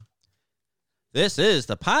This is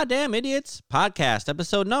the Poddamn Idiotz Podcast,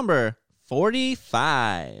 episode number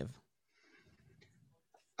 45.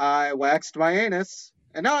 I waxed my anus,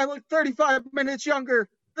 and now I look 35 minutes younger.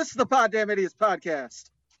 This is the Poddamn Idiotz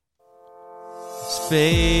Podcast.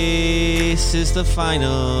 Space is the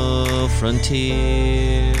final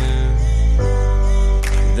frontier.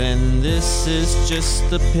 Then this is just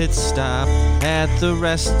the pit stop at the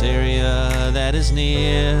rest area that is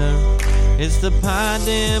near. It's the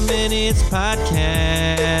Poddamn Idiotz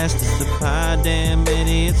Podcast. It's the Poddamn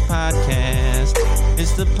Idiotz Podcast.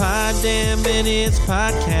 It's the Poddamn Idiotz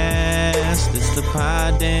Podcast. It's the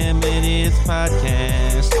Poddamn Idiotz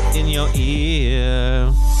Podcast in your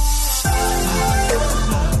ear.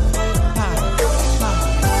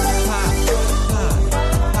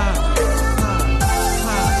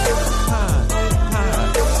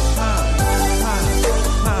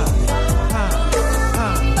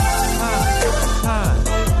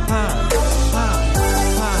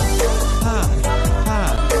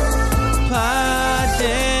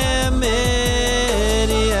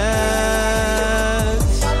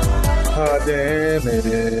 Damn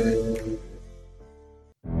it.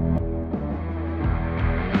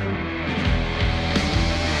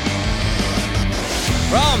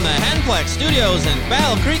 From the Henplex Studios in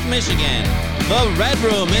Battle Creek, Michigan, the Red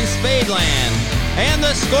Room in Spadeland, and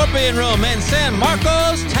the Scorpion Room in San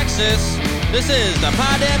Marcos, Texas, this is the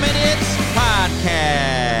Poddamn Idiotz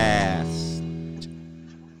Podcast.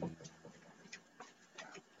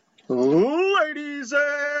 Ladies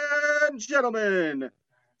and gentlemen,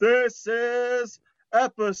 this is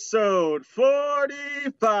episode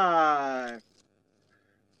 45.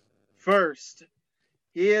 First,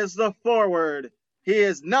 he is the forward. He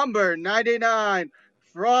is number 99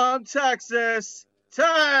 from Texas,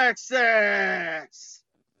 Texas.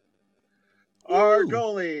 Our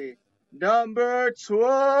goalie, number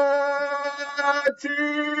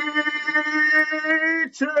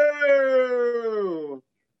 22.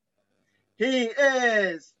 He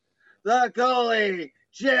is the goalie,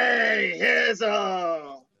 Jay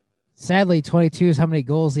Hizzle. Sadly, 22 is how many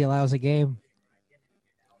goals he allows a game.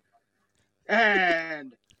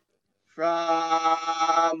 And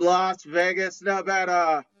from Las Vegas,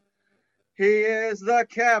 Nevada, he is the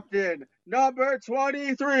captain, number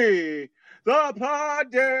 23, the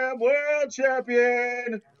Poddamn World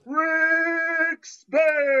Champion, Rick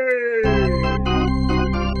Spade.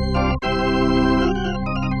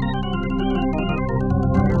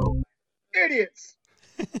 Idiots.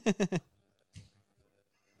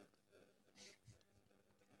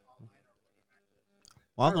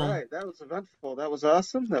 Welcome. All right, that was eventful. That was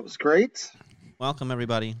awesome. That was great. Welcome,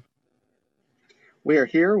 everybody. We are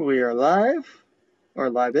here. We are live, or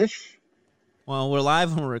live-ish. Well, we're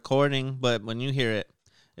live when we're recording, but when you hear it,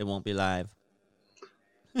 it won't be live.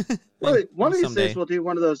 Well, one of these Someday. days we'll do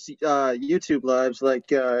one of those YouTube lives like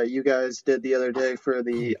you guys did the other day for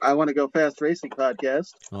the I Want to Go Fast Racing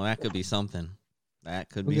podcast. Well, that could be something. That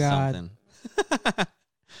could be God. something.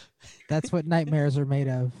 That's what nightmares are made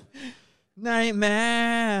of.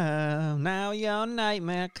 Nightmare. Now your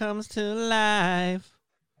nightmare comes to life.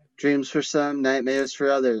 Dreams for some, nightmares for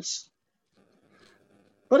others.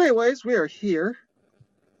 But anyways, we are here.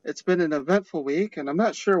 It's been an eventful week, and I'm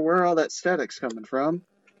not sure where all that static's coming from.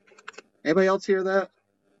 Anybody else hear that?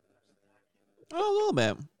 Oh, a little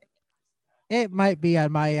bit. It might be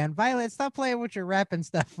on my end. Violet, stop playing with your rap and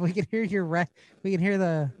stuff. We can hear your rap. We can hear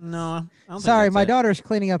the. No, I don't Sorry, think my that's it. daughter's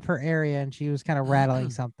cleaning up her area, and she was kind of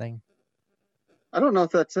rattling something. I don't know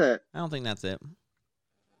if that's it. I don't think that's it.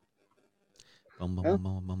 Boom, boom, Yeah. boom,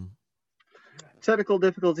 boom, boom. Technical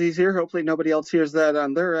difficulties here. Hopefully nobody else hears that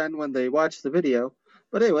on their end when they watch the video.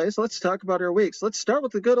 But anyways, let's talk about our weeks. Let's start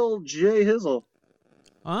with the good old Jay Hizzle.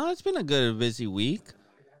 It's been a good, busy week.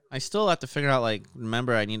 I still have to figure out,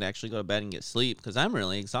 remember I need to actually go to bed and get sleep because I'm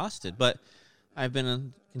really exhausted. But I've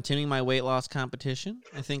been continuing my weight loss competition.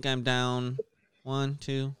 I think I'm down 1,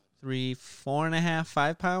 2, 3, 4.5,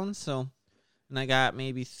 5 pounds. And I got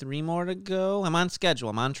maybe 3 more to go. I'm on schedule.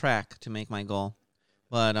 I'm on track to make my goal.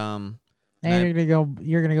 But And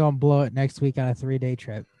you're gonna go and blow it next week on a 3-day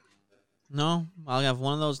trip. no, I'll have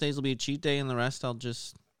one of those days will be a cheat day, and the rest I'll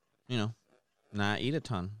just, not eat a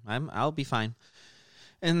ton. I'll be fine.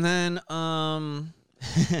 And then and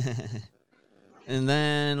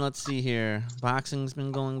then let's see here. Boxing's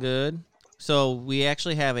been going good. So we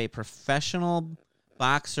actually have a professional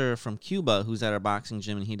boxer from Cuba who's at our boxing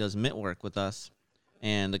gym, and he does mitt work with us.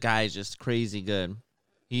 And the guy is just crazy good.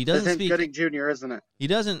 He doesn't speak Gooding Jr., isn't it? He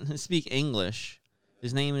doesn't speak English.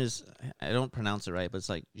 His name is, I don't pronounce it right, but it's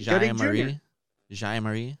like Gooding Jr. Jaya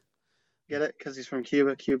Marie. Get it? Because he's from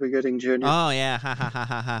Cuba. Cuba Gooding Jr. Oh, yeah. Ha, ha, ha,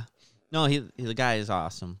 ha, ha. No, the guy is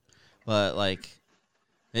awesome, but like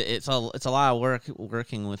it's a lot of work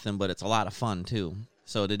working with him, but it's a lot of fun too.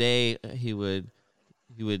 So today we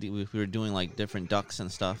were doing like different ducks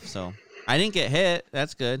and stuff. So I didn't get hit.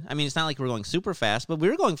 That's good. I mean, it's not like we're going super fast, but we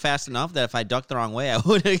were going fast enough that if I ducked the wrong way, I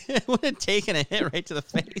would have taken a hit right to the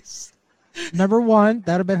face. Number one,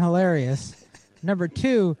 that would have been hilarious. Number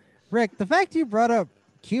two, Rick, the fact you brought up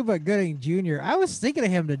Cuba Gooding Jr., I was thinking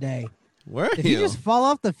of him today. Were Did you? he just fall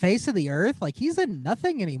off the face of the earth? Like he's in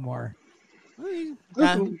nothing anymore. Well, he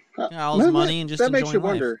got all his money and just that enjoying makes you life.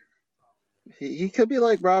 wonder. He could be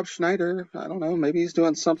like Rob Schneider. I don't know. Maybe he's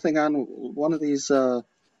doing something on one of these.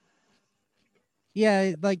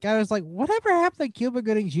 Yeah, like I was like, whatever happened to Cuba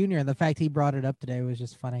Gooding Jr.? And the fact he brought it up today was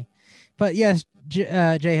just funny. But yes, Jay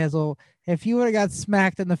Hazel, if you would have got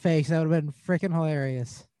smacked in the face, that would have been freaking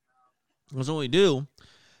hilarious. Because what we do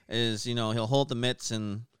is, he'll hold the mitts,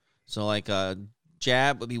 and so like a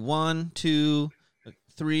jab would be 1, 2,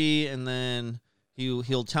 3, and then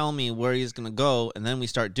he'll tell me where he's gonna go, and then we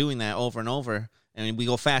start doing that over and over, and we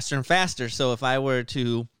go faster and faster. So if I were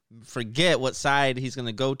to forget what side he's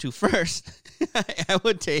gonna go to first, I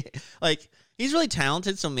would take he's really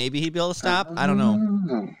talented, so maybe he'd be able to stop. I don't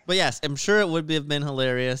know, but yes, I'm sure it would have been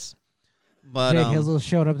hilarious. But Jake Hizzle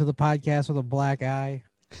showed up to the podcast with a black eye.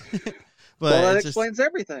 But well, that explains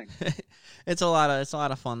everything. It's a lot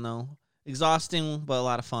of fun though. Exhausting, but a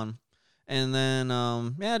lot of fun. And then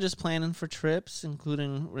just planning for trips,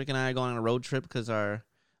 including Rick and I are going on a road trip because our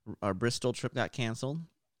Bristol trip got canceled.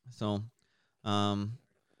 So we're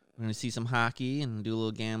gonna see some hockey and do a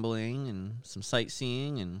little gambling and some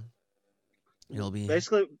sightseeing, and it'll be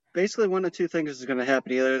basically one of two things is going to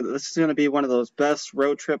happen. Either this is going to be one of those best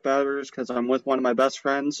road trip evers because I'm with one of my best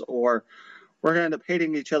friends, or we're going to end up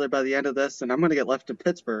hating each other by the end of this, and I'm going to get left in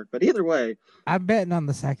Pittsburgh. But either way, I'm betting on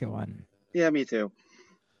the second one. Yeah, me too.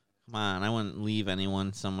 Come on, I wouldn't leave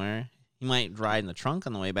anyone somewhere. He might ride in the trunk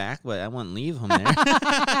on the way back, but I wouldn't leave him there.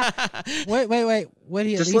 Wait. Would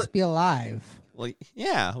he at least be alive? Well,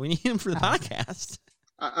 yeah, we need him for the podcast.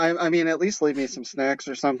 I mean, at least leave me some snacks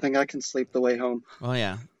or something. I can sleep the way home. Oh,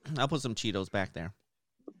 yeah. I'll put some Cheetos back there.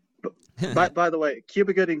 By the way,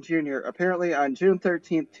 Cuba Gooding Jr., apparently on June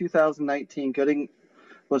 13th, 2019, Gooding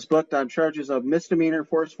was booked on charges of misdemeanor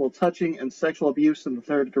forceful touching and sexual abuse in the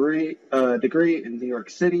third degree in New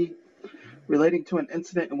York City, relating to an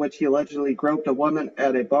incident in which he allegedly groped a woman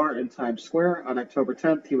at a bar in Times Square. On October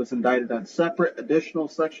 10th, he was indicted on separate additional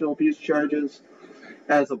sexual abuse charges.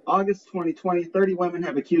 As of August 2020, 30 women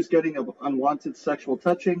have accused Gooding of unwanted sexual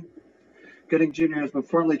touching. Gooding Jr. has been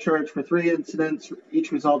formally charged for 3 incidents,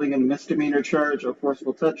 each resulting in a misdemeanor charge of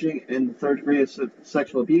forceful touching and the third degree of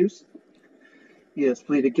sexual abuse. He has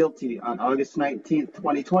pleaded guilty. On August 19,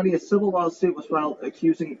 2020, a civil lawsuit was filed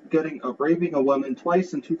accusing Gooding of raping a woman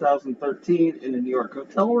twice in 2013 in a New York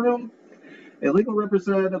hotel room. A legal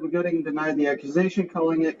representative of Gooding denied the accusation,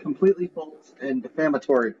 calling it completely false and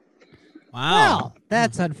defamatory. Wow. Well,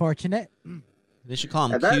 that's unfortunate. They should call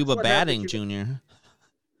him Cuba Batting Jr.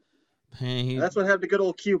 That's what happened to good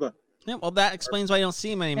old Cuba. Yeah, well, that explains why you don't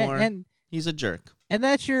see him anymore. And he's a jerk. And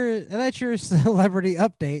that's your celebrity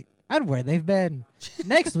update on where they've been.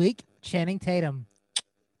 Next week, Channing Tatum.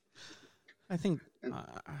 I think.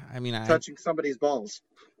 Touching somebody's balls.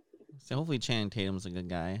 So hopefully Channing Tatum's a good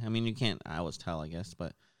guy. I mean, you can't always tell, I guess,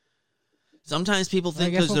 but sometimes people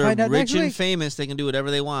think because they're rich and famous, they can do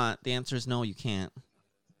whatever they want. The answer is no, you can't.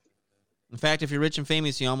 In fact, if you're rich and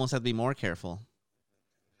famous, you almost have to be more careful.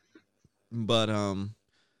 But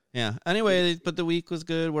yeah. Anyway, but the week was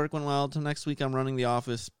good. Work went well. Till next week, I'm running the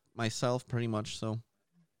office myself, pretty much. So,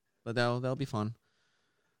 but that'll be fun.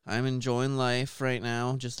 I'm enjoying life right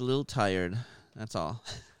now. Just a little tired. That's all.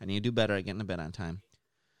 I need to do better at getting to bed on time.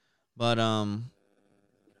 But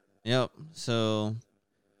yep. So,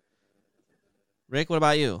 Rick, what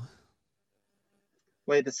about you?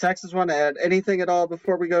 Wait, does Texas want to add anything at all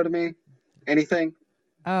before we go to me? Anything?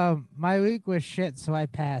 My week was shit, so I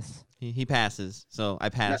pass. He passes, so I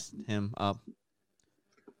passed him up.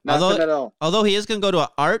 Nothing at all. Although he is going to go to an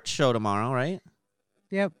art show tomorrow, right?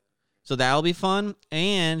 Yep. So that'll be fun,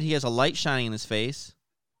 and he has a light shining in his face.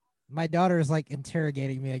 My daughter is like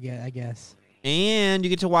interrogating me again, I guess. And you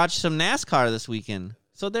get to watch some NASCAR this weekend.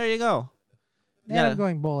 So there you go. Yeah, I'm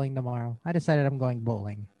going bowling tomorrow. I decided I'm going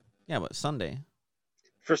bowling. Yeah, but Sunday.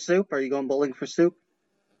 For soup? Are you going bowling for soup?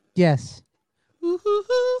 Yes.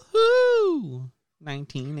 Woo-hoo-hoo-hoo.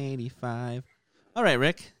 1985. All right,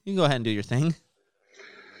 Rick, you can go ahead and do your thing.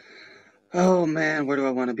 Oh, man, where do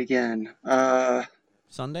I want to begin?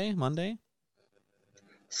 Sunday? Monday?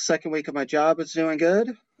 Second week of my job is doing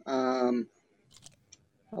good. I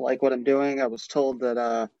like what I'm doing. I was told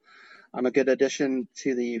that I'm a good addition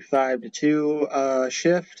to the 5 to 2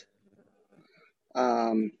 shift.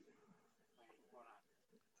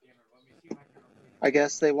 I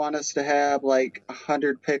guess they want us to have like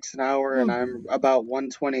 100 picks an hour, and I'm about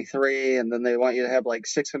 123, and then they want you to have like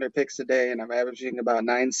 600 picks a day, and I'm averaging about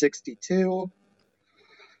 962.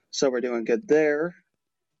 So we're doing good there.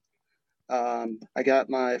 I got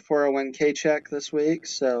my 401k check this week,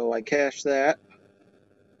 so I cashed that.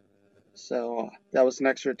 So that was an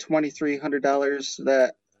extra $2,300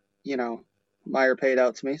 that, Meyer paid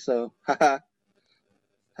out to me. So, haha,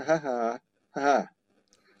 haha, haha.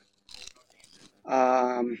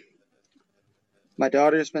 My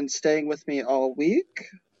daughter's been staying with me all week.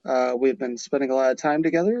 We've been spending a lot of time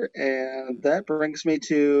together, and that brings me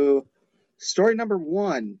to story number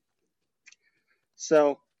 1.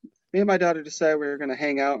 So, me and my daughter decided we were going to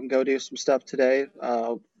hang out and go do some stuff today.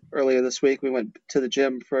 Earlier this week, we went to the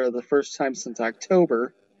gym for the first time since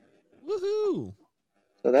October. Woohoo!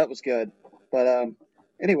 So that was good. But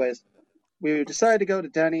anyways, we decided to go to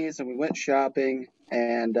Denny's, and we went shopping.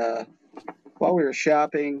 And while we were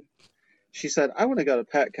shopping, she said, I want to go to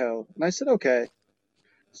Petco. And I said, okay.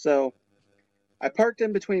 So I parked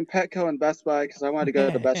in between Petco and Best Buy because I wanted to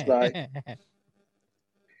go to Best Buy.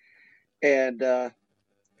 And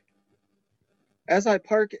as I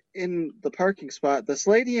park in the parking spot, this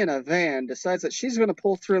lady in a van decides that she's going to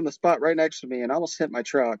pull through in the spot right next to me and almost hit my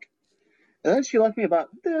truck. And then she left me about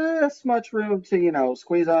this much room to,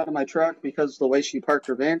 squeeze out of my truck because of the way she parked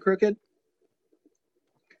her van crooked.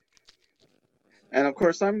 And of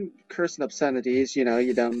course, I'm cursing obscenities, you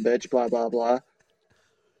dumb bitch, blah, blah, blah.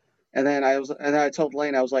 And then I told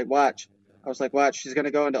Lane, I was like, watch, she's going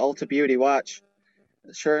to go into Ulta Beauty, watch.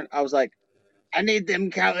 Sure, I was like, I need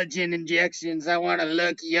them collagen injections. I want to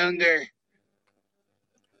look younger.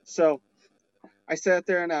 So I sat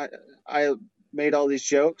there and I made all these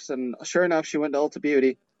jokes, and sure enough, she went to Ulta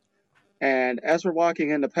Beauty. And as we're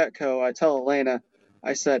walking into Petco, I tell Elena,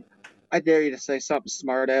 I said, I dare you to say something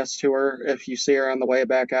smart-ass to her if you see her on the way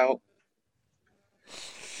back out.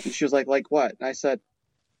 And she was like what? And I said,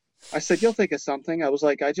 you'll think of something. I was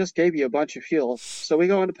like, I just gave you a bunch of fuel. So we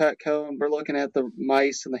go into Petco, and we're looking at the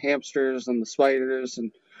mice and the hamsters and the spiders.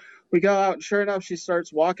 And we go out, and sure enough, she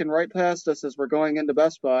starts walking right past us as we're going into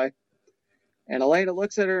Best Buy. And Elena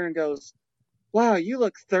looks at her and goes, wow, you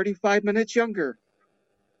look 35 minutes younger.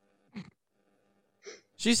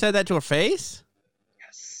 She said that to her face?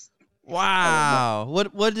 Yes. Wow.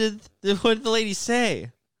 What did the lady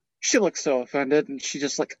say? She looked so offended, and she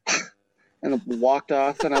just and walked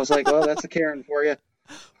off. And I was like, well, that's a Karen for you.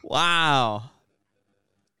 Wow.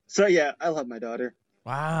 So, yeah, I love my daughter.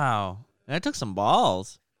 Wow. That took some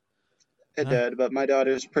balls. It did, but my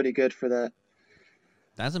daughter's pretty good for that.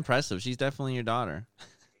 That's impressive. She's definitely your daughter.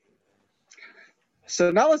 So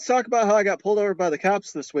now let's talk about how I got pulled over by the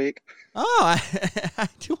cops this week. Oh, I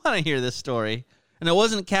do want to hear this story. And it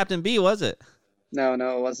wasn't Captain B, was it? No,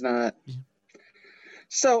 it was not.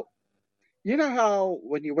 So, you know how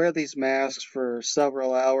when you wear these masks for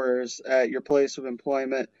several hours at your place of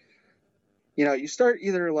employment, you start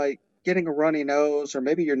either getting a runny nose, or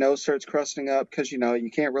maybe your nose starts crusting up because, you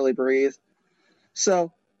can't really breathe.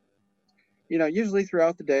 So, usually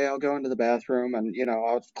throughout the day, I'll go into the bathroom and,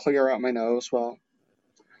 I'll clear out my nose. Well,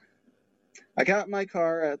 I got in my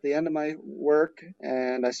car at the end of my work,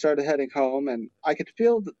 and I started heading home, and I could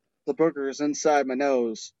feel the boogers inside my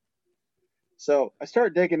nose. So I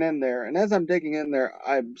start digging in there, and as I'm digging in there,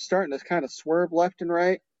 I'm starting to kind of swerve left and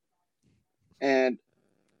right. And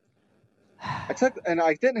I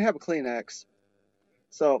didn't have a Kleenex,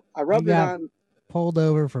 so I rubbed it on. Pulled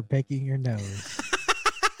over for picking your nose.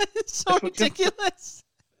 It's so ridiculous.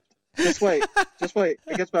 Just wait.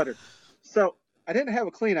 It gets better. So I didn't have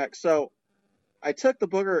a Kleenex, so I took the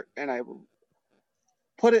booger and I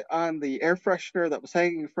put it on the air freshener that was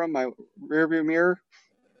hanging from my rearview mirror.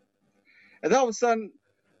 And then all of a sudden,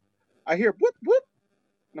 I hear whoop, whoop.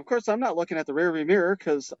 And of course, I'm not looking at the rearview mirror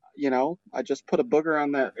because, I just put a booger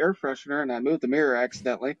on that air freshener and I moved the mirror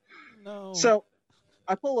accidentally. No. So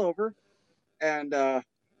I pull over, and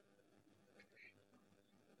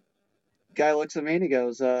guy looks at me and he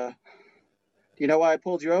goes, do you know why I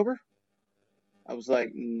pulled you over? I was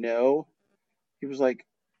like, no. He was like,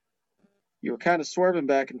 you were kind of swerving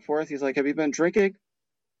back and forth. He's like, have you been drinking?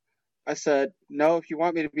 I said, no, if you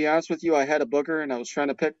want me to be honest with you, I had a booger and I was trying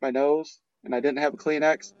to pick my nose and I didn't have a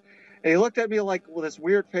Kleenex. And he looked at me with this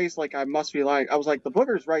weird face like I must be lying. I was like, the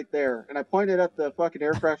booger's right there. And I pointed at the fucking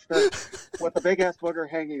air freshener with the big-ass booger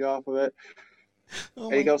hanging off of it.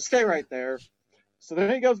 And he goes, stay right there. So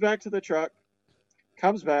then he goes back to the truck,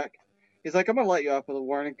 comes back. He's like, I'm going to let you off with a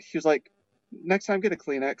warning. He was like, Next time, get a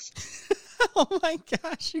Kleenex. Oh my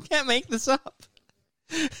gosh, you can't make this up.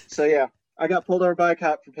 So yeah, I got pulled over by a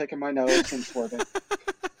cop for picking my nose and swerving.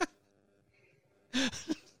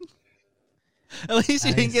 At least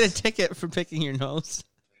you didn't Nice. get a ticket for picking your nose.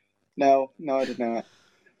 No, I did not.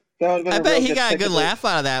 That would've been I a bet real he good got a ticket good to- laugh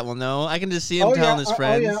out of that one, though. I can just see him Oh, telling yeah, his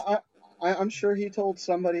friends. I'm sure he told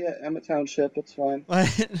somebody at Emmett Township. It's fine.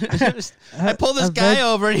 I pulled this guy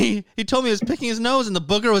over, and he told me he was picking his nose, and the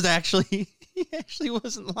booger was actually he actually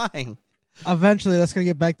wasn't lying. Eventually, that's gonna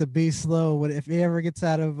get back to Be Slow. When if he ever gets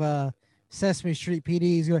out of Sesame Street PD,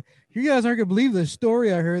 he's going, "You guys aren't gonna believe the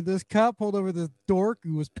story I heard. This cop pulled over this dork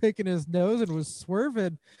who was picking his nose and was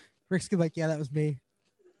swerving." Rick's gonna be like, "Yeah, that was me."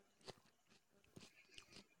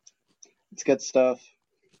 It's good stuff.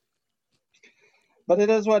 But it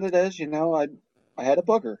is what it is, you know. I had a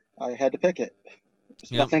booger. I had to pick it.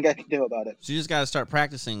 There's Yep. nothing I could do about it. So you just got to start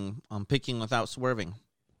practicing on picking without swerving.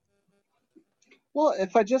 Well,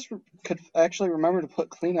 if I just could actually remember to put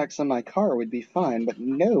Kleenex in my car, we'd be fine. But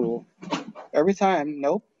no. Every time,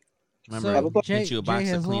 nope. Remember, have a book. get you a box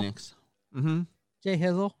of Hazel, Kleenex. Mm-hmm. Jay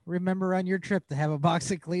Hizzle, remember on your trip to have a box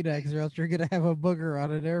of Kleenex, or else you're gonna have a booger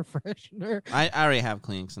on an air freshener. I already have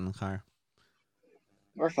Kleenex in the car.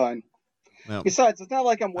 We're fine. Well, Besides, it's not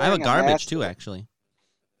like I'm I have wearing a garbage mask. too, actually.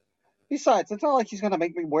 Besides, it's not like he's going to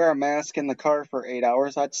make me wear a mask in the car for 8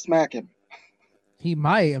 hours. I'd smack him. He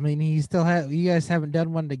might. I mean, he still have. You guys haven't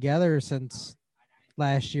done one together since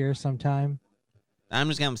last year, sometime. I'm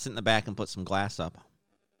just gonna sit in the back and put some glass up.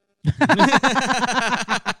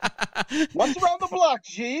 What's around the block,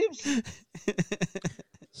 Jeeves?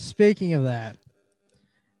 Speaking of that,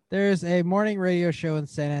 there's a morning radio show in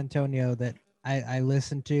San Antonio that I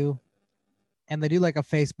listen to, and they do like a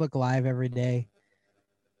Facebook Live every day.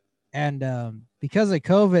 And because of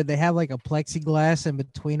COVID, they have like a plexiglass in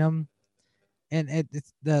between them, and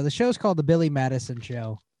it's the show's called the Billy Madison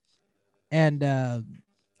Show. And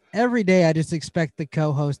every day, I just expect the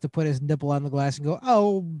co-host to put his nipple on the glass and go,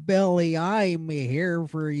 "Oh, Billy, I'm here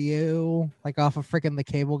for you," like off of freaking The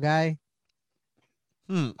Cable Guy.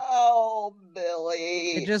 Oh,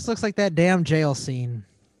 Billy. It just looks like that damn jail scene.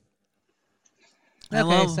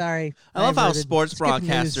 Sorry. I love how diverted. sports Skip news.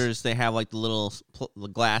 broadcasters, they have like the little the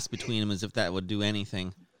glass between them as if that would do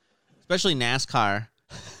anything. Especially NASCAR.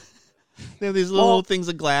 They have these little things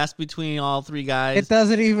of glass between all three guys. It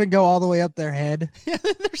doesn't even go all the way up their head. Yeah,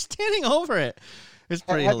 they're standing over it. It's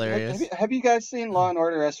pretty hilarious. Have you guys seen Law and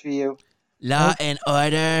Order SVU? Law and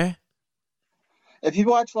Order. If you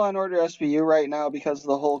watch Law and Order SVU right now because of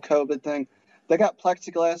the whole COVID thing, they got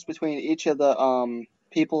plexiglass between each of the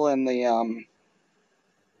people in the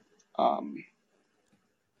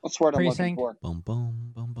what's the word I'm looking Precinct? for? Boom,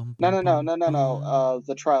 boom, boom, boom. No.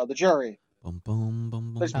 The trial, the jury. Boom, boom,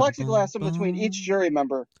 boom, boom. There's boom, plexiglass in boom, between boom. each jury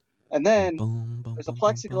member, and then Boom, boom, there's a boom, boom,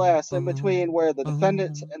 plexiglass in boom, between where the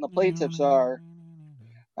defendants and the plaintiffs are,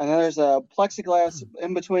 and then there's a plexiglass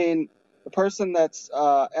in between the person that's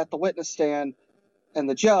at the witness stand and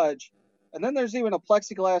the judge, and then there's even a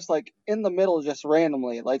plexiglass like in the middle just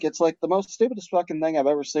randomly. Like it's like the most stupidest fucking thing I've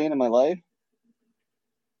ever seen in my life.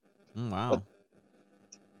 Wow.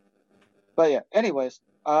 But yeah, anyways,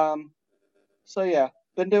 so yeah,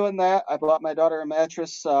 been doing that. I bought my daughter a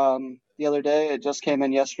mattress the other day. It just came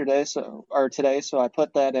in yesterday, today, so I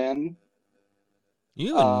put that in.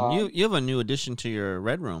 You have a new addition to your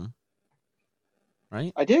red room,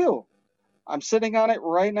 right? I do. I'm sitting on it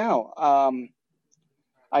right now.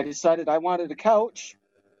 I decided I wanted a couch,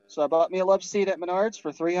 so I bought me a love seat at Menards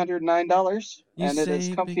for $309, and it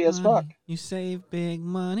is comfy as fuck. You save big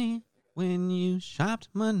money when you shopped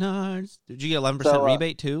Menards. Did you get 11%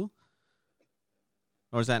 rebate too?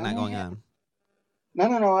 Or is that not going on?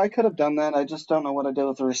 No. I could have done that. I just don't know what to do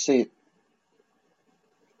with the receipt.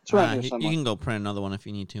 It's around here You somewhere. can go print another one if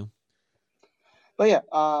you need to. But yeah,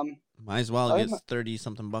 Might as well get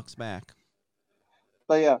 30-something bucks back.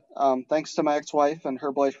 But yeah, thanks to my ex-wife and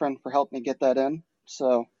her boyfriend for helping me get that in.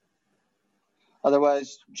 So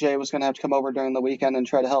otherwise, Jay was going to have to come over during the weekend and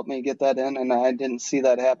try to help me get that in, and I didn't see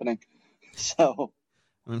that happening. So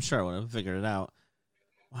I'm sure I would have figured it out.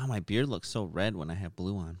 Wow, my beard looks so red when I have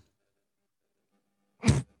blue on.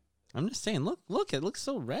 I'm just saying, look, it looks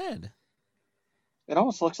so red. it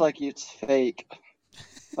almost looks like it's fake.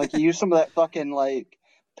 Like you use some of that fucking like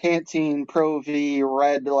Pantene Pro V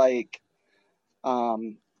red like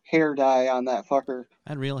hair dye on that fucker.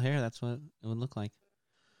 I had real hair, that's what it would look like.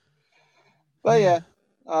 But yeah,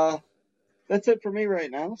 that's it for me right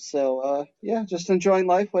now. So yeah, just enjoying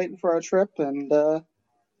life, waiting for our trip, and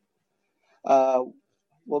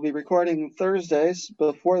we'll be recording Thursdays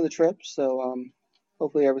before the trip. So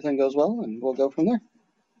hopefully everything goes well, and we'll go from there.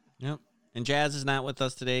 Yep. And Jazz is not with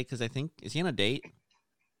us today because I think, is he on a date?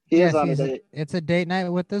 He is on a date. It's a date night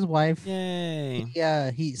with his wife. Yay.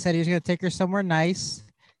 Yeah, he said he was going to take her somewhere nice.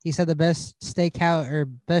 He said the best steakhouse or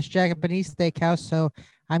best Japanese steakhouse. So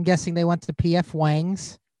I'm guessing they went to PF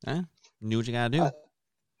Wang's. Knew what you got to do.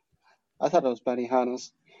 I thought it was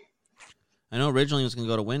Benihana's. I know originally he was going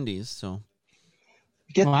to go to Wendy's, so.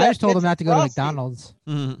 I just told him not to go to McDonald's.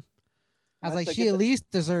 Mm-hmm. I was like, she at least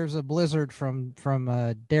deserves a blizzard from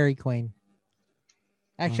Dairy Queen.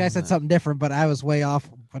 Actually, I said something different, but I was way off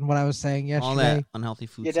on what I was saying yesterday. All that unhealthy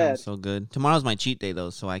food sounds so good. Tomorrow's my cheat day,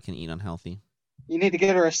 though, so I can eat unhealthy. You need to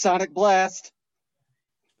get her a Sonic Blast.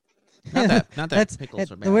 Not that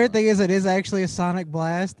pickles are bad. The weird thing is, it is actually a Sonic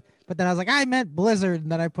Blast, but then I was like, I meant Blizzard,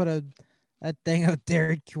 and then I put a thing of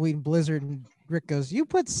Dairy Queen Blizzard, and Rick goes, you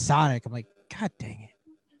put Sonic. I'm like, God dang it.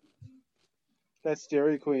 That's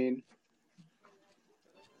Dairy Queen.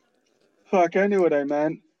 Fuck, I knew what I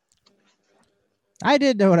meant. I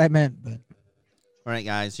did know what I meant, but. All right,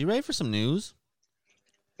 guys, you ready for some news?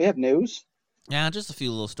 We have news? Yeah, just a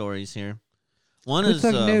few little stories here. One What's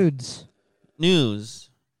is nudes?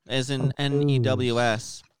 News, as in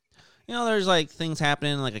NEWS. You know, there's like things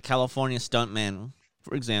happening, like a California stuntman,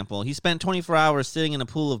 for example. He spent 24 hours sitting in a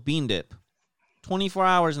pool of bean dip. 24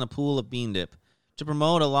 hours in a pool of bean dip to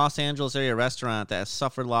promote a Los Angeles area restaurant that has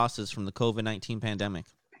suffered losses from the COVID-19 pandemic.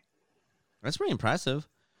 That's pretty impressive.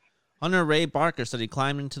 Hunter Ray Barker said he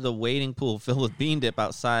climbed into the waiting pool filled with bean dip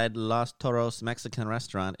outside Los Toros Mexican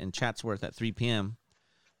restaurant in Chatsworth at 3 p.m.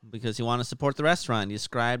 because he wanted to support the restaurant he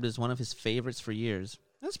described as one of his favorites for years.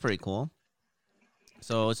 That's pretty cool.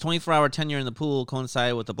 So his 24-hour tenure in the pool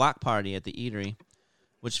coincided with the block party at the eatery,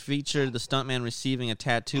 which featured the stuntman receiving a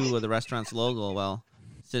tattoo of the restaurant's logo while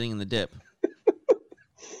sitting in the dip.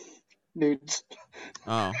 Nudes.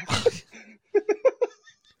 Oh.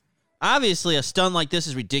 Obviously, a stunt like this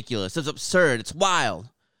is ridiculous. It's absurd. It's wild.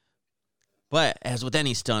 But, as with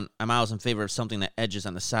any stunt, I'm always in favor of something that edges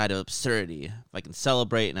on the side of absurdity. If I can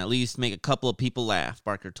celebrate and at least make a couple of people laugh,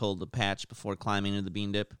 Barker told the Patch before climbing into the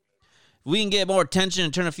bean dip. If we can get more attention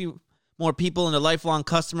and turn a few more people into lifelong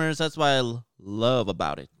customers, that's what I love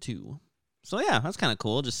about it, too. So, yeah, that's kind of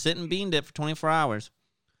cool. Just sit and bean dip for 24 hours.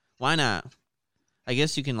 Why not? I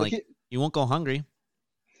guess you can, you won't go hungry.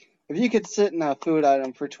 If you could sit in a food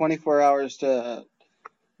item for 24 hours to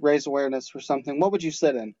raise awareness for something, what would you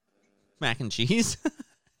sit in? Mac and cheese?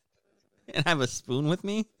 And have a spoon with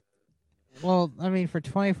me? Well, I mean, for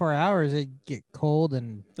 24 hours, it'd get cold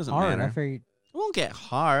and Doesn't hard. matter. I figured... It won't get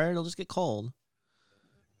hard. It'll just get cold.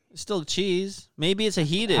 It's still cheese. Maybe it's a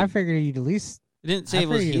heated. I figured you'd at least... It didn't say it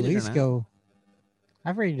was heated or not.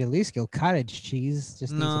 I figured you'd at least go cottage cheese.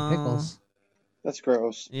 Just need some pickles. That's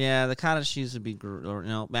gross. Yeah, the cottage cheese would be,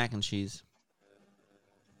 mac and cheese.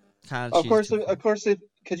 Of course,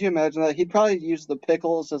 could you imagine that? He'd probably use the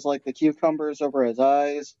pickles as like the cucumbers over his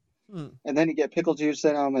eyes, and then he'd get pickle juice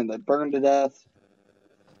in them and they'd burn to death.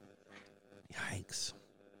 Yikes!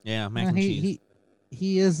 Yeah, mac and cheese.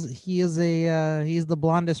 He's the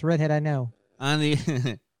blondest redhead I know. On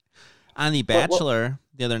the Bachelor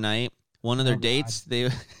the other night, one of their dates,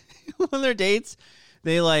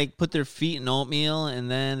 they like put their feet in oatmeal and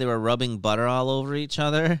then they were rubbing butter all over each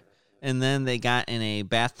other, and then they got in a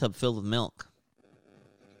bathtub filled with milk.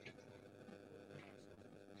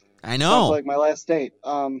 I know. Sounds like my last date.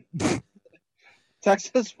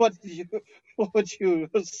 Texas, what would you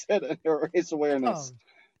sit in your raise awareness?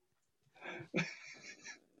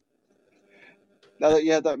 Now that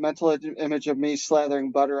you had that mental image of me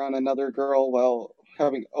slathering butter on another girl while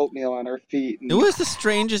having oatmeal on her feet. It was the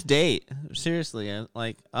strangest date. Seriously,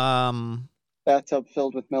 bathtub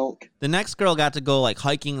filled with milk. The next girl got to go like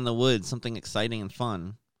hiking in the woods, something exciting and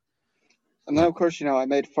fun. And then, of course, I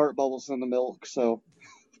made fart bubbles in the milk, so...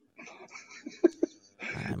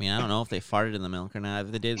 I mean, I don't know if they farted in the milk or not.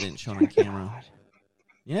 If they did, they didn't show it on camera.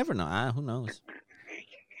 You never know. Who knows?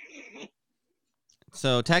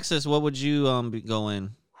 So, Texas, what would you go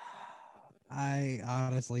in? I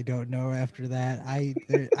honestly don't know after that.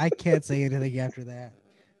 I can't say anything after that.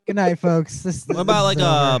 Good night, folks. What about like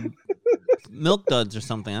Milk Duds or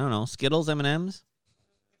something? I don't know. Skittles, M&Ms?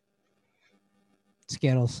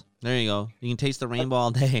 Skittles. There you go. You can taste the rainbow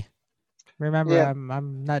all day. Remember, yeah.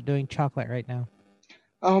 I'm not doing chocolate right now.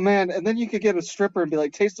 Oh, man. And then you could get a stripper and be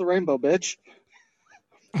like, taste the rainbow, bitch.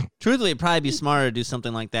 Truthfully, it'd probably be smarter to do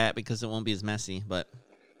something like that because it won't be as messy, but...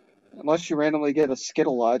 Unless you randomly get a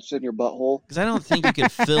Skittle lodged in your butthole. Because I don't think you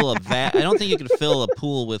could fill a vat... I don't think you could fill a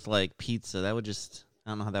pool with, like, pizza. That would just...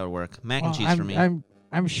 I don't know how that would work. Mac and cheese for me.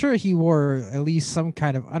 I'm sure he wore at least some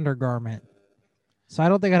kind of undergarment. So I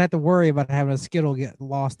don't think I'd have to worry about having a Skittle get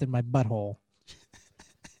lost in my butthole.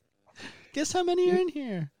 Guess how many are in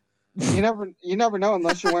here? You never know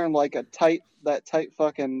unless you're wearing like that tight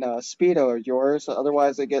fucking Speedo of yours.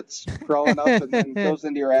 Otherwise, it gets crawling up and then goes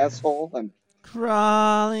into your asshole. And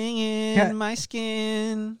crawling in my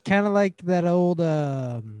skin. Kind of like that old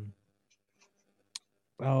that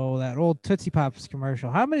old Tootsie Pops commercial.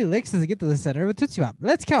 How many licks does it get to the center of a Tootsie Pop?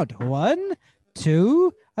 Let's count. 1,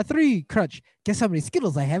 2, 3. Crunch. Guess how many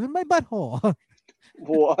Skittles I have in my butthole?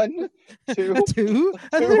 1, 2, 2,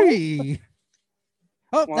 3.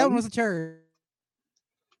 Oh, One. that one was a turd.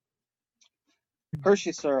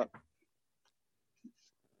 Hershey syrup.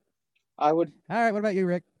 I would All right, what about you,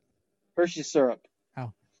 Rick? Hershey syrup.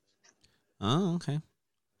 Oh, okay.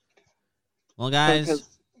 Well, guys,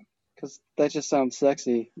 Because that just sounds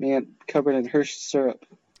sexy. Man, covered in Hershey syrup.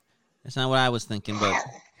 that's not what I was thinking, but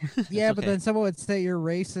Yeah, but okay. then someone would say you're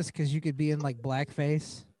racist because you could be in like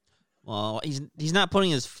blackface. Well, he's not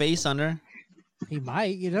putting his face under. He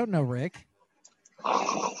might. You don't know, Rick.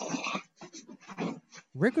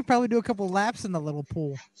 Rick would probably do a couple laps in the little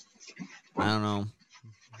pool. I don't know.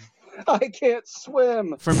 I can't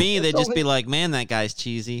swim. For me, they'd It's just be only- like, "Man, that guy's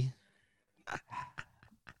cheesy."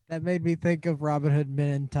 That made me think of Robin Hood Men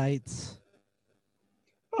in Tights.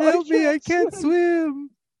 I Help me, I can't can't swim.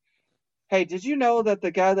 Hey, did you know that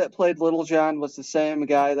the guy that played Little John was the same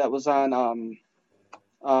guy that was on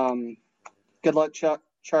Good Luck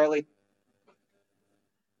Charlie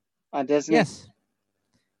on Disney? Yes.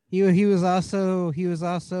 He was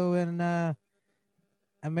also in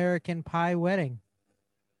American Pie Wedding.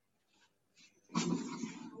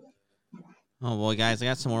 Oh boy, guys, I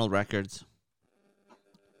got some world records.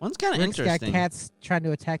 One's kind of Rick's got interesting. cats trying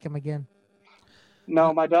to attack him again.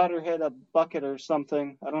 No, my daughter hit a bucket or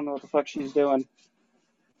something. I don't know what the fuck she's doing.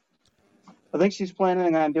 I think she's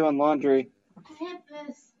planning on doing laundry.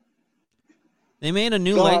 They made a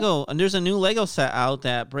new Go on. Lego, and there's a new Lego set out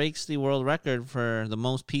that breaks the world record for the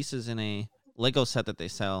most pieces in a Lego set that they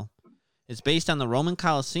sell. It's based on the Roman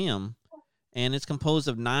Colosseum, and it's composed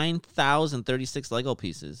of 9,036 Lego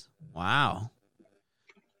pieces. Wow.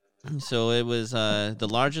 So it was the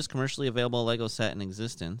largest commercially available Lego set in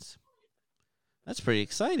existence. That's pretty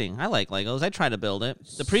exciting. I like Legos. I try to build it.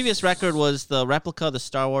 The previous record was the replica of the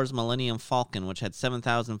Star Wars Millennium Falcon, which had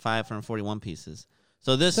 7,541 pieces.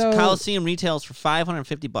 So this Coliseum retails for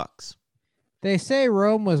 $550. They say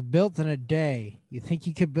Rome was built in a day. You think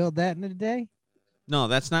you could build that in a day? No,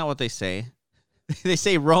 that's not what they say. They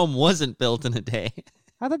say Rome wasn't built in a day.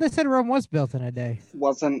 I thought they said Rome was built in a day.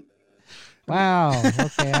 Wasn't. Wow.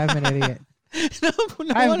 Okay, I'm an idiot. No,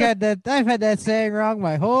 I've had that saying wrong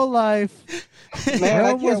my whole life. Man, I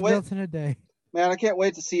Rome was can't wait. built in a day. Man, I can't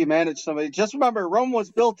wait to see you manage somebody. Just remember, Rome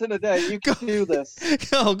was built in a day. You can do this.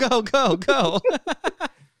 Go.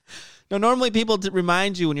 No, normally people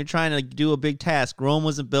remind you when you're trying to do a big task. Rome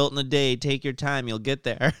wasn't built in a day. Take your time. You'll get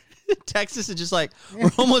there. Texas is just like,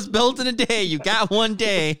 Rome was built in a day. You got one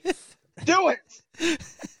day. Do it.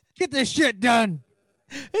 Get this shit done.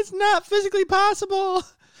 It's not physically possible.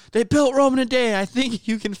 They built Rome in a day. I think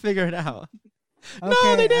you can figure it out. No,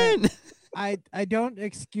 Okay, they didn't. I don't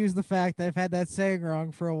excuse the fact that I've had that saying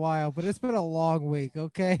wrong for a while, but it's been a long week,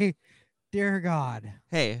 okay? Dear God.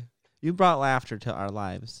 Hey, you brought laughter to our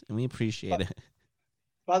lives, and we appreciate it.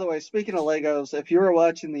 By the way, speaking of Legos, if you were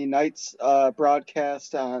watching the Knights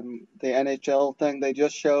broadcast on the NHL thing, they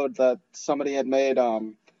just showed that somebody had made a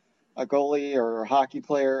goalie or a hockey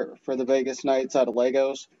player for the Vegas Knights out of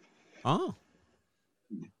Legos. Oh.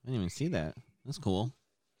 I didn't even see that. That's cool.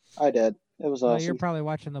 I did. It was Well, awesome. you're probably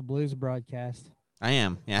watching the Blues broadcast. I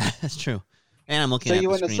am. Yeah, that's true. And I'm looking So at you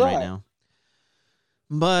the wouldn't screen have right saw it. now.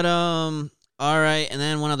 But, all right. And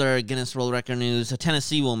then one other Guinness World Record news. A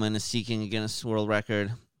Tennessee woman is seeking a Guinness World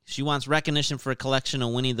Record. She wants recognition for a collection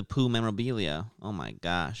of Winnie the Pooh memorabilia. Oh, my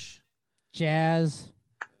gosh. Jazz.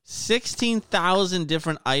 16,000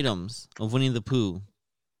 different items of Winnie the Pooh.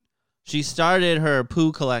 She started her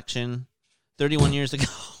Pooh collection 31 years ago.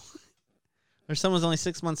 Her son was only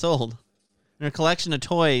 6 months old. And her collection of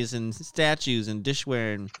toys and statues and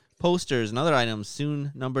dishware and posters and other items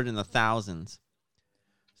soon numbered in the thousands.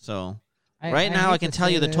 So, right now I can tell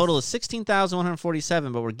you the total is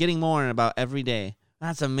 16,147, but we're getting more in about every day.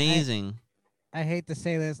 That's amazing. I hate to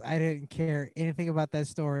say this. I didn't care anything about that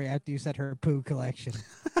story after you said her Pooh collection.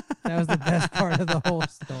 That was the best part of the whole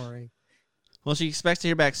story. Well, she expects to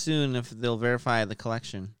hear back soon if they'll verify the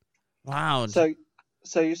collection. Wow.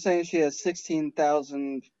 So you're saying she has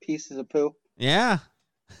 16,000 pieces of poo? Yeah.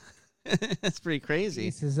 That's pretty crazy.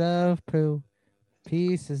 Pieces of poo.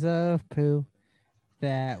 Pieces of poo.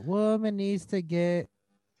 That woman needs to get.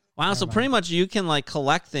 Wow, so pretty much you can like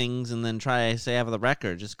collect things and then try to say have the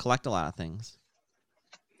record. Just collect a lot of things.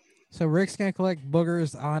 So Rick's gonna collect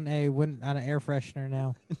boogers on an air freshener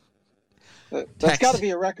now. That's got to be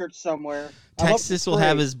a record somewhere. Texas will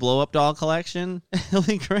have his blow-up doll collection. It'll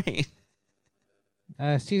be great.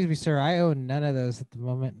 Excuse me, sir. I own none of those at the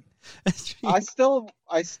moment. I still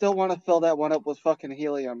want to fill that one up with fucking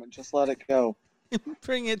helium and just let it go.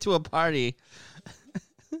 Bring it to a party.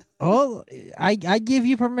 Oh, I give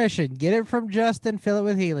you permission. Get it from Justin. Fill it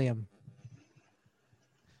with helium.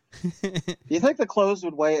 Do you think the clothes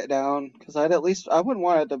would weigh it down? Because I wouldn't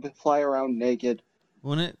want it to fly around naked.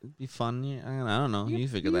 Wouldn't it be fun? I don't know. You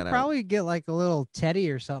figure that out. Probably get like a little teddy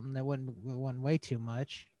or something that wouldn't weigh too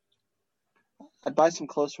much. I'd buy some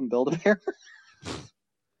clothes from Build-A-Bear.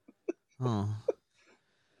 Oh.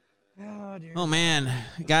 Dear. Oh man,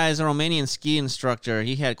 guys, a Romanian ski instructor.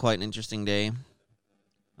 He had quite an interesting day.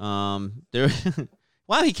 Wow,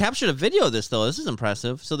 he captured a video of this though. This is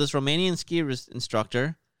impressive. So this Romanian ski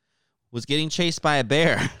instructor was getting chased by a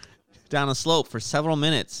bear down a slope for several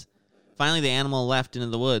minutes. Finally, the animal left into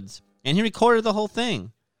the woods, and he recorded the whole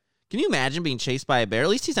thing. Can you imagine being chased by a bear? At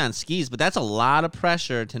least he's on skis, but that's a lot of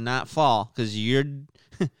pressure to not fall because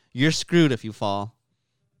you're screwed if you fall.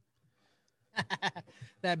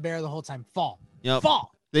 That bear the whole time. Fall. Yep.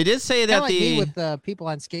 Fall. They did say that like me with the people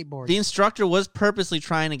on skateboards. The instructor was purposely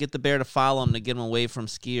trying to get the bear to follow him to get him away from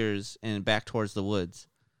skiers and back towards the woods.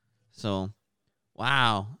 So,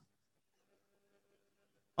 wow.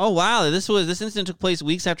 Oh, wow. This incident took place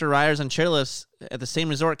weeks after riders on chairlifts at the same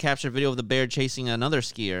resort captured a video of the bear chasing another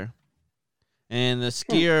skier. And the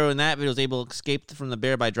skier in that video was able to escape from the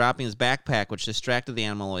bear by dropping his backpack, which distracted the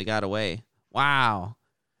animal while he got away. Wow.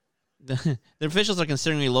 The officials are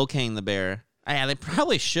considering relocating the bear. Yeah, they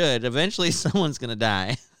probably should. Eventually, someone's going to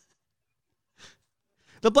die.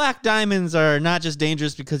 The black diamonds are not just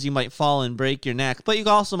dangerous because you might fall and break your neck, but you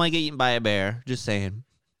also might get eaten by a bear. Just saying.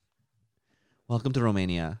 Welcome to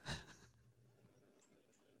Romania.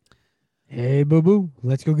 Hey, boo-boo,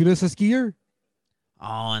 let's go get us a skier.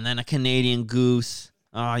 Oh, and then a Canadian goose.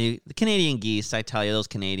 Oh, the Canadian geese, I tell you, those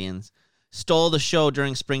Canadians. Stole the show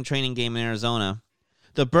during spring training game in Arizona.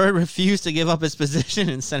 The bird refused to give up his position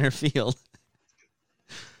in center field.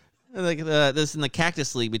 This in the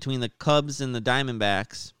Cactus League between the Cubs and the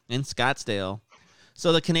Diamondbacks in Scottsdale.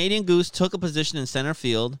 So the Canadian goose took a position in center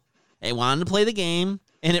field. It wanted to play the game,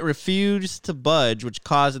 and it refused to budge, which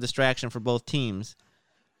caused a distraction for both teams.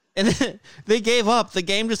 And then they gave up. The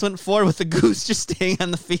game just went forward with the goose just staying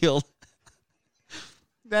on the field.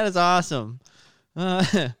 That is awesome.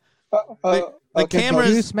 The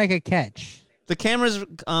cameras Goose make a catch. The cameras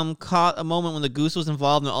caught a moment when the goose was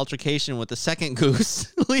involved in an altercation with the second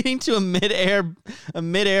goose, leading to a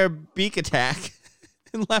midair beak attack,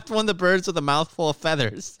 and left one of the birds with a mouthful of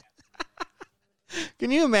feathers.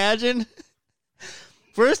 Can you imagine?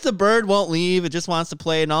 First, the bird won't leave; it just wants to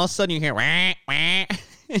play, and all of a sudden you hear wah, wah.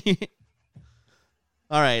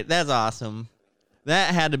 All right, that's awesome.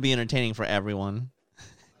 That had to be entertaining for everyone.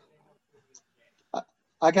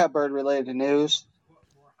 I got bird-related news.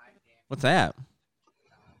 What's that?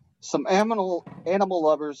 Some animal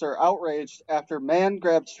lovers are outraged after man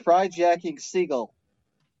grabs fry-jacking seagull.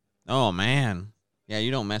 Oh, man. Yeah,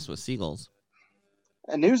 you don't mess with seagulls.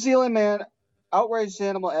 A New Zealand man outraged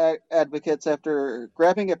animal advocates after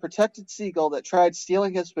grabbing a protected seagull that tried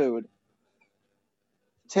stealing his food.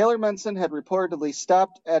 Taylor Menson had reportedly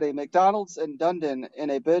stopped at a McDonald's in Dunedin in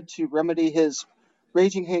a bid to remedy his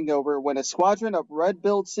raging hangover when a squadron of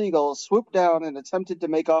red-billed seagulls swooped down and attempted to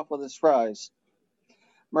make off with his fries.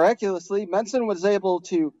 Miraculously, Menson was able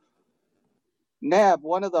to nab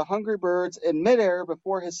one of the hungry birds in midair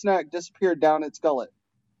before his snack disappeared down its gullet.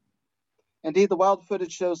 Indeed, the wild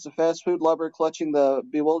footage shows the fast food lover clutching the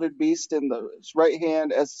bewildered beast in his right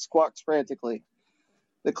hand as it squawks frantically.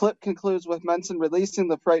 The clip concludes with Menson releasing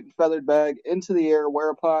the frightened feathered bag into the air,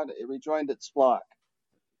 whereupon it rejoined its flock.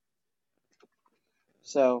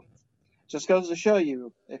 So, just goes to show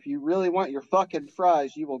you, if you really want your fucking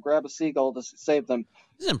fries, you will grab a seagull to save them.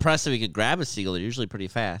 This is impressive. You could grab a seagull. They're usually pretty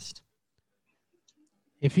fast.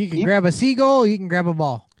 If you can grab a seagull, you can grab a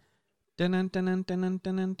ball. That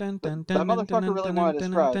motherfucker really wanted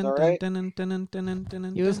his fries, all right?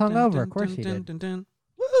 He was hungover. Of course he did.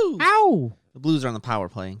 Woo! Ow! The Blues are on the power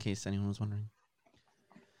play, in case anyone was wondering.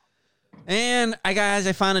 And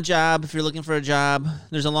I found a job. If you're looking for a job,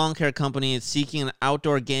 there's a lawn care company that's seeking an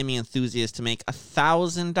outdoor gaming enthusiast to make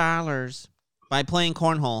 $1,000 by playing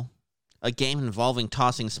cornhole, a game involving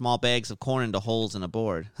tossing small bags of corn into holes in a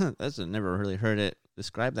board. I've never really heard it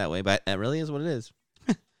described that way, but that really is what it is.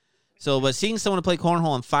 But seeing someone to play cornhole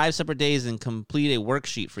on 5 separate days and complete a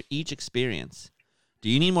worksheet for each experience. Do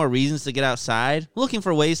you need more reasons to get outside? Looking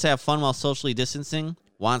for ways to have fun while socially distancing?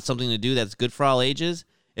 Want something to do that's good for all ages?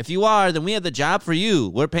 If you are, then we have the job for you.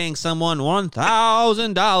 We're paying someone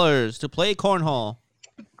 $1,000 to play cornhole.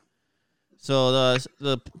 So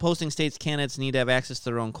the posting states candidates need to have access to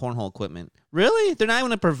their own cornhole equipment. Really? They're not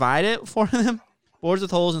going to provide it for them? Boards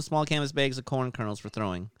with holes and small canvas bags of corn kernels for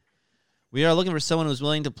throwing. We are looking for someone who's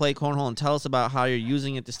willing to play cornhole and tell us about how you're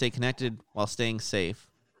using it to stay connected while staying safe.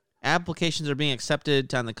 Applications are being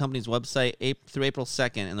accepted on the company's website through April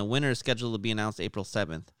 2nd, and the winner is scheduled to be announced April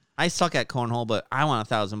 7th. I suck at cornhole, but I want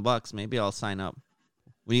 $1,000. Maybe I'll sign up.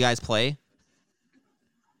 Will you guys play?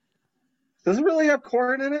 Does it really have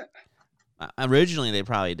corn in it? Originally, they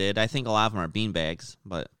probably did. I think a lot of them are beanbags,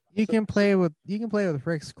 but You can play with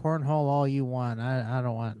Rick's cornhole all you want. I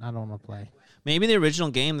don't want to play. maybe the original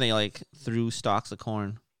game they like threw stalks of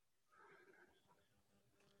corn.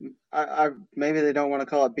 Maybe they don't want to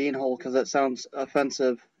call it beanhole because that sounds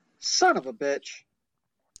offensive. Son of a bitch.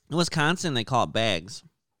 In Wisconsin, they call it bags.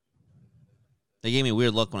 They gave me a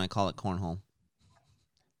weird look when I call it cornhole.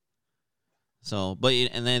 So,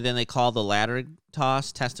 and then they call the ladder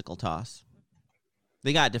toss testicle toss.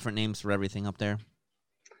 They got different names for everything up there.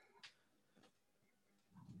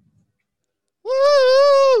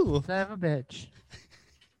 Woo! Son of a bitch.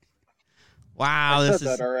 Wow, I said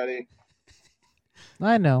that already.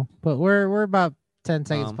 I know, but we're about 10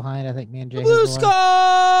 seconds behind. I think me and Jay. Blue score! Dude,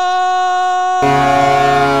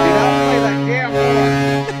 I'll play that damn one.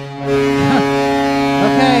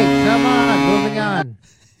 Okay, come on, moving on.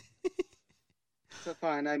 So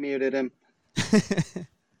fine, I muted him.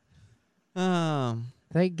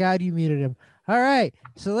 Thank God you muted him. All right,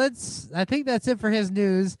 so I think that's it for his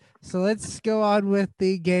news. So let's go on with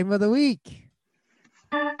the game of the week.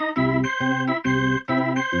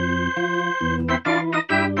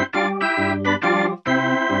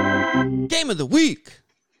 Game of the week.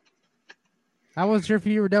 I wasn't sure if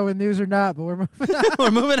you were done with news or not, but we're moving on.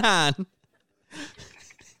 We're moving on.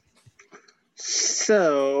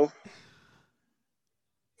 So,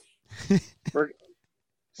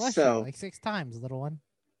 Bless you, like 6 times, little one.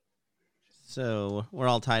 So we're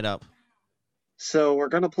all tied up. So we're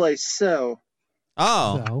gonna play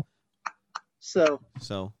Oh. So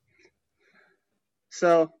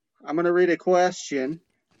I'm gonna read a question,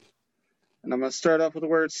 and I'm gonna start off with the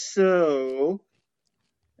word so,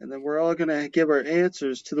 and then we're all gonna give our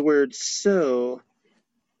answers to the word so.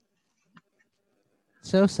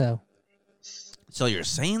 So. So you're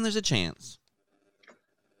saying there's a chance?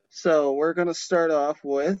 So we're gonna start off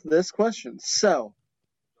with this question. So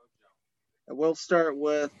we'll start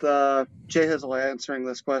with Jay Hizzle answering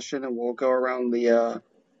this question, and we'll go around the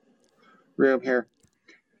room here.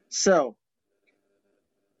 So,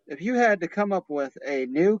 if you had to come up with a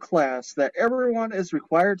new class that everyone is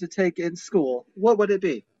required to take in school, what would it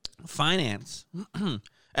be? Finance.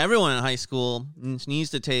 Everyone in high school needs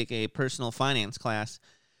to take a personal finance class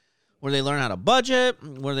where they learn how to budget,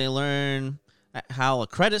 where they learn how a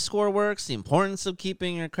credit score works, the importance of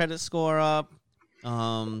keeping your credit score up,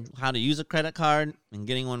 how to use a credit card and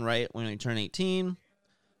getting one right when you turn 18.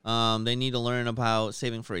 They need to learn about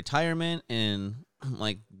saving for retirement and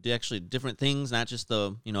like actually different things, not just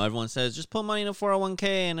everyone says just put money in a 401k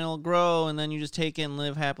and it'll grow and then you just take it and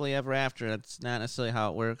live happily ever after. That's not necessarily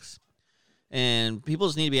how it works. And people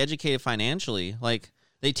just need to be educated financially. Like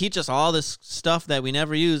they teach us all this stuff that we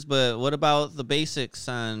never use, but what about the basics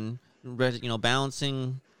on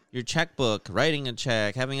balancing your checkbook, writing a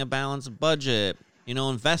check, having a balanced budget,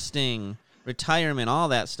 investing, retirement, all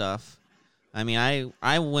that stuff. I mean,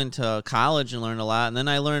 I went to college and learned a lot, and then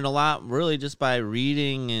I learned a lot really just by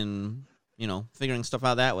reading and, figuring stuff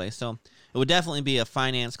out that way. So it would definitely be a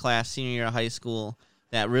finance class senior year of high school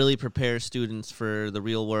that really prepares students for the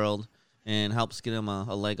real world and helps get them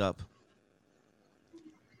a leg up.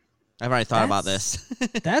 I've already thought about this.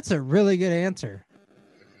 That's a really good answer.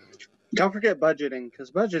 Don't forget budgeting,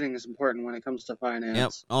 because budgeting is important when it comes to finance.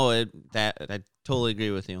 Yep. Oh, I totally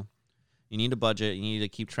agree with you. You need a budget. You need to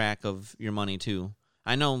keep track of your money too.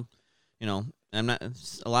 I know, I'm not.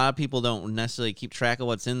 A lot of people don't necessarily keep track of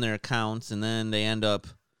what's in their accounts, and then they end up,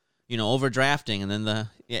 overdrafting, and then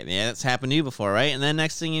that's happened to you before, right? And then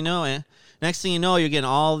next thing you know, you're getting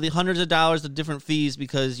all the hundreds of dollars of different fees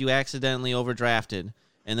because you accidentally overdrafted,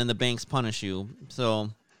 and then the banks punish you. So.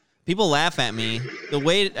 People laugh at me.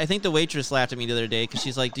 I think the waitress laughed at me the other day because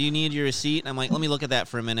she's like, "Do you need your receipt?" And I'm like, "Let me look at that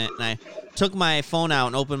for a minute." And I took my phone out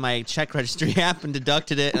and opened my check registry app and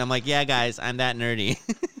deducted it. And I'm like, "Yeah, guys, I'm that nerdy."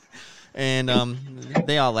 And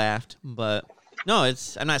they all laughed. But no,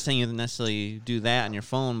 I'm not saying you necessarily do that on your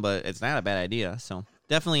phone, but it's not a bad idea. So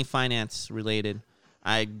definitely finance related.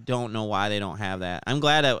 I don't know why they don't have that. I'm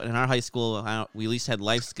glad that in our high school we at least had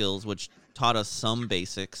life skills, which taught us some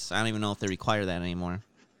basics. I don't even know if they require that anymore.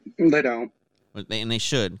 They don't. And they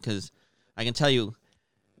should, because I can tell you,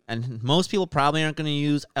 and most people probably aren't going to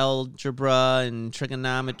use algebra and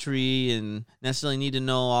trigonometry and necessarily need to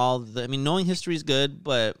know all the... I mean, knowing history is good,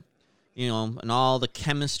 but, you know, and all the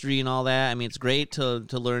chemistry and all that. I mean, it's great to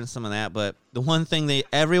learn some of that, but the one thing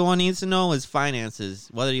everyone needs to know is finances.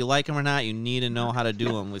 Whether you like them or not, you need to know how to do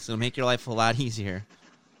them. It's going to make your life a lot easier.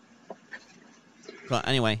 But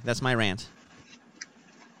anyway, that's my rant.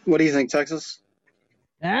 What do you think, Texas?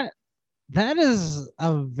 That is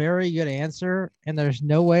a very good answer, and there's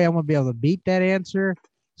no way I'm going to be able to beat that answer.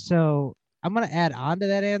 So I'm going to add on to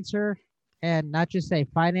that answer and not just say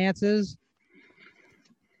finances.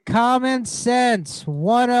 Common sense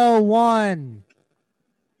 101.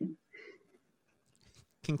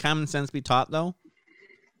 Can common sense be taught, though?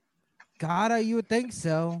 Gotta, you would think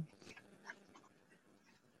so.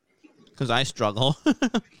 Because I struggle.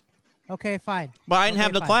 Okay, fine. But I didn't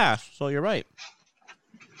have the class, so you're right.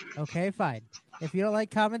 Okay, fine. If you don't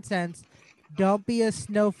like common sense, don't be a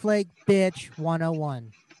snowflake bitch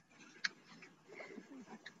 101.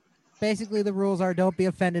 Basically, the rules are don't be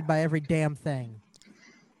offended by every damn thing.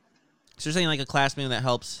 So you're saying like a class maybe that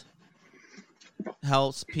helps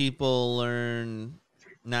people learn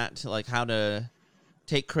not to like how to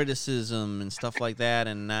take criticism and stuff like that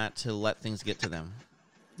and not to let things get to them.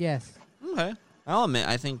 Yes. Okay. I'll admit,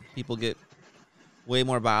 I think people get way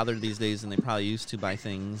more bothered these days than they probably used to by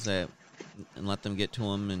things and let them get to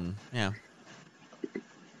them. And yeah.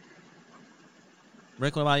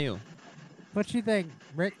 Rick, what about you? What you think,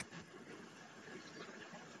 Rick?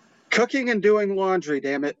 Cooking and doing laundry,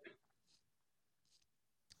 damn it.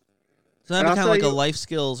 So that'd be kind of like a life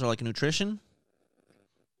skills or like a nutrition?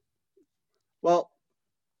 Well,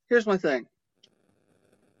 here's my thing.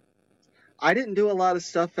 I didn't do a lot of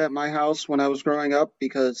stuff at my house when I was growing up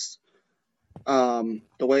because the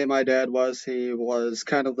way my dad was, he was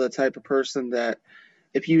kind of the type of person that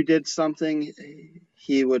if you did something,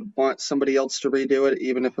 he would want somebody else to redo it,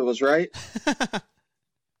 even if it was right.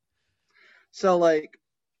 So, like,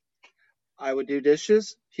 I would do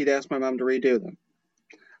dishes. He'd ask my mom to redo them.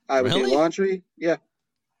 I would do laundry. Yeah.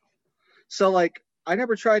 So, like, I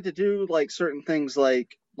never tried to do, like, certain things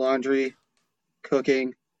like laundry,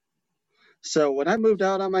 cooking. So when I moved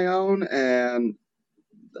out on my own and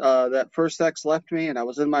that first ex left me and I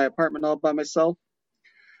was in my apartment all by myself,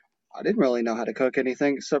 I didn't really know how to cook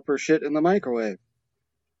anything except for shit in the microwave.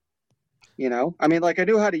 You know? I mean, like, I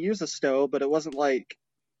knew how to use a stove, but it wasn't, like,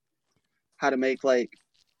 how to make, like,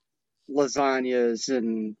 lasagnas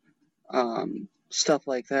and stuff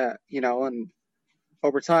like that, you know? And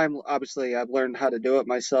over time, obviously, I've learned how to do it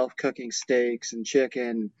myself, cooking steaks and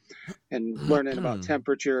chicken and learning about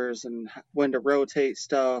temperatures and when to rotate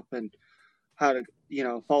stuff and how to, you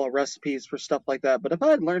know, follow recipes for stuff like that. But if I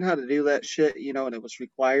had learned how to do that shit, you know, and it was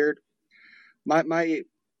required, my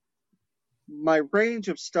range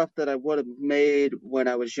of stuff that I would have made when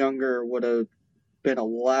I was younger would have been a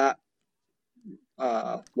lot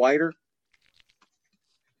wider.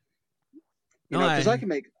 You know,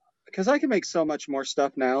 because I can make so much more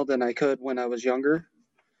stuff now than I could when I was younger.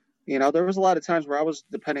 You know, there was a lot of times where I was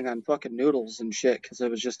depending on fucking noodles and shit because it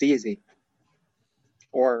was just easy.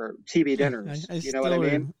 Or TV dinners. You know what I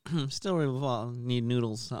mean? Still need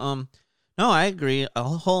noodles. No, I agree.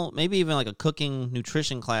 Maybe even like a cooking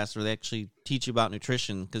nutrition class where they actually teach you about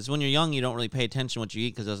nutrition. Because when you're young, you don't really pay attention to what you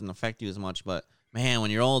eat because it doesn't affect you as much. But man,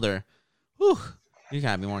 when you're older, whew, you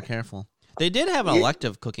gotta be more careful. They did have an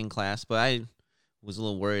elective cooking class, but I was a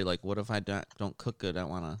little worried. Like, what if I don't cook good? I don't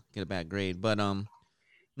want to get a bad grade. But no,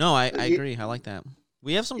 I agree. I like that.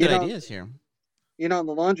 We have some good ideas here. You know,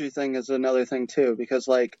 the laundry thing is another thing too, because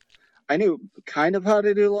like I knew kind of how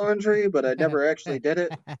to do laundry, but I never actually did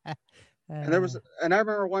it. And I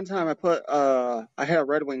remember one time I had a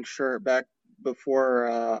Red Wings shirt back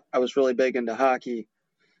before I was really big into hockey,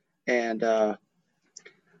 and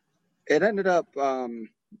it ended up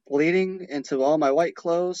bleeding into all my white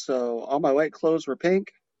clothes, so all my white clothes were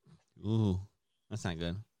pink. Ooh, that's not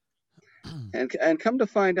good. And come to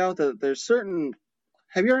find out that there's certain...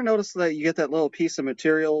 Have you ever noticed that you get that little piece of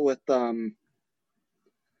material with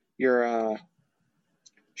your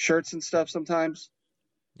shirts and stuff sometimes?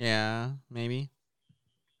 Yeah, maybe.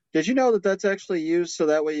 Did you know that that's actually used so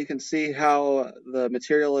that way you can see how the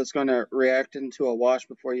material is going to react into a wash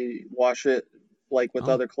before you wash it, like with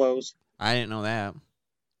other clothes? I didn't know that.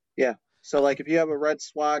 Yeah. So, like, if you have a red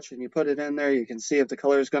swatch and you put it in there, you can see if the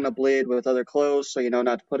color is going to bleed with other clothes, so you know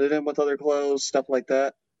not to put it in with other clothes, stuff like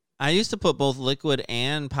that. I used to put both liquid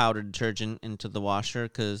and powdered detergent into the washer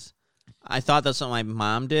because I thought that's what my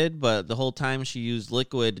mom did, but the whole time she used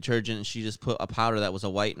liquid detergent and she just put a powder that was a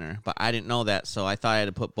whitener. But I didn't know that, so I thought I had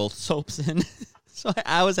to put both soaps in. So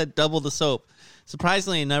I always had double the soap.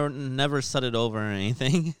 Surprisingly, never set it over or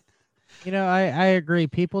anything. You know, I agree.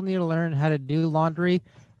 People need to learn how to do laundry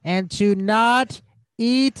and to not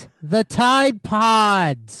eat the Tide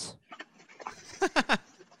Pods.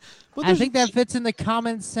 I think that fits in the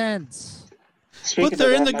common sense. But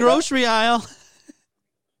they're in the grocery aisle.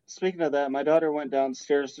 Speaking of that, my daughter went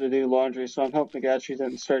downstairs to do laundry, so I'm hoping to God she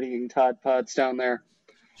didn't start eating Tide Pods down there.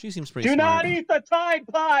 She seems pretty smart. Do not eat the Tide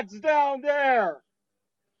Pods down there!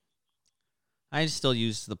 I still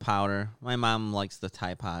use the powder. My mom likes the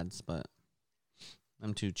Tide Pods, but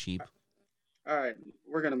I'm too cheap. All right,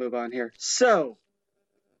 we're going to move on here. So,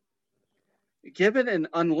 given an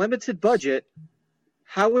unlimited budget,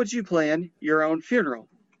 how would you plan your own funeral?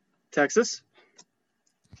 Texas?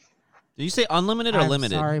 Did you say unlimited or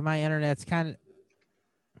limited? Sorry, my internet's kind of...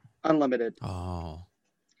 Unlimited. Oh.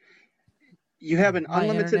 You have an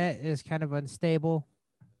unlimited... My internet is kind of unstable.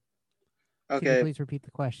 Okay. Can you please repeat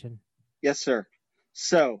the question? Yes, sir.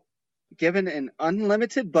 So, given an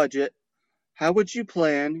unlimited budget, how would you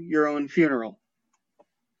plan your own funeral?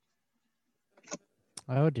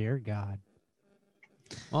 Oh, dear God.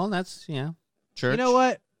 Well, that's, church. You know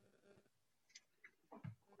what?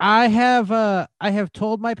 I have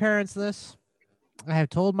told my parents this. I have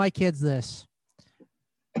told my kids this.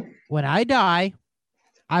 When I die,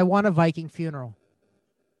 I want a Viking funeral.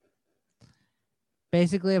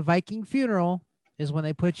 Basically, a Viking funeral is when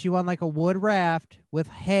they put you on like a wood raft with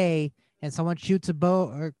hay and someone shoots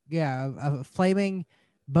a flaming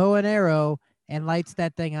bow and arrow and lights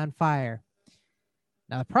that thing on fire.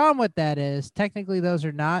 Now, the problem with that is technically those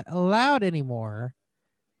are not allowed anymore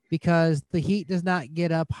because the heat does not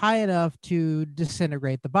get up high enough to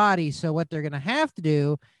disintegrate the body. So what they're going to have to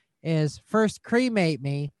do is first cremate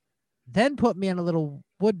me, then put me in a little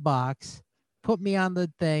wood box, put me on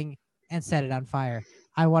the thing, and set it on fire.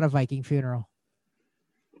 I want a Viking funeral.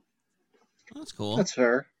 That's cool. That's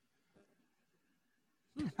fair.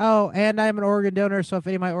 Oh, and I'm an organ donor, so if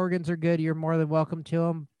any of my organs are good, you're more than welcome to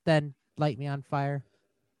them. Then light me on fire.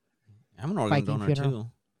 I'm an organ Viking donor funeral. too.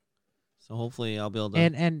 So hopefully I'll be able to.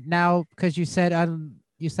 And now, because you said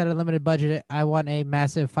unlimited budget, I want a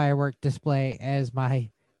massive firework display as my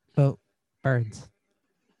boat burns.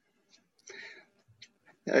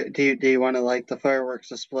 Do you want to like the fireworks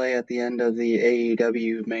display at the end of the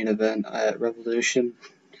AEW main event at Revolution?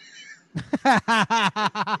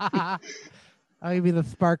 Oh, you mean the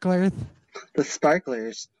sparklers? The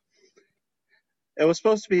sparklers. It was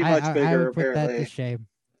supposed to be much bigger, I would put apparently. that to shame.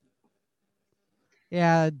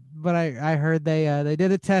 Yeah, but I heard they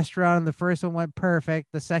did a test run. The first one went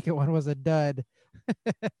perfect. The second one was a dud.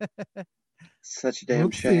 Such a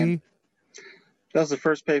damn shame. That was the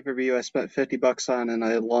first pay-per-view I spent $50 on in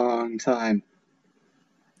a long time.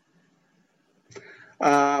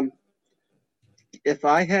 If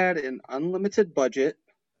I had an unlimited budget,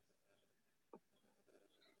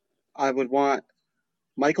 I would want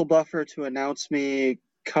Michael Buffer to announce me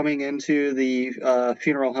coming into the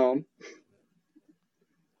funeral home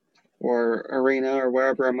or arena or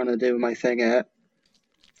wherever I'm going to do my thing at.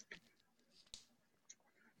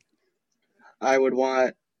 I would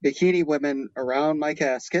want bikini women around my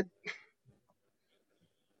casket.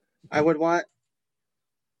 I would want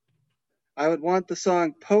the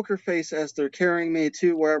song Poker Face as they're carrying me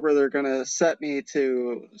to wherever they're going to set me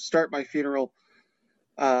to start my funeral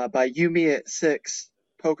by You Me at 6,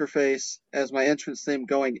 Poker Face, as my entrance theme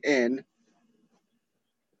going in.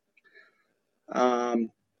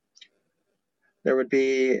 There would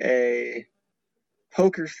be a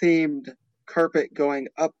poker-themed carpet going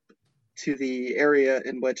up to the area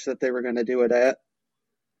in which that they were going to do it at.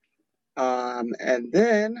 And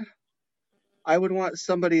then I would want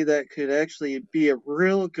somebody that could actually be a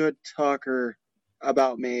real good talker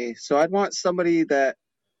about me. So I'd want somebody that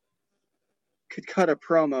could cut a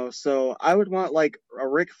promo. So I would want like a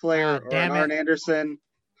Ric Flair or an Arn Anderson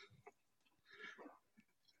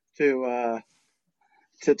to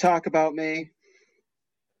talk about me.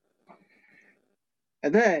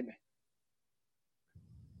 And then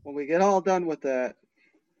when we get all done with that,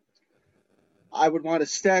 I would want a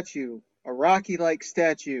statue, a Rocky-like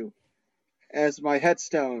statue, as my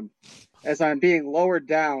headstone, as I'm being lowered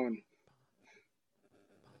down.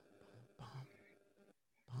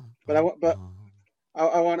 But I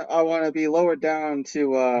want to be lowered down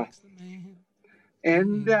to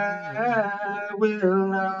and I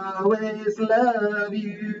will always love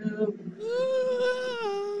you.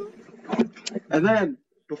 And then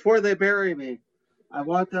before they bury me, I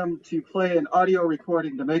want them to play an audio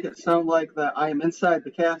recording to make it sound like that I am inside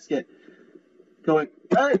the casket going,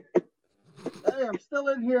 hey, I'm still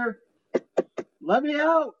in here. Let me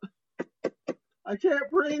out. I can't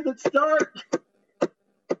breathe. It's dark.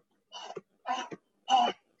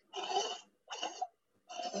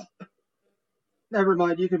 Never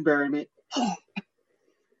mind. You can bury me.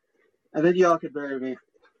 And then y'all can bury me.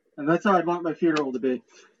 And that's how I'd want my funeral to be.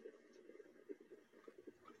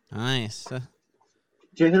 Nice.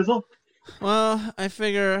 Jay Hizzle? Well, I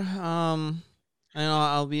figure, I know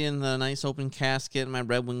I'll be in the nice open casket in my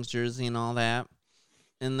Red Wings jersey and all that.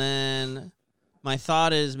 And then my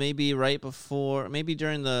thought is maybe right before, maybe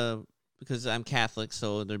during because I'm Catholic,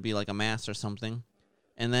 so there'd be like a mass or something.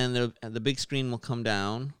 And then the big screen will come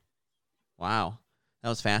down. Wow. That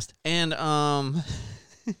was fast. And,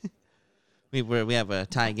 we have a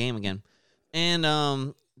tie game again.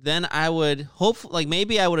 And, then I would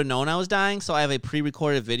maybe I would have known I was dying, so I have a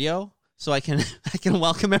pre-recorded video so I can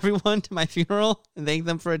welcome everyone to my funeral and thank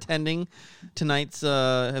them for attending tonight's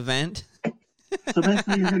event. So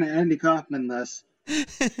basically, you're gonna Andy Kaufman this.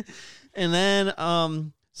 And then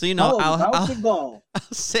I'll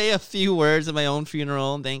say a few words at my own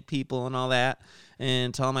funeral and thank people and all that,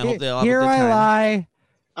 and tell them I hope they all have a good time. Here I lie.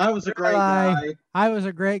 I was a great guy. I was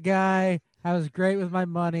a great guy. I was great with my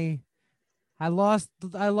money. I was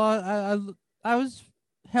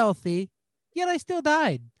healthy, yet I still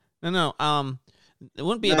died. No. It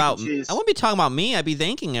wouldn't be about me. I wouldn't be talking about me. I'd be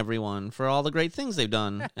thanking everyone for all the great things they've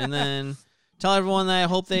done. And then tell everyone that I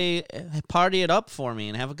hope they party it up for me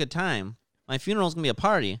and have a good time. My funeral's going to be a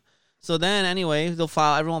party. So then, anyway,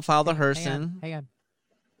 everyone file the hearse in. Hang on.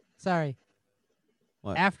 Sorry.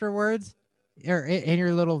 What? Afterwards, or in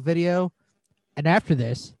your little video, and after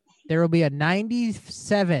this, there will be a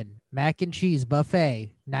 97 mac and cheese buffet.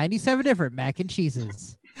 97 different mac and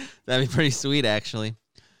cheeses. That'd be pretty sweet, actually.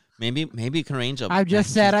 Maybe you can arrange a. I've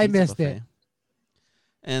just said I missed buffet. it.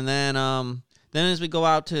 And then as we go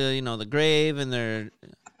out to the grave, and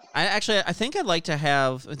I think I'd like to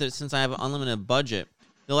have, since I have an unlimited budget,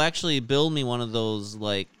 they'll actually build me one of those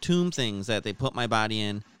like tomb things that they put my body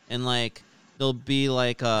in, and like there'll be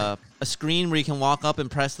like a screen where you can walk up and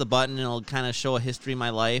press the button, and it'll kind of show a history of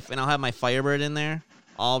my life, and I'll have my Firebird in there,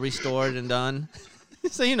 all restored and done.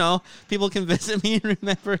 So, people can visit me and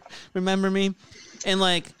remember me. And,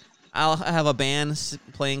 like, I'll have a band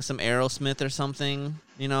playing some Aerosmith or something,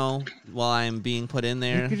 while I'm being put in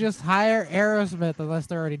there. You could just hire Aerosmith unless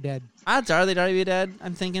they're already dead. Odds are they'd already be dead,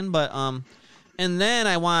 I'm thinking. But, and then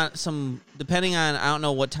I want some, depending on, I don't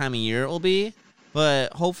know what time of year it will be,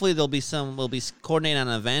 but hopefully we'll be coordinating an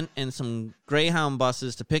event and some Greyhound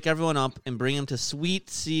buses to pick everyone up and bring them to sweet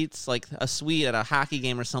seats, like a suite at a hockey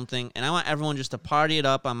game or something. And I want everyone just to party it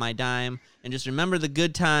up on my dime and just remember the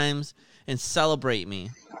good times and celebrate me.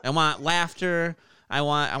 I want laughter. I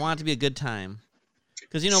want it to be a good time.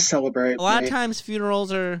 Because, celebrate a lot of times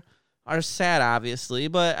funerals are sad, obviously,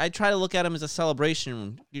 but I try to look at them as a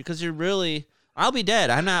celebration because I'll be dead.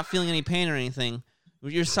 I'm not feeling any pain or anything.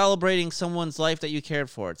 You're celebrating someone's life that you cared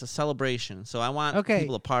for. It's a celebration. So I want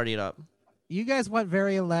people to party it up. You guys went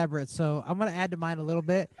very elaborate, so I'm going to add to mine a little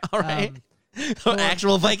bit. All right.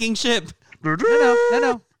 Actual Viking ship.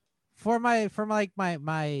 No. For my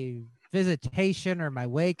visitation or my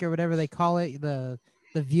wake or whatever they call it, the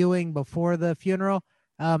viewing before the funeral,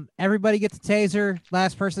 everybody gets a taser.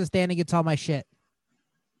 Last person standing gets all my shit.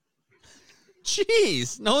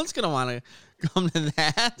 Jeez. No one's going to want to come to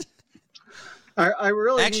that. I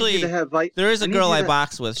really need you to have there is a girl I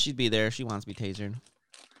box with. She'd be there. She wants to be tasered.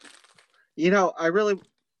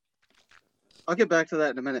 I'll get back to that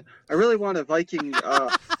in a minute. I really want a Viking.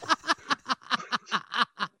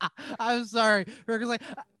 I'm sorry. Rick was like,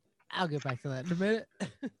 I'll get back to that in a minute.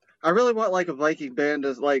 I really want like a Viking band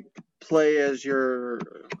to like play as you're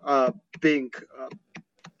being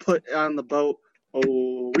put on the boat.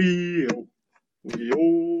 Oh,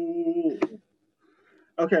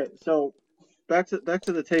 Okay, so. Back to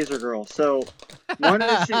the taser girl. So, one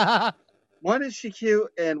is she cute,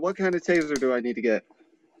 and what kind of taser do I need to get?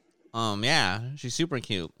 Yeah, she's super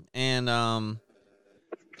cute, and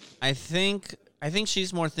I think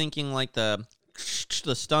she's more thinking like the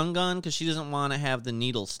stun gun because she doesn't want to have the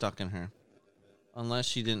needle stuck in her, unless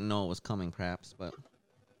she didn't know it was coming, perhaps. But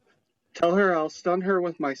tell her I'll stun her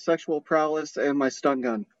with my sexual prowess and my stun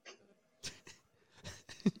gun.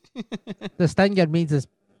 The stun gun means it's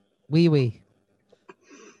wee.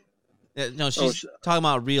 No, she's talking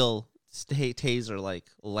about real taser, like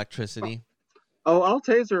electricity. Oh, I'll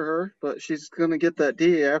taser her, but she's going to get that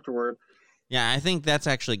D afterward. Yeah, I think that's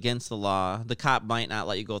actually against the law. The cop might not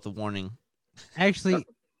let you go with a warning. Actually,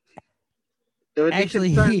 would Actually,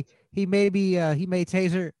 be consent. he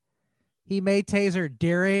may taser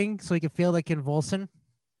daring so he can feel the convulsion.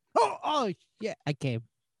 Oh yeah, I came.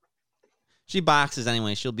 She boxes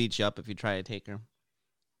anyway. She'll beat you up if you try to take her.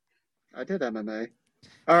 I did MMA.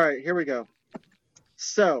 All right, here we go.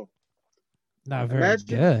 So, Not very imagine-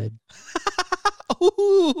 good.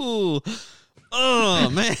 Ooh. Oh,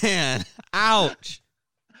 man. Ouch.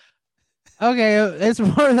 Okay, it's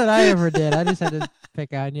more than I ever did. I just had to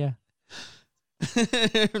pick on you.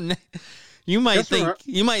 You might Just think remember-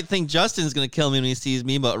 you might think Justin's gonna kill me when he sees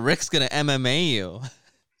me, but Rick's gonna MMA you.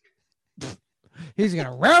 He's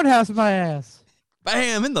gonna roundhouse my ass.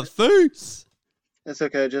 Bam in the face. It's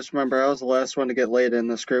okay. Just remember, I was the last one to get laid in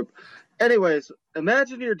this group. Anyways,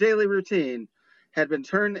 imagine your daily routine had been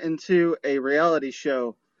turned into a reality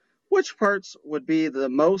show. Which parts would be the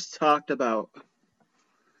most talked about?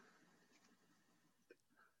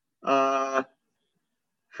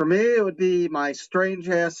 For me, it would be my strange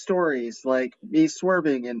ass stories, like me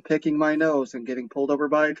swerving and picking my nose and getting pulled over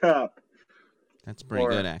by a cop, That's pretty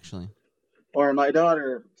good, actually. or my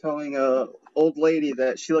daughter telling a old lady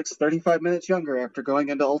that she looks 35 minutes younger after going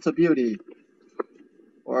into Ulta Beauty,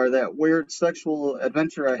 or that weird sexual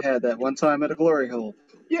adventure I had that one time at a glory hole.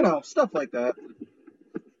 You know, stuff like that.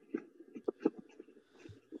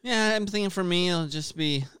 Yeah, I'm thinking for me, it'll just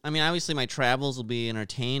be, I mean, obviously my travels will be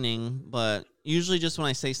entertaining, but usually just when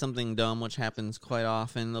I say something dumb, which happens quite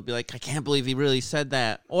often, they'll be like, I can't believe he really said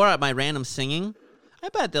that. Or at my random singing, I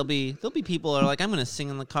bet there'll be people that are like, I'm going to sing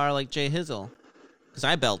in the car like Jay Hizzle, because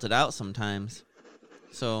I belt it out sometimes.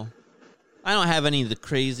 So I don't have any of the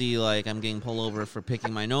crazy, like, I'm getting pulled over for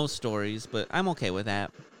picking my nose stories, but I'm okay with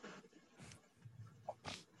that.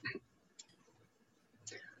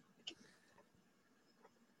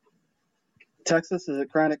 Texas, is it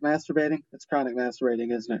chronic masturbating? It's chronic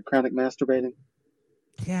masturbating, isn't it? Chronic masturbating.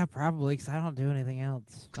 Yeah, probably, because I don't do anything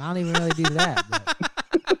else. I don't even really do that.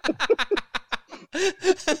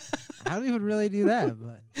 I don't even really do that,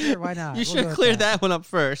 but sure, why not? You should have cleared that one up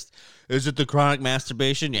first. Is it the chronic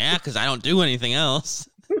masturbation? Yeah, because I don't do anything else.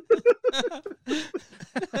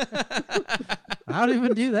 I don't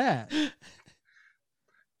even do that.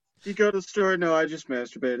 You go to the store? No, I just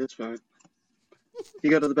masturbate. It's fine.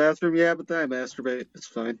 You go to the bathroom? Yeah, but then I masturbate. It's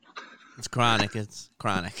fine. It's chronic. It's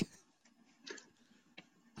chronic.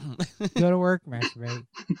 Go to work, masturbate.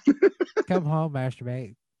 Come home,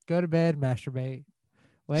 masturbate. Go to bed, masturbate.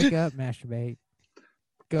 Wake up, masturbate.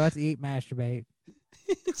 Go out to eat, masturbate.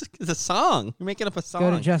 It's a song. You're making up a song.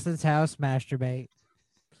 Go to Justin's house, masturbate.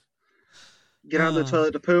 Get on the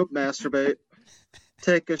toilet to poop, masturbate.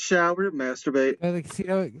 Take a shower, masturbate. Go to the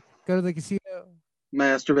casino. Go to the casino.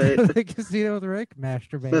 Masturbate. Go to the casino with Rick,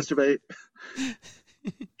 masturbate. Masturbate.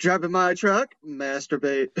 Driving my truck,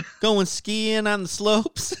 masturbate. Going skiing on the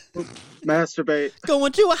slopes. Masturbate.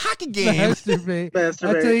 Going to a hockey game. Masturbate.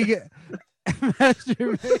 Masturbate. Until you get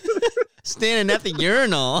masturbate. Standing at the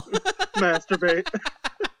urinal. Masturbate.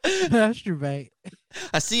 Masturbate.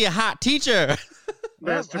 I see a hot teacher.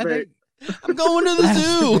 Masturbate. I'm going to the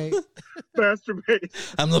zoo.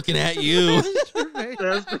 Masturbate. I'm looking at you.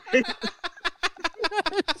 Masturbate.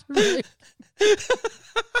 Masturbate.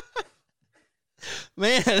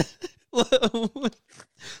 Man.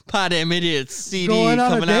 Poddamn Idiotz CD Going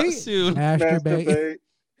on a coming out date? soon. Masturbate.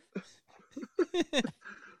 Masturbate.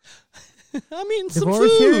 I'm eating some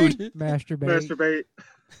Divorce food. hearing? Masturbate.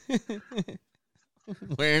 Masturbate.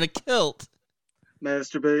 Wearing a kilt.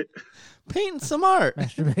 Masturbate. Painting some art.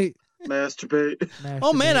 Masturbate. Masturbate.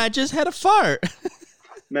 Oh man, I just had a fart.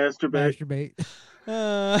 Masturbate. Masturbate.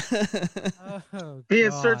 Oh, Being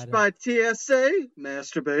God. searched by TSA.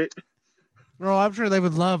 Masturbate. Bro, I'm sure they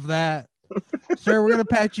would love that. Sir, we're gonna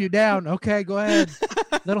pat you down. Okay, go ahead.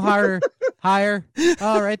 A little higher. Higher.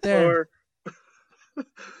 Oh, right there. Or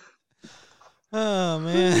Oh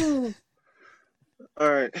man. all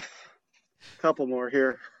right. Couple more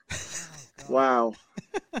here. Wow.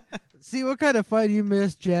 See what kind of fun you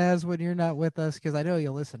miss, Jazz, when you're not with us, because I know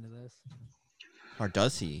you'll listen to this. Or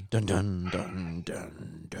does he? Dun dun dun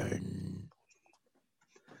dun dun.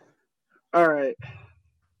 All right.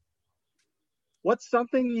 What's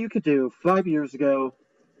something you could do 5 years ago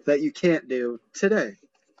that you can't do today?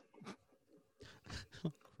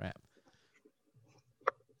 Crap.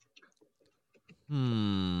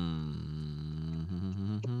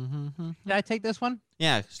 Did I take this one?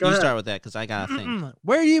 Yeah, Go you ahead. start with that because I gotta think.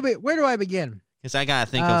 Where do I begin? Because I gotta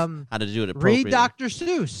think of how to do it appropriately. Read Dr.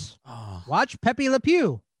 Seuss. Oh, Watch Pepe Le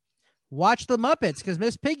Pew. Watch the Muppets because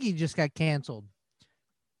Miss Piggy just got canceled.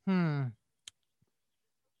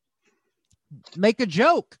 Make a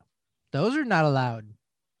joke. Those are not allowed.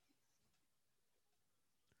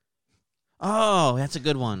 Oh, that's a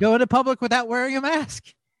good one. Go into public without wearing a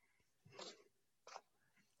mask.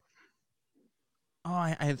 Oh,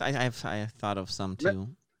 I've thought of some too.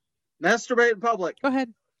 Masturbate in public. Go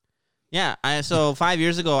ahead. Yeah, so 5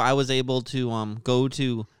 years ago, I was able to go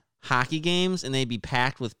to hockey games, and they'd be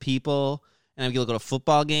packed with people, and I'd be able to go to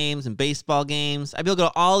football games and baseball games. I'd be able to go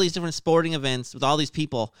to all these different sporting events with all these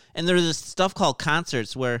people, and there was this stuff called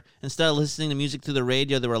concerts where instead of listening to music through the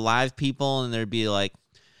radio, there were live people, and there'd be like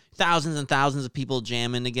thousands and thousands of people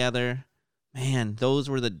jamming together. Man, those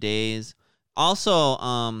were the days.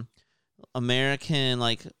 Also, American,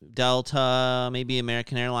 like Delta, maybe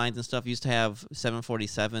American Airlines and stuff used to have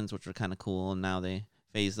 747s, which were kind of cool, and now they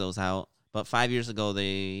phased those out. But 5 years ago,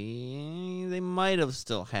 they might have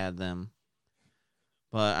still had them.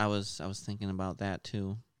 But I was thinking about that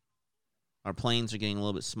too. Our planes are getting a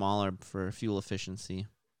little bit smaller for fuel efficiency.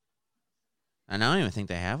 And I don't even think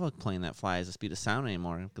they have a plane that flies the speed of sound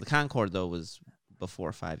anymore. The Concorde, though, was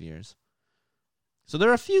before 5 years. So there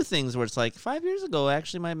are a few things where it's like 5 years ago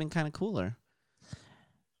actually might have been kind of cooler.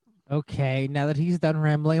 Okay, now that he's done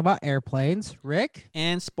rambling about airplanes, Rick?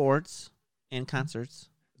 And sports and concerts.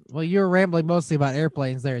 Well, you're rambling mostly about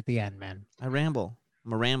airplanes there at the end, man. I ramble.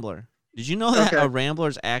 I'm a rambler. Did you know that a rambler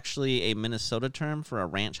is actually a Minnesota term for a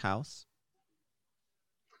ranch house?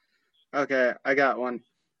 Okay, I got one.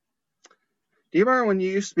 Do you remember when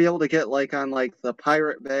you used to be able to get like on like the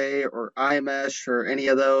Pirate Bay or iMesh or any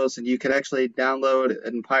of those, and you could actually download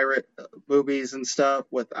and pirate movies and stuff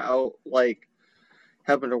without like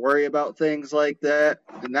having to worry about things like that?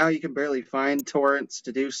 And now you can barely find torrents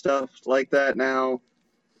to do stuff like that now.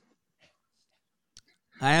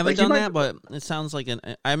 I haven't done that, but it sounds like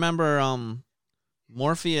I remember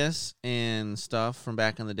Morpheus and stuff from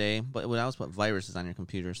back in the day, but when I was put viruses on your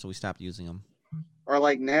computer, so we stopped using them. Or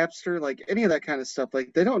like Napster, like any of that kind of stuff.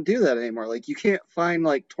 Like they don't do that anymore. Like you can't find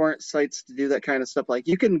like torrent sites to do that kind of stuff. Like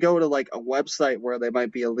you can go to like a website where they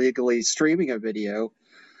might be illegally streaming a video,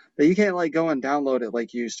 but you can't like go and download it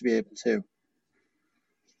like you used to be able to.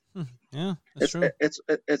 Yeah, that's true.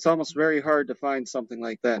 It's almost very hard to find something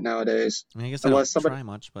like that nowadays. I mean, I guess I don't try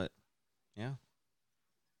much, but yeah.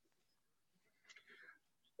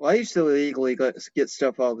 Well, I used to illegally get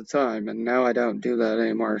stuff all the time, and now I don't do that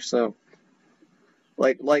anymore. So,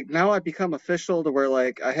 like now I've become official to where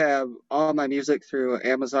like I have all my music through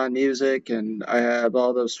Amazon Music, and I have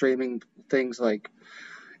all those streaming things like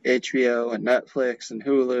HBO and Netflix and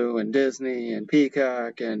Hulu and Disney and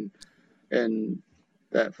Peacock and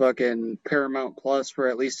that fucking Paramount Plus for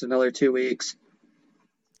at least another 2 weeks.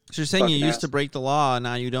 So you're saying you used to break the law, and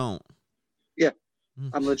now you don't? Yeah,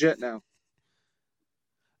 I'm legit now.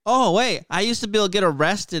 Oh, wait. I used to be able to get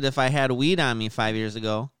arrested if I had weed on me 5 years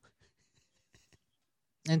ago.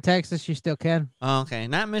 In Texas, you still can. Oh, okay.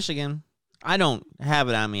 Not Michigan. I don't have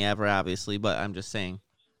it on me ever, obviously, but I'm just saying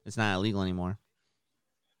it's not illegal anymore.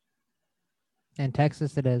 In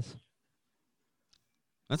Texas, it is.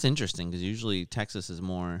 That's interesting because usually Texas is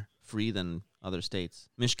more free than other states.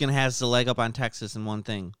 Michigan has the leg up on Texas in one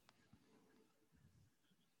thing.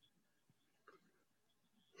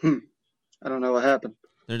 I don't know what happened.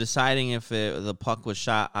 They're deciding if the puck was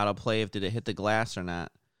shot out of play, if did it hit the glass or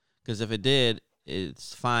not. Because if it did,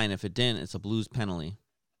 it's fine. If it didn't, it's a Blues penalty.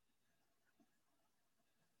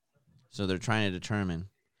 So they're trying to determine.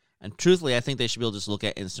 And truthfully, I think they should be able to just look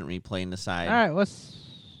at instant replay and decide.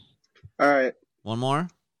 All right. One more?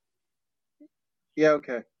 Yeah,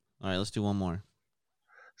 okay. All right, let's do one more.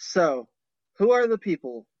 So, who are the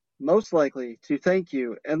people most likely to thank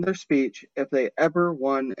you in their speech if they ever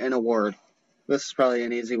won an award? This is probably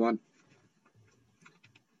an easy one.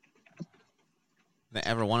 They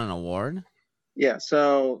ever won an award? Yeah,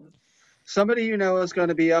 so somebody you know is going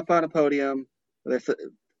to be up on a podium. They're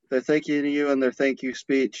thanking you in their thank you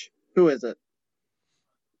speech. Who is it?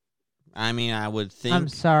 I mean, I would think... I'm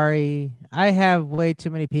sorry. I have way too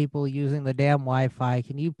many people using the damn Wi-Fi.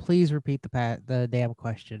 Can you please repeat the damn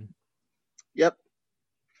question? Yep.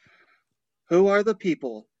 Who are the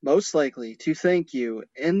people most likely to thank you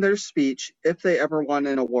in their speech if they ever won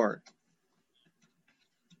an award?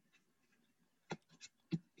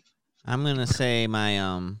 I'm going to say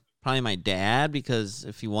probably my dad, because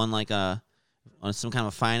if he won like on some kind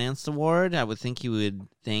of finance award, I would think he would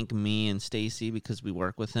thank me and Stacy because we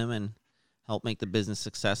work with him and help make the business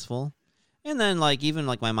successful. And then even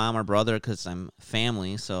my mom or brother, because I'm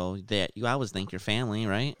family, so that you always thank your family,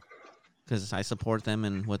 right? Because I support them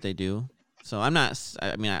in what they do. So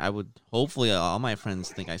I would hopefully all my friends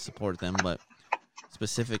think I support them, but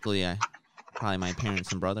specifically probably my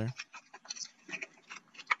parents and brother.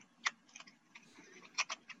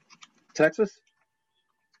 Texas?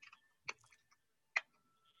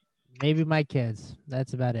 Maybe my kids.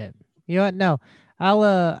 That's about it. You know what? No,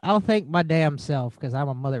 I'll thank my damn self because I'm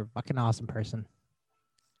a motherfucking awesome person.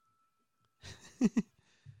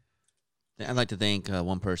 I'd like to thank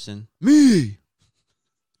one person. Me.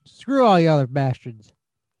 Screw all you other bastards.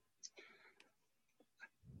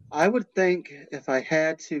 I would think if I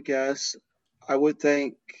had to guess, I would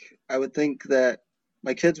think that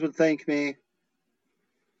my kids would thank me,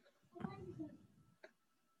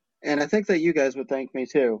 and I think that you guys would thank me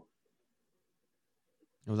too.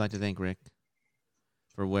 I would like to thank Rick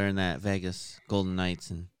for wearing that Vegas Golden Knights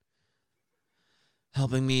and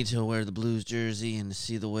helping me to wear the Blues jersey and to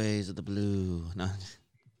see the ways of the blue. No,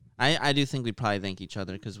 I do think we'd probably thank each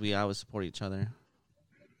other because we always support each other.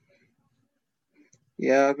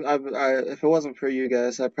 Yeah, if it wasn't for you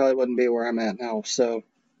guys, I probably wouldn't be where I'm at now. So,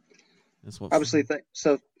 That's what. obviously,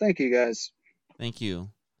 thank you guys. Thank you.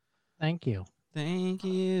 Thank you. Thank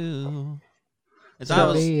you. It's For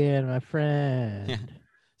always, being my friend. yeah.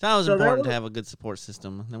 It's always So that important to was- have a good support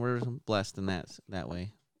system, and we're blessed in that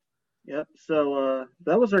way. Yep. So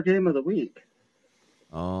that was our game of the week.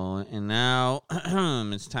 Oh, and now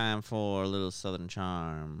it's time for a little Southern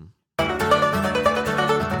Charm.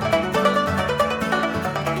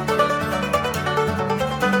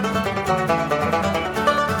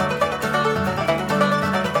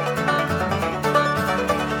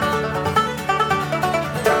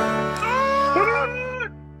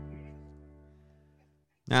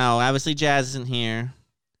 Now, obviously, Jazz isn't here,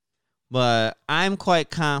 but I'm quite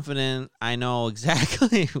confident I know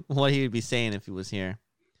exactly what he would be saying if he was here.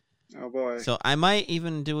 Oh boy. So I might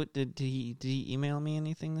even do it. Did he email me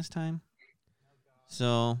anything this time?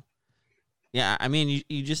 So, yeah, I mean,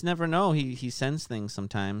 you just never know. He sends things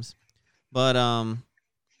sometimes, but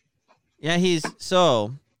yeah,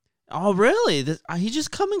 oh really? He's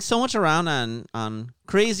just coming so much around on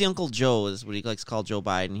Crazy Uncle Joe is what he likes to call Joe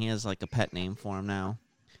Biden. He has like a pet name for him now.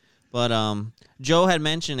 But Joe had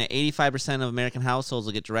mentioned that 85% of American households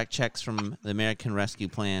will get direct checks from the American Rescue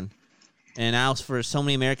Plan. And now for so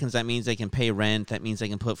many Americans, that means they can pay rent. That means they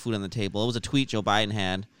can put food on the table. It was a tweet Joe Biden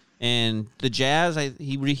had. And the Jazz,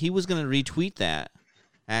 he was going to retweet that,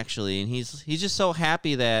 actually. And he's just so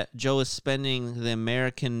happy that Joe is spending the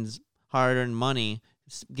Americans' hard-earned money,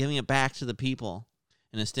 giving it back to the people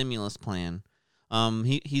in a stimulus plan. I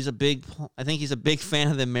think he's a big fan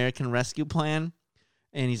of the American Rescue Plan.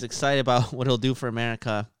 And he's excited about what he'll do for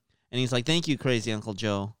America. And he's like, thank you, Crazy Uncle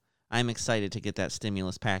Joe. I'm excited to get that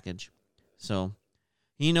stimulus package. So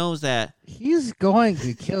he knows that. He's going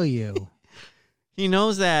to kill you. He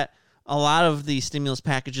knows that a lot of the stimulus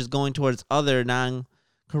package is going towards other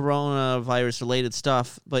non-coronavirus-related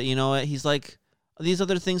stuff. But you know what? He's like, these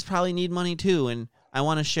other things probably need money too. And I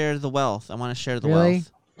want to share the wealth. Really?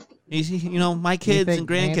 Wealth. My kids and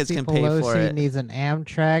grandkids Nancy can pay Pelosi for it. Needs an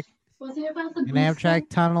Amtrak. Was it about the An Amtrak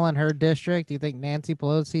tunnel in her district? Do you think Nancy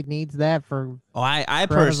Pelosi needs that for Oh, I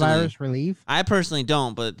coronavirus relief? I personally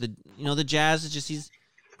don't, but the Jazz is just he's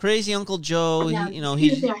Crazy Uncle Joe. Yeah,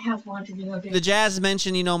 He's I have one to do. Okay. the Jazz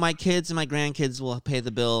mentioned. My kids and my grandkids will pay the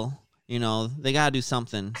bill. They gotta do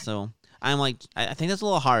something. So I'm like, I think that's a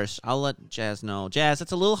little harsh. I'll let Jazz know. Jazz,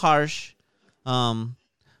 that's a little harsh.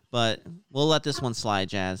 But we'll let this one slide,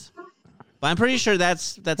 Jazz. But I'm pretty sure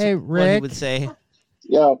that's Hey, what he Rick. would say.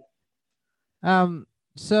 Yeah.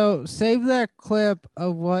 So save that clip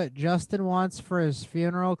of what Justin wants for his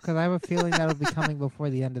funeral because I have a feeling that'll be coming before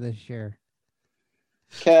the end of this year.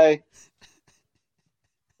 Okay.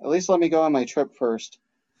 At least let me go on my trip first.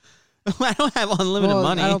 I don't have unlimited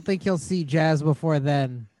money. I don't think he'll see Jazz before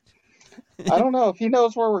then. I don't know if he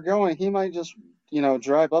knows where we're going. He might just,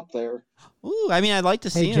 drive up there. Ooh, I mean, I'd like to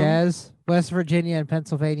see Hey, him. Jazz, West Virginia and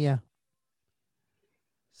Pennsylvania.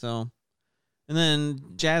 So, and then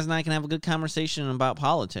Jazz and I can have a good conversation about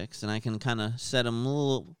politics, and I can kind of set him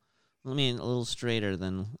a little straighter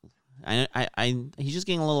than he's just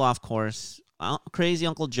getting a little off course. Crazy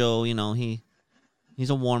Uncle Joe, he's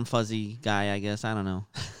a warm fuzzy guy, I guess. I don't know.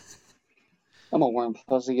 I'm a warm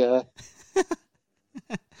fuzzy guy.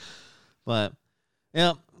 But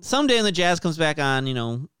someday when the Jazz comes back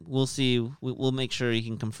on, we'll see. We'll make sure he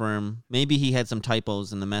can confirm. Maybe he had some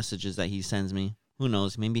typos in the messages that he sends me. Who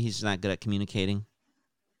knows? Maybe he's just not good at communicating.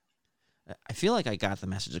 I feel like I got the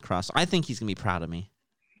message across. I think he's going to be proud of me.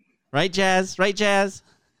 Right, Jazz? Right, Jazz?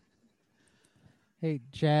 Hey,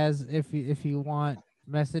 Jazz, if you want,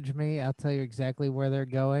 message me. I'll tell you exactly where they're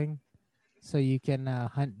going so you can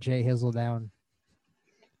hunt Jay Hizzle down.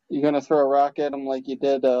 You gonna throw a rock at him like you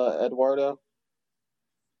did Eduardo?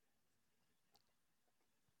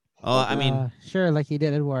 Oh, I mean, sure, like he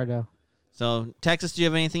did Eduardo. so Texas, do you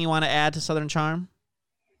have anything you want to add to Southern Charm?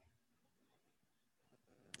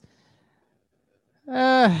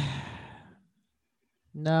 No,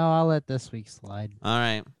 I'll let this week slide. All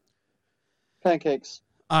right. Pancakes.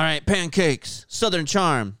 All right, pancakes, Southern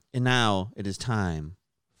Charm. And now it is time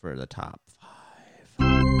for the top 5.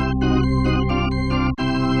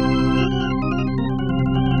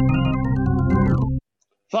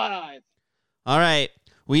 Five. All right.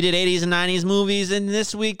 We did 80s and 90s movies, and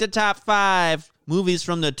this week the top 5 movies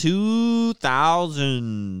from the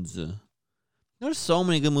 2000s. There's so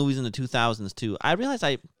many good movies in the 2000s, too. I realize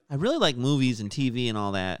I really like movies and TV and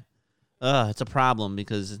all that. It's a problem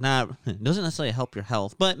because it doesn't necessarily help your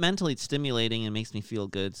health, but mentally it's stimulating and makes me feel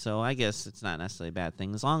good. So I guess it's not necessarily a bad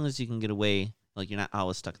thing as long as you can get away, like you're not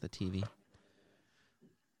always stuck at the TV.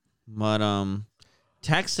 But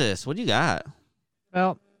Texas, what do you got?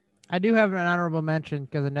 Well, I do have an honorable mention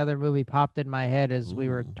because another movie popped in my head as we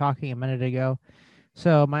were talking a minute ago.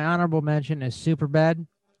 So my honorable mention is Superbad.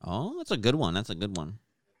 Oh, that's a good one.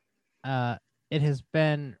 It has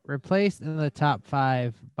been replaced in the top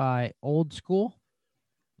 5 by Old School.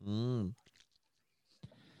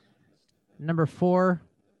 Number 4,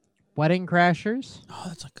 Wedding Crashers. Oh,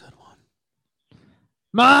 that's a good one.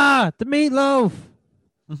 Ma, the meatloaf.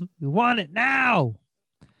 We want it now.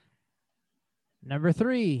 Number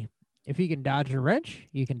 3, if you can dodge a wrench,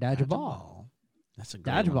 you can dodge a ball. That's a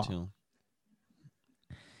great one, too.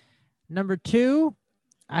 Number 2,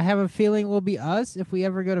 I have a feeling will be us if we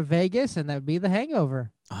ever go to Vegas, and that would be The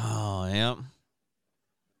Hangover. Oh, yep.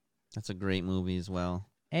 That's a great movie as well.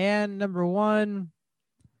 And number 1,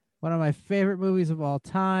 one of my favorite movies of all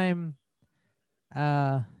time.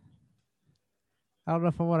 I don't know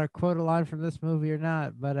if I want to quote a line from this movie or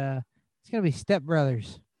not, but it's going to be Step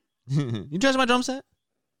Brothers. You trust my drum set?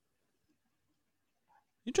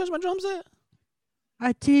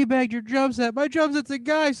 I teabagged your drum set. My drum set's a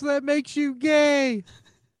guy, so that makes you gay.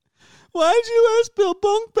 Why'd you ask Bill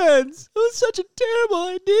bunk beds? It was such a terrible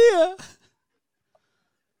idea.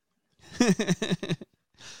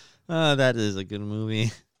 That is a good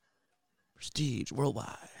movie. Prestige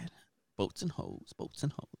worldwide. Boats and hoes.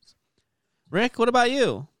 Rick, what about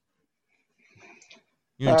you?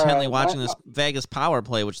 You're intently watching this Vegas power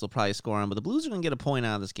play, which they'll probably score on, but the Blues are going to get a point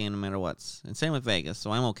out of this game no matter what. And same with Vegas,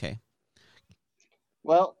 so I'm okay.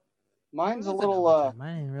 Well, mine's a little out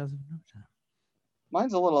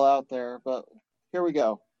there, but here we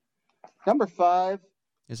go. Number 5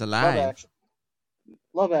 is Alive.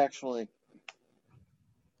 Love Actually.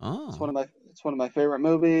 Oh, it's one of my favorite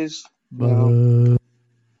movies. You know,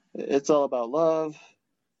 it's all about love.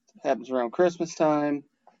 It happens around Christmas time.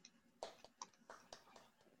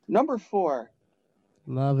 Number 4.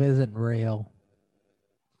 Love Isn't Real.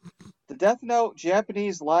 The Death Note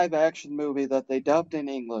Japanese live-action movie that they dubbed in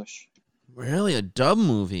English. Really, a dub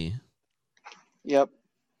movie? Yep.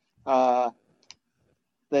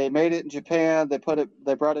 They made it in Japan. They brought it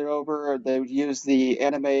over. They used the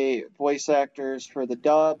anime voice actors for the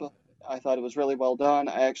dub. I thought it was really well done.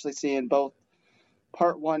 I actually seen both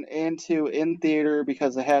part 1 and 2 in theater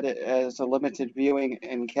because I had it as a limited viewing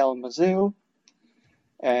in Kalamazoo.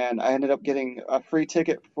 And I ended up getting a free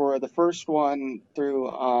ticket for the first one through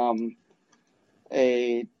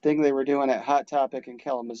a thing they were doing at Hot Topic in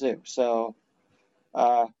Kalamazoo. So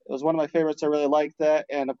it was one of my favorites. I really liked that.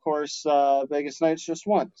 And, of course, Vegas Knights just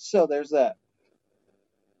won. So there's that.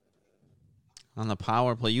 On the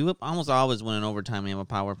power play. You almost always win in overtime when you have a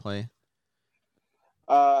power play.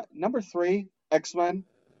 Number 3, X-Men.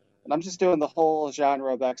 And I'm just doing the whole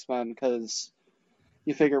genre of X-Men because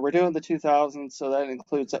you figure we're doing the 2000s, so that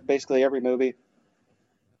includes basically every movie.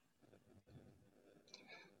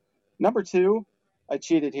 Number 2, I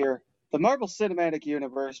cheated here. The Marvel Cinematic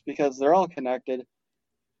Universe, because they're all connected.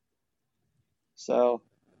 So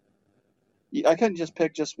I couldn't just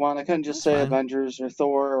pick just one. I couldn't just say fine. Avengers or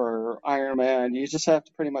Thor or Iron Man. You just have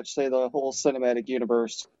to pretty much say the whole cinematic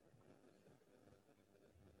universe.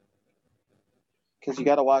 Because you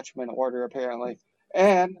got to watch them in order, apparently.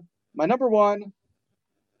 And my number 1,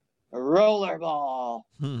 Rollerball.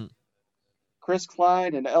 Chris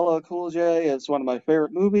Klein and LL Cool J is one of my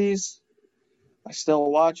favorite movies. I still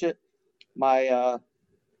watch it. My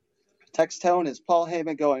text tone is Paul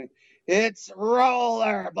Heyman going, "It's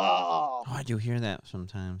Rollerball." Oh, I do hear that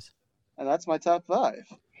sometimes. And that's my top 5.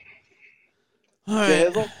 All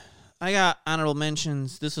right. I got honorable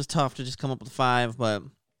mentions. This was tough to just come up with 5, but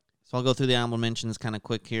so I'll go through the honorable mentions kind of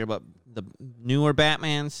quick here. But the newer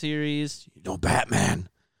Batman series, Batman.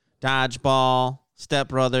 Dodgeball, Step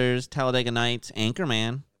Brothers, Talladega Nights,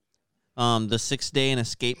 Anchorman. The 6 Day and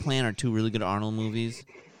Escape Plan are 2 really good Arnold movies.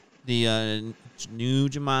 The new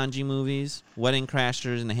Jumanji movies, Wedding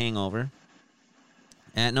Crashers, and The Hangover.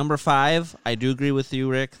 At number 5, I do agree with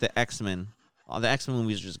you, Rick, the X-Men. the X-Men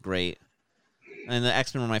movies are just great. And the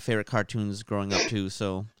X-Men were my favorite cartoons growing up, too.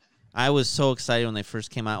 So I was so excited when they first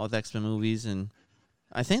came out with X-Men movies. And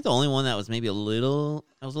I think the only one that was maybe I was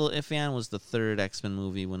a little iffy on was the third X-Men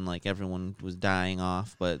movie when, like, everyone was dying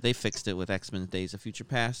off. But they fixed it with X-Men Days of Future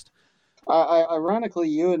Past. Ironically,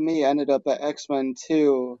 you and me ended up at X-Men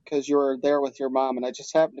 2 because you were there with your mom, and I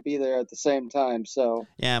just happened to be there at the same time. So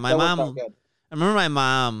yeah, my that mom. worked out good. I remember my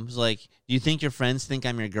mom was like, "Do you think your friends think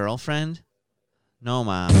I'm your girlfriend?" No,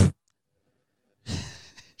 Mom.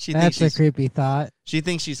 That's a creepy thought. She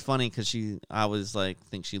thinks she's funny because I was like,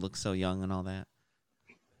 think she looks so young and all that.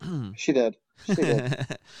 She did.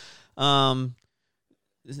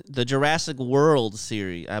 The Jurassic World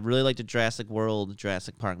series. I really like the Jurassic World,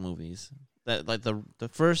 Jurassic Park movies. That like the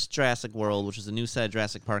first Jurassic World, which is a new set of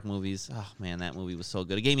Jurassic Park movies. Oh man, that movie was so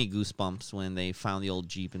good. It gave me goosebumps when they found the old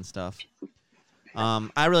Jeep and stuff.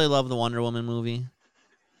 I really love the Wonder Woman movie.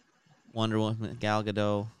 Wonder Woman, Gal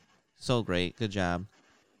Gadot, so great. Good job.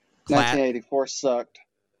 1984 sucked.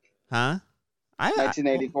 Huh?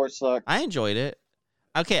 1984 sucked. I enjoyed it.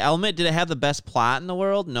 Okay, I'll admit, did it have the best plot in the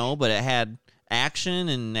world? No, but it had action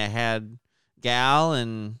and it had Gal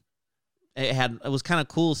and it was kind of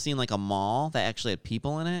cool seeing like a mall that actually had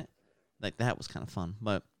people in it. Like that was kind of fun.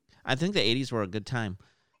 But I think the 80s were a good time.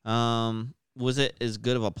 Was it as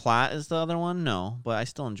good of a plot as the other one? No, but I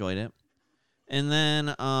still enjoyed it. And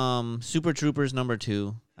then Super Troopers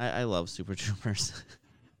 #2. I love Super Troopers.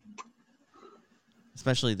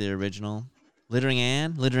 Especially the original. Littering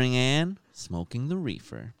Ann, Smoking the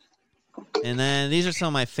Reefer. And then these are some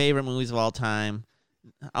of my favorite movies of all time.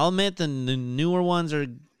 I'll admit the newer ones are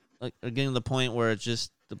getting to the point where it's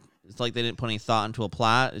like they didn't put any thought into a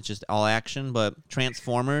plot. It's just all action. But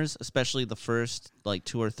Transformers, especially the first like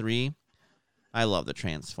 2 or 3, I love the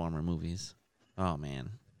Transformer movies. Oh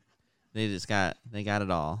man, they got it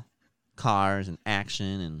all. Cars and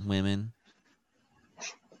action and women.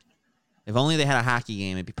 If only they had a hockey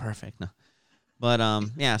game, it'd be perfect. No. But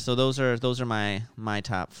yeah, so those are my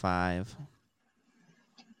top 5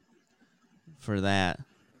 for that.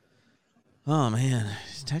 Oh man,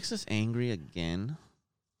 is Texas angry again?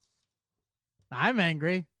 I'm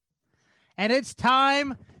angry. And it's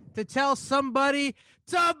time to tell somebody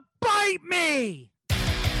to bite me.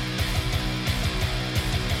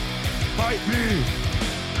 Bite me!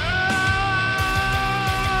 Ah!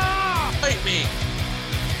 Bite me!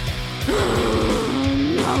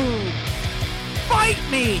 No! Bite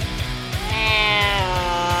me!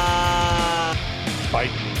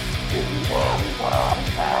 Bite me!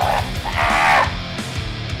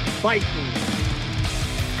 Bite me!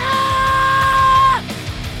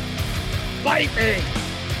 Bite me!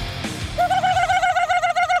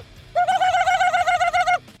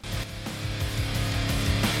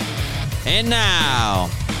 And now,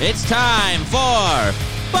 it's time for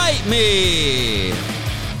Bite Me!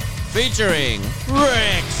 Featuring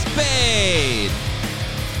Rick Spade,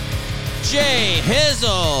 Jay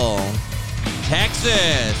Hizzle,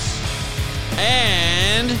 Texas,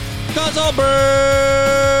 and Guzzlebird!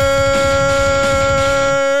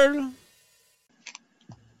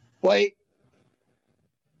 Wait.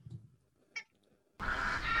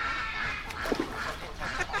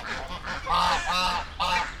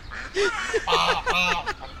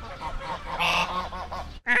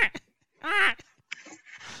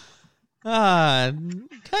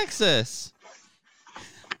 Texas.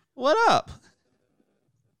 What up?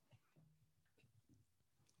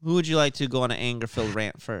 Who would you like to go on an anger-filled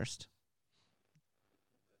rant first?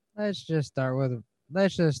 Let's just start with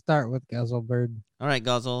Guzzlebird. All right,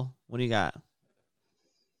 Guzzle, what do you got?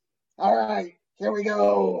 All right, here we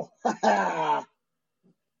go.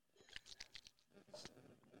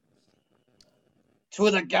 To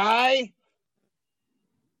the guy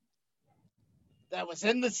that was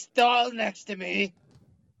in the stall next to me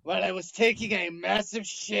while I was taking a massive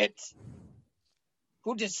shit,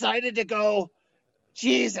 who decided to go,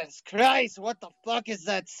 Jesus Christ, what the fuck is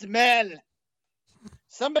that smell?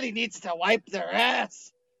 Somebody needs to wipe their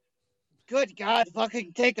ass. Good God,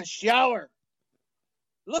 fucking take a shower.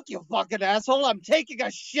 Look, you fucking asshole, I'm taking a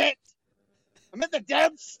shit. I'm in the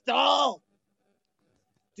damn stall.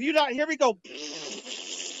 Do you not hear me go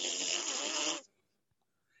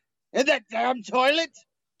in that damn toilet?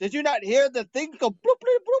 Did you not hear the thing go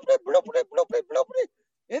bloopity, bloopity, bloopity, bloopity, bloopity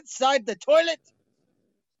inside the toilet?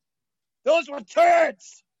 Those were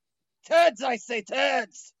turds. Turds, I say,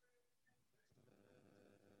 turds.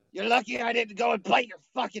 You're lucky I didn't go and bite your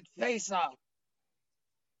fucking face off.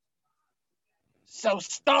 So,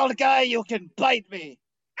 stall guy, you can bite me.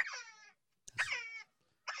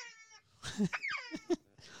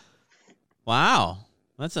 Wow.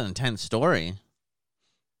 That's an intense story.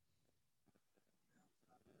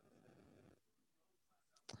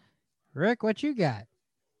 Rick, what you got?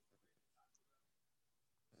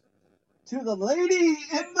 To the lady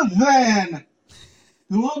in the van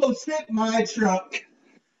who almost hit my truck.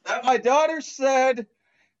 That my daughter said,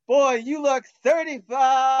 "Boy, you look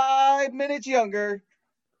 35 minutes younger."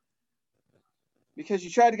 Because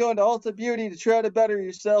you tried to go into Ulta Beauty to try to better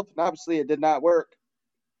yourself, and obviously it did not work.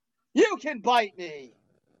 You can bite me.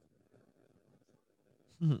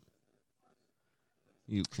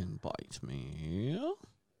 You can bite me.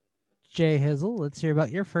 Jay Hizzle, let's hear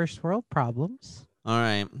about your first world problems. All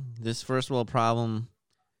right. This first world problem,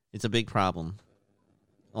 it's a big problem.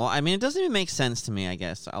 Well, I mean, it doesn't even make sense to me, I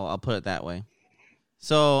guess. I'll put it that way.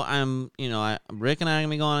 So Rick and I are going to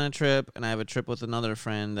be going on a trip, and I have a trip with another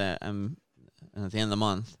friend that I'm at the end of the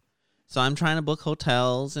month. So I'm trying to book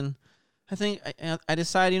hotels, and I think I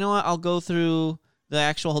decided, you know what, I'll go through the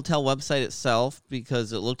actual hotel website itself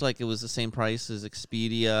because it looked like it was the same price as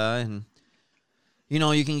Expedia, and you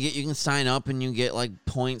know, you can sign up and you get like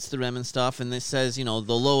points through them and stuff, and it says, you know,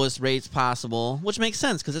 the lowest rates possible, which makes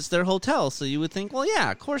sense because it's their hotel. So you would think, well, yeah,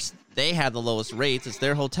 of course they have the lowest rates. It's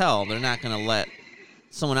their hotel. They're not going to let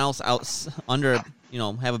someone else out under, you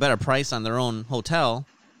know, have a better price on their own hotel.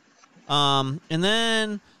 And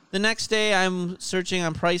then the next day I'm searching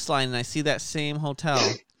on Priceline and I see that same hotel,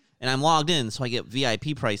 and I'm logged in, so I get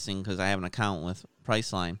VIP pricing because I have an account with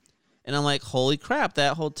Priceline. And I'm like, holy crap,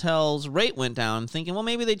 that hotel's rate went down. I'm thinking, well,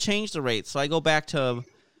 maybe they changed the rate. So I go back to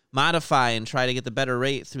modify and try to get the better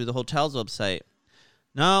rate through the hotel's website.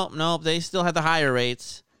 No, they still have the higher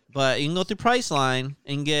rates. But you can go through Priceline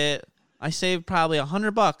and I saved probably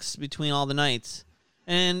 $100 between all the nights.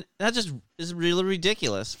 And that just is really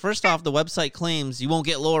ridiculous. First off, the website claims you won't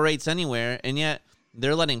get lower rates anywhere, and yet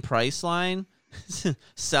they're letting Priceline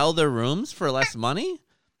sell their rooms for less money?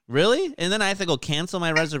 Really? And then I have to go cancel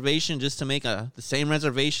my reservation just to make the same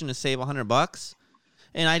reservation to save $100?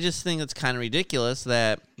 And I just think it's kind of ridiculous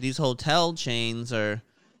that these hotel chains are,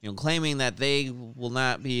 you know, claiming that they will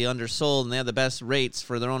not be undersold and they have the best rates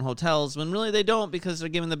for their own hotels when really they don't, because they're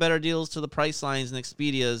giving the better deals to the Pricelines and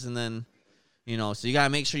Expedias, and then, you know, so you got to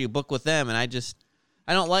make sure you book with them. And I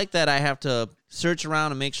don't like that I have to search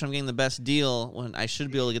around and make sure I'm getting the best deal when I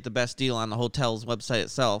should be able to get the best deal on the hotel's website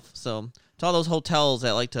itself. So to all those hotels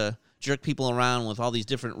that like to jerk people around with all these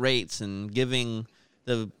different rates and giving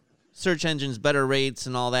the search engines better rates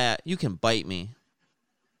and all that, you can bite me.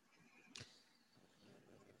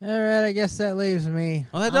 All right, I guess that leaves me.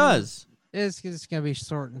 Well, that does. It's going to be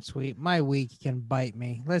short and sweet. My week can bite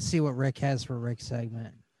me. Let's see what Rick has for Rick's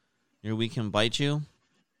segment. Your week can bite you?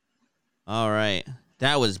 All right.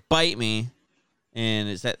 That was bite me. And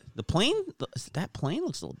is that the plane? That plane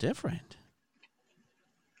looks a little different.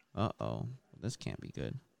 Uh-oh. This can't be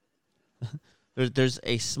good. There's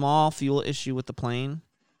a small fuel issue with the plane.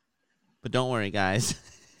 But don't worry, guys.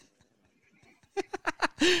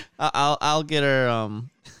 I'll get her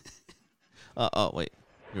wait.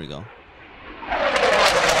 Here we go.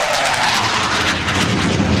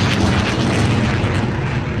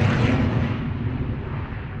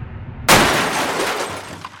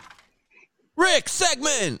 Rick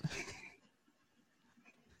segment.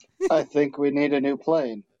 I think we need a new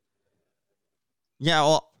plane. Yeah,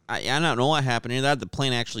 well, I don't know what happened here. That the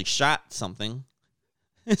plane actually shot something.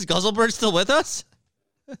 Is Guzzlebird still with us?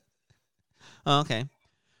 Oh, okay.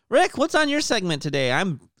 Rick, what's on your segment today?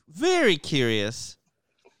 I'm very curious.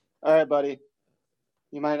 All right, buddy.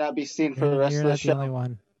 You might not be seen for the rest You're of the not show. the only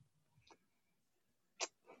one.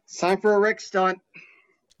 It's time for a Rick stunt.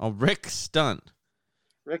 A Rick stunt.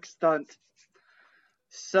 Rick stunt.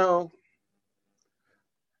 So,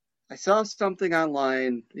 I saw something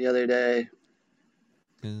online the other day,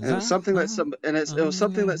 and it was something that it was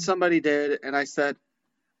something that somebody did, and I said,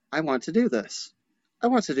 I want to do this. I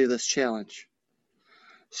want to do this challenge.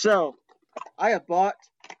 So, I have bought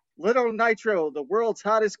Little Nitro, the world's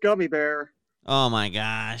hottest gummy bear. Oh my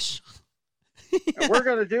gosh. And we're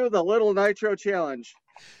going to do the Little Nitro challenge.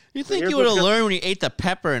 You think you would have learned when you ate the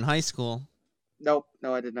pepper in high school? Nope,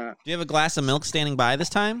 no, I did not. Do you have a glass of milk standing by this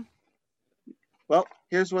time? Well,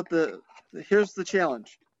 here's the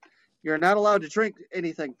challenge. You're not allowed to drink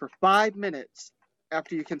anything for 5 minutes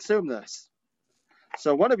after you consume this.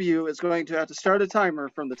 So one of you is going to have to start a timer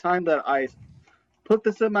from the time that I put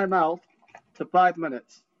this in my mouth to 5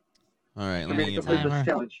 minutes. All right, let For me me to get complete the this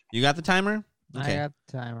challenge. You got the timer? I got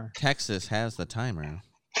the timer. Texas has the timer.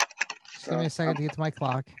 Just give me a second to get to my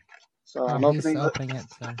clock. So Oh, I'm he's opening it.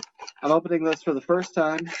 So. I'm opening this for the first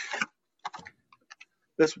time.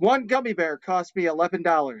 This one gummy bear cost me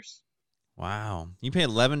 $11. Wow. You paid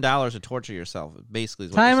 $11 to torture yourself, basically.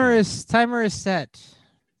 Is what Timer is set.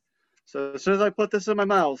 So as soon as I put this in my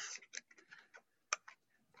mouth,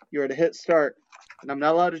 you are to hit start. And I'm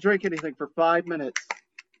not allowed to drink anything for 5 minutes.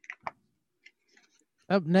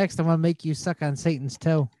 Up next, I'm going to make you suck on Satan's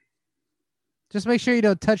toe. Just make sure you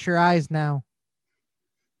don't touch your eyes now.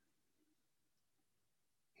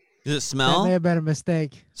 Does it That smell? may have been a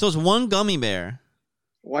mistake. So it's one gummy bear.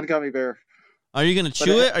 One gummy bear. Are you going to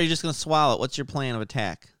chew it or are you just going to swallow it? What's your plan of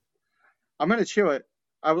attack? I'm going to chew it.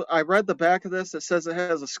 I read the back of this. It says it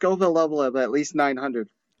has a Scoville level of at least 900.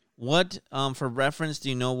 What, for reference, do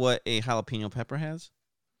you know what a jalapeno pepper has?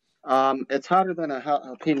 It's hotter than a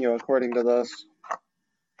jalapeno, according to this.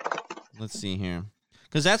 Let's see here.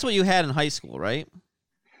 Because that's what you had in high school, right?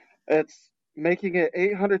 It's making it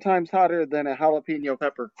 800 times hotter than a jalapeno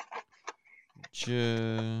pepper.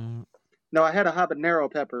 No, I had a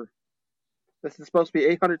habanero pepper. This is supposed to be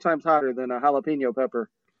 800 times hotter than a jalapeno pepper.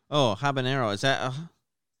 Oh, habanero. Is that...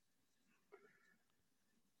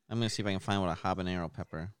 I'm going to see if I can find what a habanero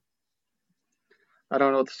pepper... I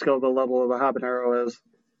don't know what the Scoville level of a habanero is.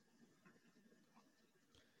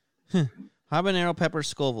 Habanero pepper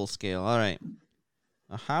Scoville scale. All right.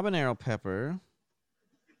 A habanero pepper.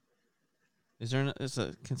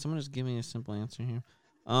 Can someone just give me a simple answer here?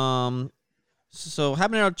 So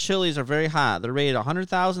habanero chilies are very hot. They're rated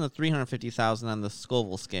 100,000 to 350,000 on the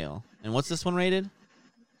Scoville scale. And what's this one rated?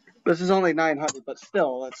 This is only 900, but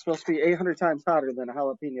still, it's supposed to be 800 times hotter than a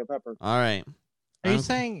jalapeno pepper. All right. Are you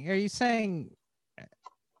saying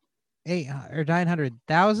 800 or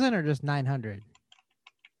 900,000 or just 900?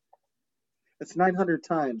 It's 900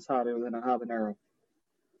 times hotter than a habanero.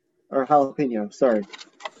 Or jalapeno, sorry.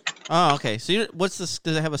 Oh, okay. So does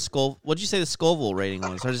it have a Scoville? What did you say the Scoville rating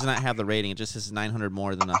was? Or does it not have the rating? It just says 900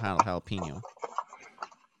 more than a jalapeno.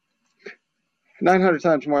 900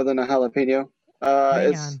 times more than a jalapeno.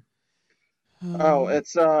 Hang on. Oh,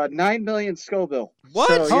 it's 9 million Scoville.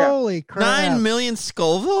 What? So, yeah, Holy crap. 9 million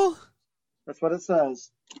Scoville? that's what it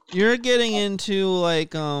says. You're getting into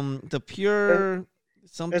like the pure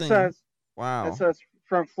something. It says, wow. It says,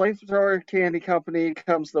 from Flamethrower Candy Company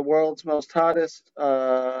comes the world's most hottest...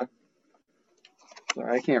 sorry,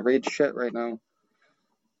 I can't read shit right now.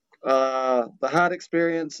 The hot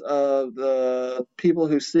experience of the people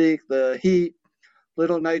who seek the heat.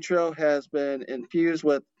 Little Nitro has been infused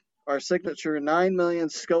with our signature 9 million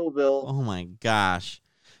Scoville Oh my gosh.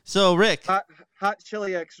 So Rick, hot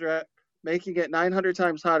chili extract, making it 900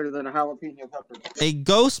 times hotter than a jalapeno pepper. a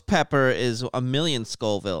ghost pepper is 1 million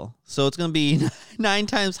Scoville. So it's going to be 9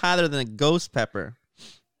 times hotter than a ghost pepper.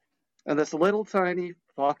 And this little tiny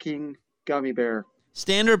fucking gummy bear.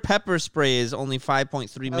 Standard pepper spray is only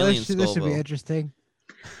 5.3 million Scoville. This should be interesting.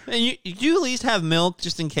 And you at least have milk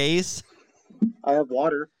just in case? I have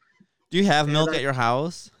water. Do you have milk at your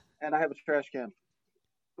house? And I have a trash can.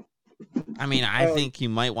 I mean, I think you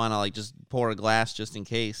might want to like just pour a glass just in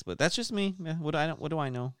case, but that's just me. Yeah, what do I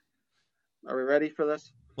know? Are we ready for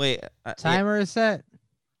this? Wait, Timer is set.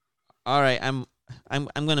 All right, I'm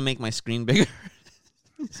going to make my screen bigger.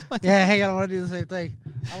 Yeah, hang on. I want to do the same thing.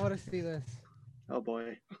 I want to see this. Oh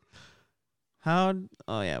boy.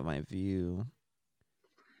 Oh yeah, my view.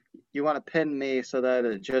 You want to pin me so that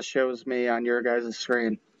it just shows me on your guys'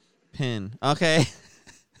 screen. Pin. Okay.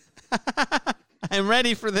 I'm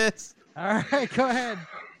ready for this. All right, go ahead.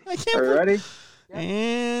 I can't. Are you ready?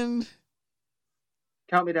 And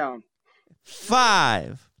Count me down.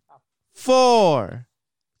 5, 4,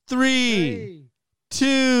 3, 3, 2,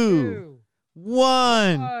 2,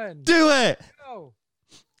 1. 1. Do it. Go.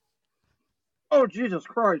 Oh, Jesus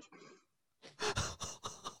Christ.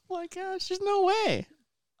 Oh my gosh, there's no way.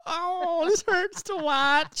 Oh, this hurts to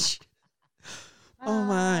watch. Oh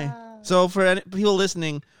my. So for people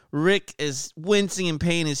listening, Rick is wincing in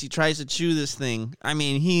pain as he tries to chew this thing. I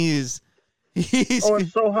mean, he's Oh,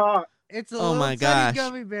 it's so hot. It's a Oh little my tiny gosh.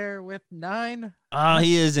 gummy bear with 9.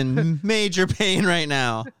 He is in major pain right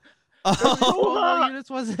now. How Oh, many units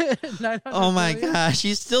was it? 900 oh my million? gosh,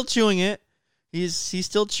 he's still chewing it. He's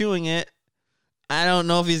still chewing it. I don't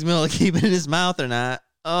know if he's going to keep it in his mouth or not.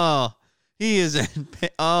 Oh, he is in pain.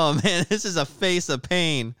 Oh man, this is a face of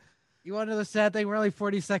pain. You want to know the sad thing? We're only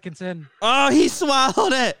 40 seconds in. Oh, he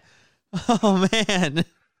swallowed it. Oh man.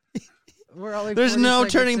 We're only There's 40 no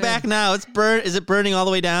seconds turning in. back now. It's burn. Is it burning all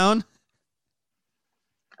the way down?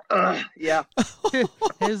 Yeah.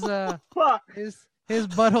 His Fuck. his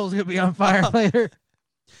butthole's gonna be on fire later.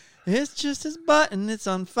 It's just his butt and it's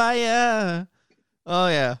on fire. Oh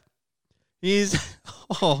yeah. He is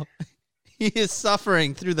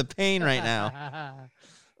suffering through the pain right now. He's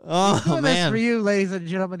Oh doing this man. for you, ladies and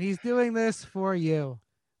gentlemen. He's doing this for you.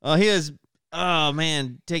 Oh, he is Oh,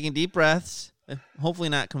 man. Taking deep breaths. Hopefully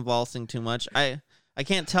not convulsing too much. I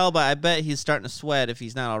can't tell, but I bet he's starting to sweat if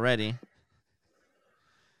he's not already.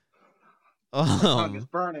 My tongue Oh, is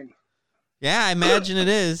burning. yeah, I imagine it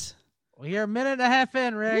is. Well, you're a minute and a half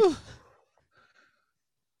in, Rick. Whew.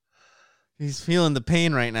 He's feeling the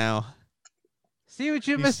pain right now. See what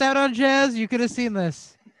you missed out on, Jazz? You could have seen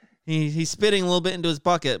this. He's spitting a little bit into his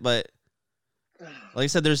bucket, but like I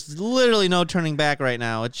said, there's literally no turning back right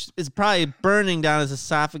now. It's probably burning down his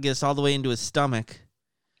esophagus all the way into his stomach.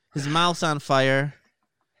 His mouth's on fire.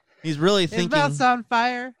 He's really thinking. His mouth's on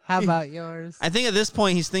fire. How about yours? I think at this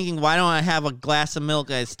point he's thinking, why don't I have a glass of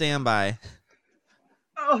milk I stand by?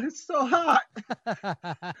 Oh, it's so hot.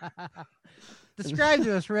 Describe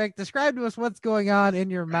to us, Rick. Describe to us what's going on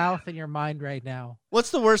in your mouth and your mind right now.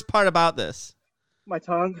 What's the worst part about this? My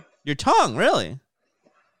tongue. Your tongue, really?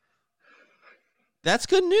 That's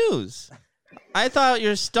good news. I thought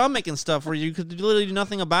your stomach and stuff where you could literally do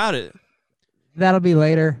nothing about it. That'll be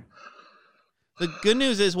later. The good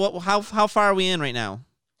news is, how far are we in right now?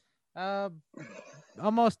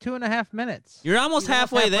 Almost 2.5 minutes. You're almost He's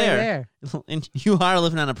halfway there. And you are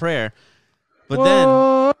living on a prayer. But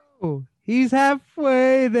Whoa, he's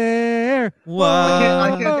halfway there.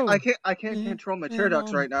 Whoa. I can't control my tear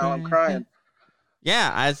ducts right now. I'm crying.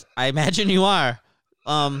 Yeah, as I imagine you are.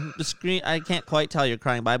 The screen, I can't quite tell you're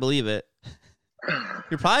crying, but I believe it.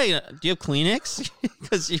 You're probably, do you have Kleenex?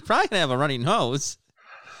 Because you're probably going to have a runny nose.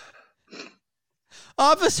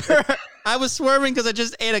 Officer, I was swerving because I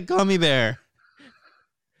just ate a gummy bear.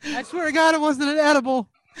 I swear to God, it wasn't an edible.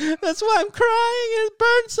 That's why I'm crying. It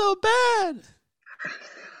burned so bad.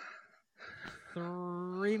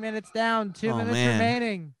 3 minutes down, 2 Oh, minutes man.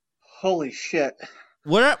 remaining. Holy shit.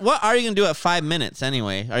 What are you going to do at 5 minutes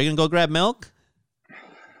anyway? Are you going to go grab milk?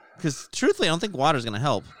 Because truthfully, I don't think water's going to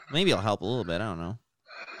help. Maybe it'll help a little bit. I don't know.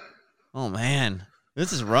 Oh, man.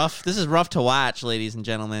 This is rough. This is rough to watch, ladies and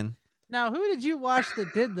gentlemen. Now, who did you watch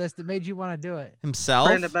that did this that made you want to do it? Himself?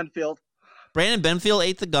 Brandon Benfield. Brandon Benfield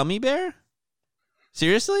ate the gummy bear?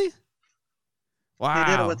 Seriously? Wow.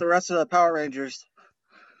 He did it with the rest of the Power Rangers.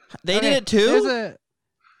 They did it too?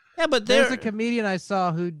 Yeah, but there's a comedian I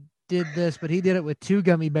saw who did this, but he did it with 2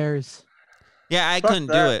 gummy bears. Yeah, I couldn't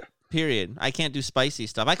do it. Period. I can't do spicy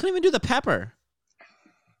stuff. I couldn't even do the pepper.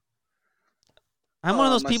 I'm one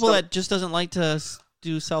of those people that just doesn't like to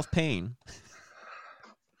do self-pain.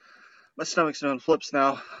 My stomach's doing flips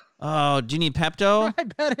now. Oh, do you need Pepto? I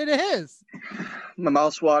bet it is. My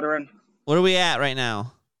mouth's watering. What are we at right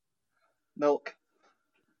now? Milk.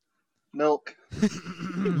 Milk.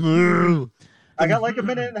 Moo. I got like a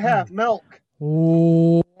minute and a half. Milk.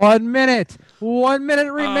 1 minute. 1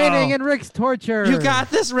 minute remaining in Rick's torture. You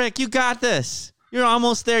got this, Rick. You got this. You're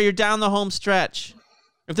almost there. You're down the home stretch.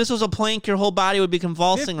 If this was a plank, your whole body would be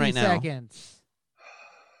convulsing right now. 50 seconds.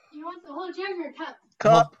 You want the whole jug or cup?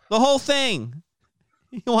 Cup. The whole thing.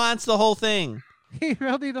 He wants the whole thing. He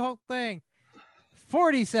really the whole thing.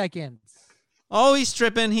 40 seconds. Oh, he's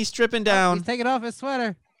stripping. He's stripping down. He's taking off his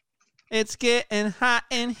sweater. It's getting hot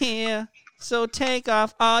in here, so take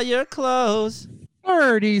off all your clothes.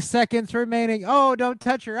 30 seconds remaining. Oh, don't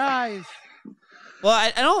touch your eyes. Well,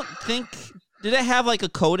 I don't think... Did it have like a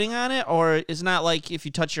coating on it, or is it not like if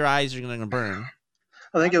you touch your eyes, you're going to burn?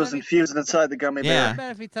 I think it was infused inside the gummy bear. I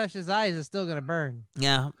bet if he touched his eyes, it's still going to burn.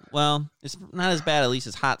 Yeah, well, it's not as bad, at least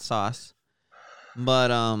as hot sauce. But,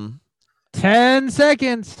 10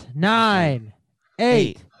 seconds. 9,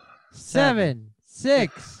 8, 7,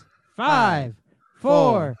 6, 5,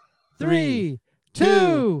 4, 3,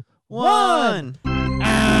 2, 1.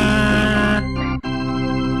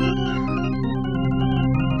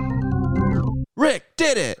 Rick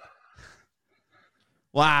did it.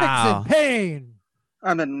 Wow. Fixing pain.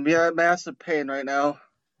 I'm in massive pain right now.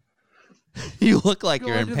 You look like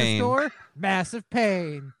you're Going in to pain. the store, massive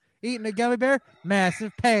pain. Eating a gummy bear,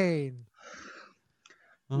 massive pain.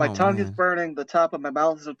 My Oh, tongue is man. burning. The top of my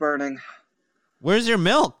mouth is burning. Where's your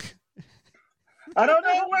milk? I don't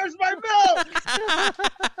know. Where's my milk?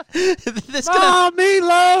 This Mom,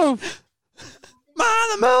 meatloaf. Mom,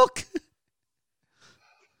 the milk.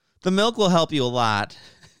 The milk will help you a lot.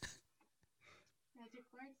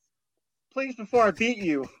 Please, before I beat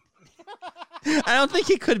you. I don't think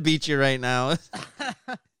he could beat you right now.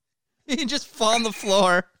 You can just fall on the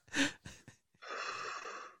floor.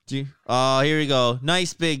 Oh, here we go.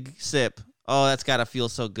 Nice big sip. Oh, that's got to feel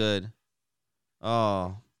so good.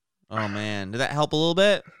 Oh, man. Did that help a little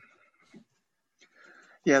bit?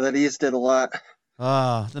 Yeah, that ease did a lot.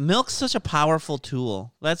 Oh, the milk's such a powerful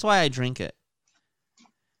tool. That's why I drink it.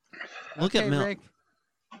 Look at milk. Rick,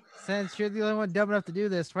 since you're the only one dumb enough to do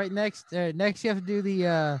this, right next you have to do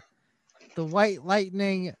the the White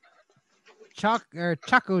Lightning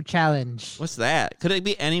Choco Challenge. What's that? Could it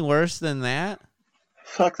be any worse than that?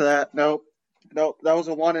 Fuck that. Nope. That was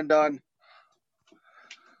a one and done.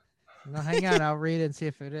 No, hang on. I'll read it and see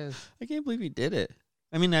if it is. I can't believe you did it.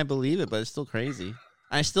 I mean, I believe it, but it's still crazy.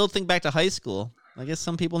 I still think back to high school. I guess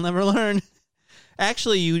some people never learn.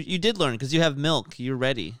 Actually, you did learn because you have milk. You're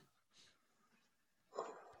ready.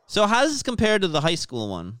 So how does this compare to the high school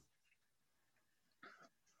one?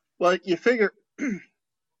 Well, you figure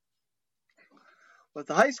with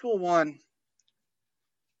the high school one,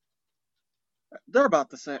 they're about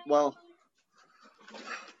the same. Well,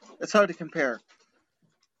 it's hard to compare.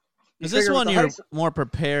 Is this one you're more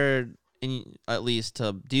prepared, at least,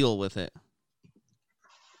 to deal with it?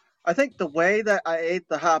 I think the way that I ate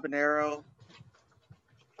the habanero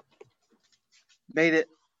made it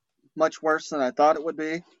much worse than I thought it would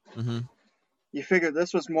be. Mm-hmm. You figure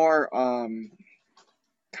this was more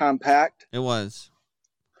compact. It was.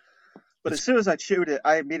 But as soon as I chewed it,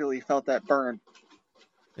 I immediately felt that burn.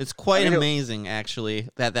 It's quite amazing, actually,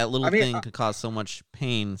 that little thing could cause so much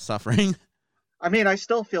pain, suffering. I mean, I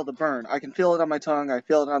still feel the burn. I can feel it on my tongue. I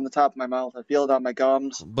feel it on the top of my mouth. I feel it on my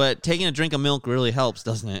gums. But taking a drink of milk really helps,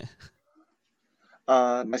 doesn't it?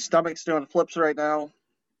 My stomach's doing flips right now.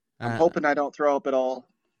 I'm hoping I don't throw up at all.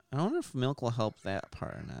 I wonder if milk will help that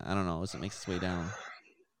part or not. I don't know as it makes its way down.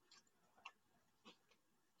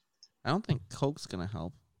 I don't think Coke's going to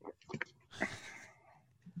help.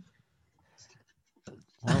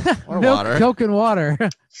 Or milk, water. Coke and water.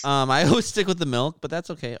 I always stick with the milk, but that's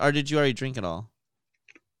okay. Or did you already drink it all?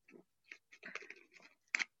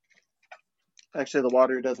 Actually, the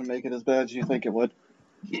water doesn't make it as bad as you think it would.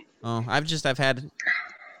 Oh, I've had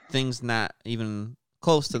things not even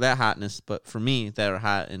close to that hotness, but for me that are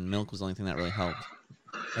hot, and milk was the only thing that really helped.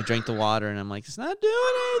 I drank the water and I'm like, it's not doing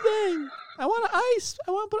anything. I want ice.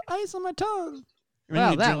 I want to put ice on my tongue.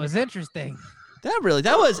 Well, that was interesting. That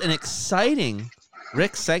was an exciting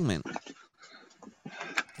Rick segment.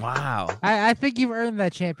 Wow. I think you've earned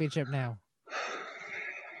that championship now.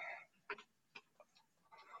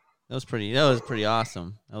 That was pretty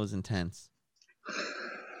awesome. That was intense.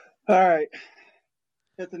 All right.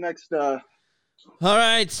 Hit the next All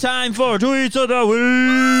right, it's time for Tweets of the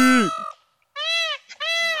Week.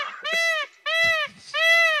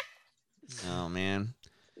 Oh man.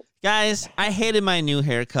 Guys, I hated my new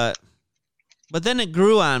haircut. But then it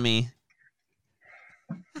grew on me.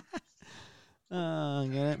 Oh,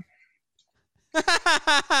 get it?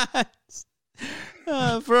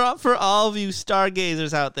 For all of you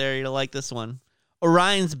stargazers out there, you'll like this one.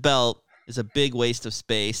 Orion's belt is a big waste of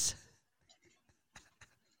space.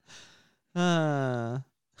 What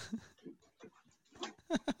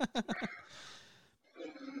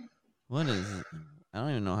is it? I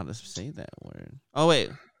don't even know how to say that word. Oh, wait.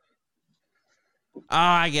 Oh,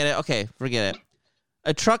 I get it. Okay, forget it.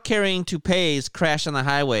 A truck carrying toupees crashed on the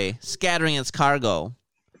highway, scattering its cargo.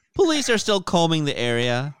 Police are still combing the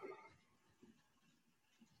area.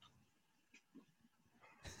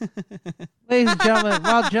 Ladies and gentlemen,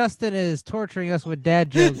 while Justin is torturing us with dad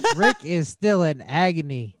jokes, Rick is still in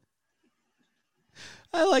agony.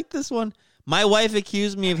 I like this one. My wife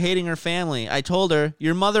accused me of hating her family. I told her,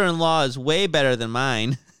 your mother-in-law is way better than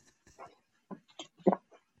mine.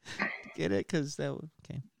 Get it? Because that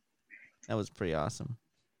was pretty awesome.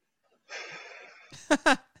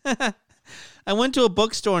 I went to a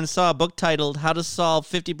bookstore and saw a book titled How to Solve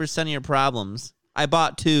 50% of Your Problems. I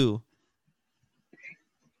bought 2.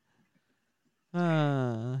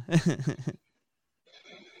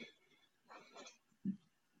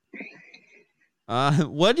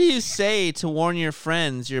 What do you say to warn your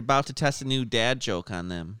friends you're about to test a new dad joke on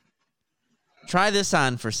them? Try this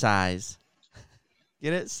on for size.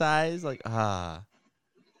 Get it? Size? Like,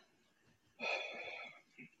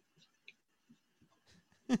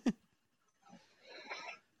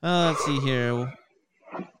 let's see here.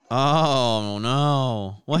 Oh,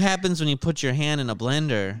 no. What happens when you put your hand in a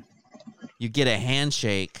blender? You get a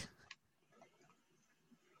handshake.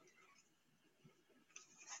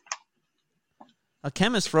 A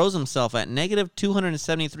chemist froze himself at negative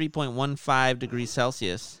 273.15 degrees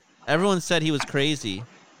Celsius. Everyone said he was crazy,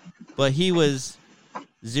 but he was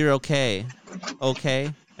 0K.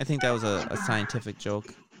 Okay? I think that was a scientific joke.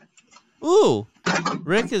 Ooh!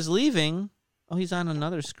 Rick is leaving. Oh, he's on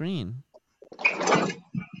another screen.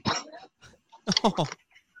 Oh.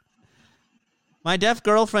 My deaf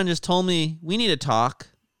girlfriend just told me we need to talk.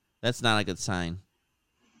 That's not a good sign.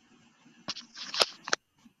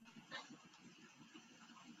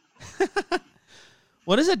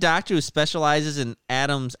 What is a doctor who specializes in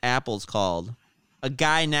Adam's apples called? A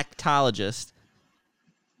gynecologist.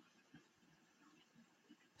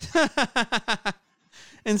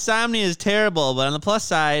 Insomnia is terrible, but on the plus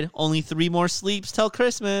side, only 3 more sleeps till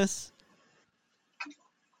Christmas.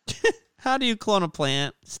 How do you clone a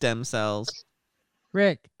plant? Stem cells.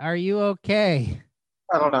 Rick, are you okay?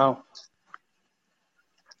 I don't know.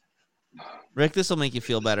 Rick, this will make you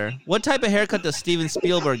feel better. What type of haircut does Steven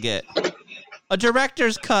Spielberg get? A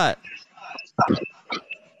director's cut.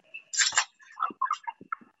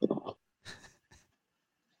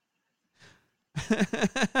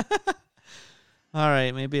 All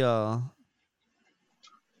right, maybe I'll...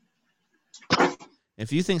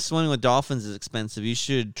 If you think swimming with dolphins is expensive, you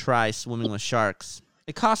should try swimming with sharks.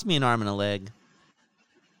 It cost me an arm and a leg.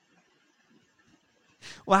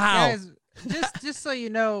 Wow. Guys, just so you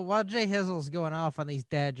know, while Jay Hizzle's going off on these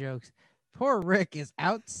dad jokes, poor Rick is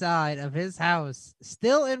outside of his house,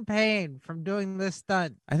 still in pain from doing this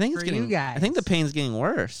stunt. I think it's for getting. you guys. I think the pain's getting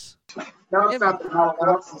worse. No, it's not the mouth.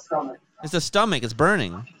 That's the stomach. It's the stomach. It's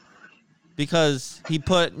burning because he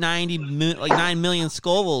put 9 million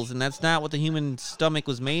Scovilles, and that's not what the human stomach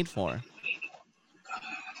was made for.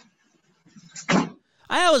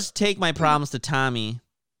 I always take my problems to Tommy.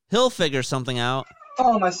 He'll figure something out.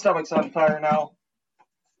 Oh, my stomach's on fire now.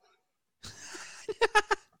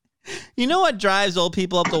 You know what drives old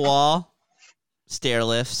people up the wall? Stair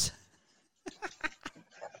lifts.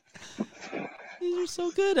 These are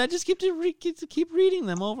so good. I just get to keep reading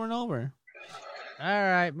them over and over. All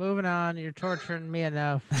right, moving on. You're torturing me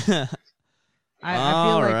enough. I feel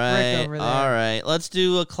All like right. Rick over there. All right. Let's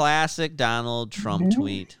do a classic Donald Trump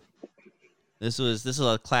tweet. This is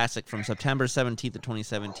a classic from September 17th of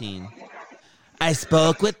 2017. I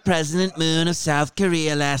spoke with President Moon of South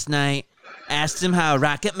Korea last night. Asked him how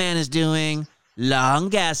Rocket Man is doing. Long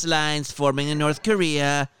gas lines forming in North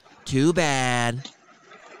Korea. Too bad.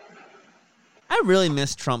 I really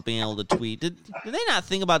miss Trump being able to tweet. Did they not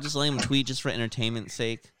think about just letting him tweet just for entertainment's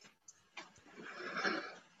sake?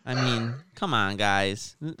 I mean, come on,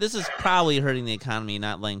 guys. This is probably hurting the economy,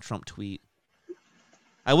 not letting Trump tweet.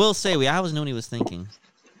 I will say, we always knew what he was thinking.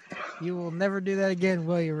 You will never do that again,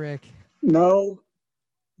 will you, Rick? No,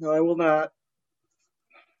 I will not.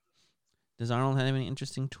 Does Arnold have any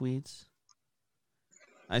interesting tweets?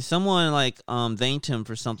 Someone thanked him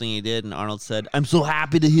for something he did, and Arnold said, "I'm so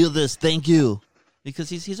happy to hear this. Thank you," because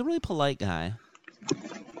he's a really polite guy.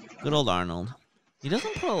 Good old Arnold. He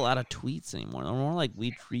doesn't put a lot of tweets anymore. They're more like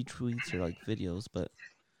retweets or like videos. But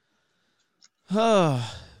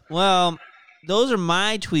well, those are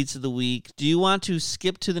my tweets of the week. Do you want to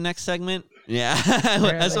skip to the next segment? Yeah,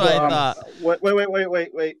 that's what I thought. Wait.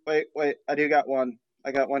 I got one.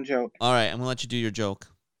 I got one joke. All right, I'm gonna let you do your joke.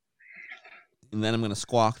 And then I'm going to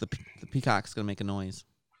squawk. The peacock's going to make a noise.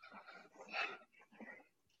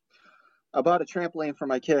 I bought a trampoline for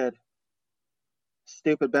my kid.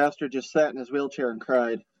 Stupid bastard just sat in his wheelchair and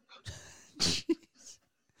cried.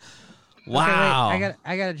 Wow. Okay, wait,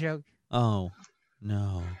 I got a joke. Oh,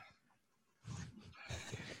 no.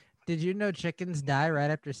 Did you know chickens die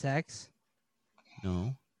right after sex?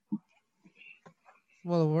 No.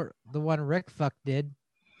 Well, the one Rick fuck did.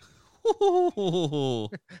 Oh,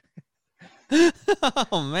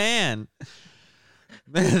 man.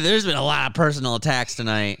 There's been a lot of personal attacks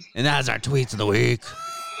tonight, and that's our tweets of the week.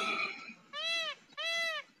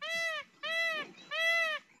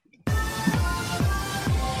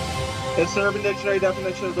 It's the Urban Dictionary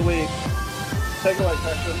definition of the week. Take it away,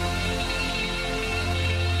 Texas.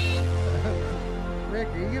 Rick,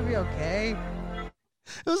 are you going to be okay?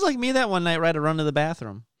 It was like me that one night, right, to run to the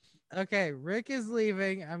bathroom. Okay, Rick is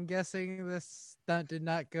leaving. I'm guessing this stunt did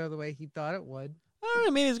not go the way he thought it would. I don't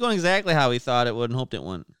know, maybe it's going exactly how he thought it would and hoped it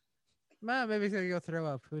wouldn't. Well, maybe he's going to go throw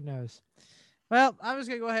up. Who knows? Well, I'm just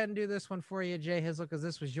going to go ahead and do this one for you, Jay Hizzle, because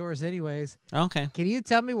this was yours anyways. Okay. Can you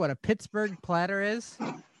tell me what a Pittsburgh platter is?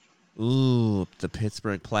 Ooh, the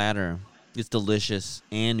Pittsburgh platter. It's delicious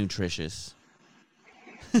and nutritious.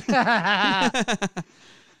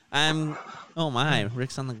 Oh my,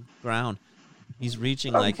 Rick's on the ground. He's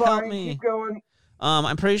reaching I'm like, fine. help me. Keep going.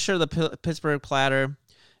 I'm pretty sure the Pittsburgh platter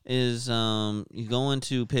is you go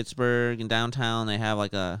into Pittsburgh and downtown. They have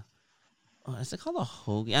like is it called a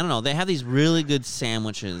hoagie? I don't know. They have these really good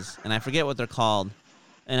sandwiches, and I forget what they're called.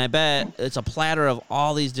 And I bet it's a platter of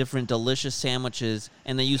all these different delicious sandwiches,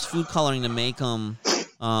 and they use food coloring to make them,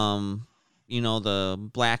 the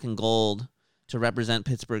black and gold to represent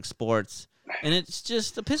Pittsburgh sports. And it's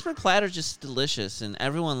just, the Pittsburgh platter is just delicious, and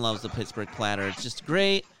everyone loves the Pittsburgh platter. It's just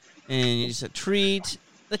great, and it's a treat.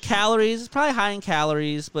 The calories, it's probably high in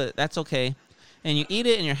calories, but that's okay. And you eat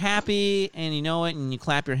it, and you're happy, and you know it, and you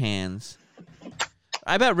clap your hands.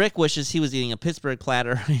 I bet Rick wishes he was eating a Pittsburgh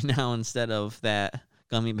platter right now instead of that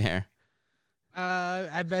gummy bear.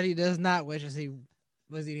 I bet he does not wish as he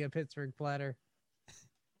was eating a Pittsburgh platter.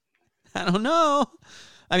 I don't know.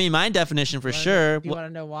 I mean, my definition for sure. Do you want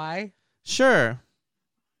to know why? Sure.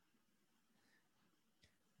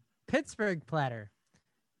 Pittsburgh platter.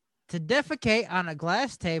 To defecate on a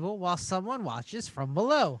glass table while someone watches from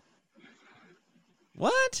below.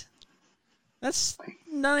 What? That's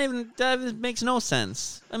not even, that makes no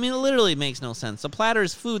sense. I mean, it literally makes no sense. A platter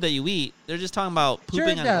is food that you eat. They're just talking about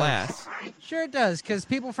pooping on glass. Sure it does, because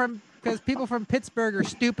people from Pittsburgh are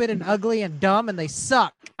stupid and ugly and dumb and they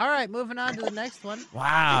suck. All right, moving on to the next one.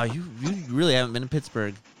 Wow, you really haven't been in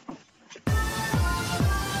Pittsburgh.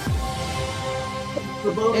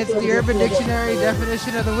 It's the Urban Dictionary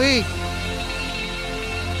definition of the week.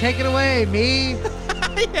 Take it away, me.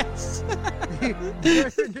 Yes.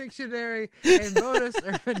 Urban Dictionary and bonus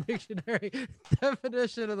Urban Dictionary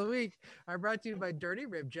definition of the week are brought to you by Dirty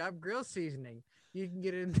Rib Job Grill Seasoning. You can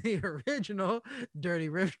get it in the original Dirty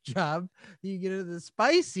Rib Job. You can get it in the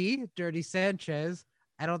spicy Dirty Sanchez.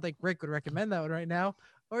 I don't think Rick would recommend that one right now.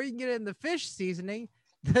 Or you can get it in the fish seasoning,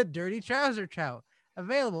 the Dirty Trouser Trout.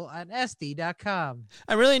 Available on SD.com.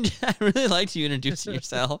 I really liked you introducing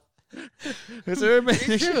yourself. It's Urban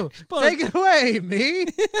Me too. Take it away, me.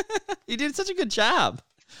 You did such a good job.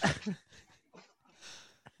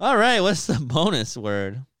 All right, what's the bonus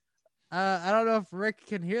word? I don't know if Rick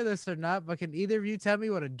can hear this or not, but can either of you tell me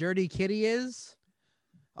what a dirty kitty is?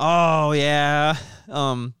 Oh yeah.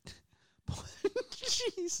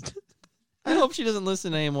 Jeez. I hope she doesn't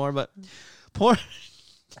listen anymore, but poor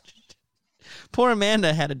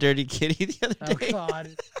Amanda had a dirty kitty the other day. Oh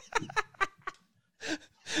God.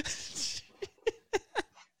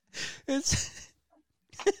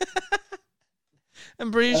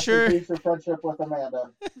 I'm pretty sure. Your friendship with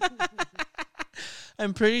Amanda.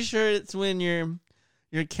 I'm pretty sure it's when your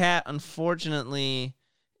cat unfortunately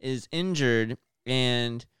is injured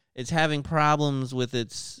and it's having problems with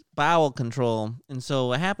its bowel control. And so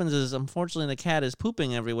what happens is, unfortunately, the cat is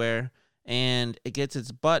pooping everywhere and it gets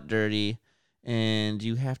its butt dirty, and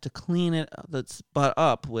you have to clean its butt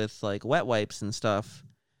up with like wet wipes and stuff.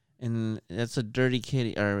 And that's a dirty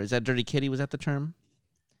kitty, or is that dirty kitty? Was that the term?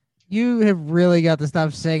 You have really got to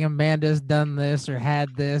stop saying Amanda's done this or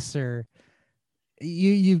had this, or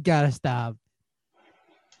you've got to stop.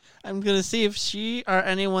 I'm going to see if she or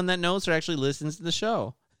anyone that knows her actually listens to the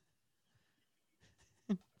show.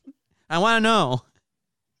 I want to know.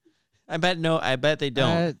 I bet they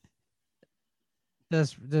don't.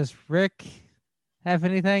 Does Rick have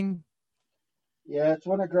anything? Yeah, it's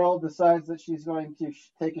when a girl decides that she's going to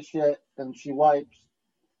take a shit and she wipes.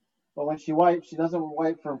 But when she wipes, she doesn't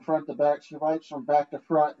wipe from front to back. She wipes from back to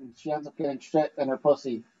front, and she ends up getting shit in her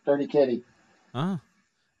pussy. Dirty kitty. Oh.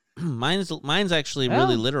 Mine's actually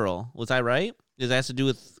really literal. Was I right? Does that have to do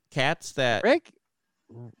with cats that...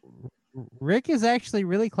 Rick is actually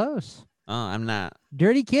really close. Oh, I'm not.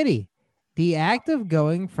 Dirty kitty. The act of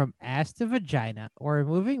going from ass to vagina or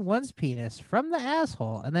removing one's penis from the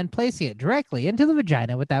asshole and then placing it directly into the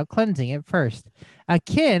vagina without cleansing it first.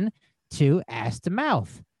 Akin to ass to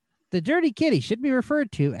mouth. The dirty kitty should be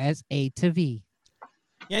referred to as A to V.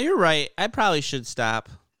 Yeah, you're right. I probably should stop.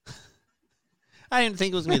 I didn't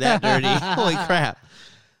think it was going to be that dirty. Holy crap.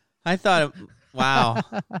 I thought, wow.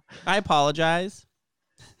 I apologize.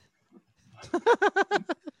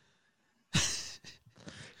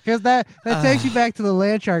 Because that takes you back to the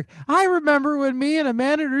land shark. I remember when me and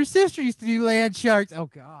Amanda and her sister used to do land sharks. Oh,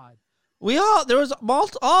 God.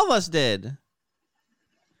 All of us did.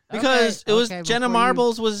 Because it was Jenna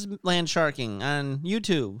Marbles was land sharking on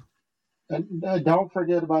YouTube. And don't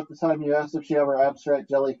forget about the time you asked if she ever abstract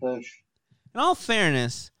jellyfish. In all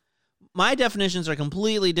fairness, my definitions are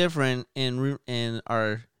completely different and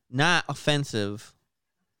are not offensive.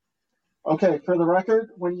 Okay, for the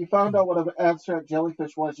record, when you found out what an abstract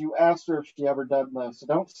jellyfish was, you asked her if she ever done this. So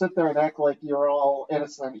don't sit there and act like you're all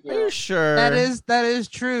innocent here. Are you sure? That is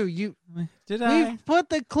true. We put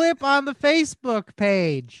the clip on the Facebook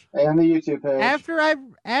page and the YouTube page. After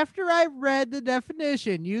I read the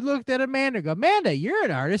definition, you looked at Amanda and go, Amanda, you're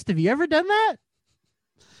an artist. Have you ever done that?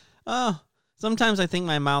 Oh, sometimes I think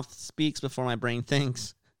my mouth speaks before my brain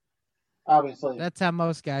thinks. Obviously. That's how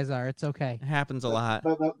most guys are. It's okay. It happens a lot.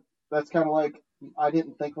 That's kind of like I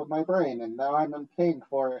didn't think with my brain, and now I'm in pain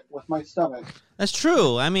for it with my stomach. That's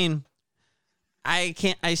true. I mean, I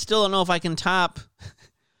still don't know if I can top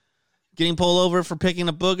getting pulled over for picking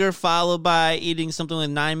a booger, followed by eating something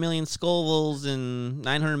with 9 million Scovilles and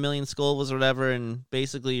 900 million Scovilles or whatever, and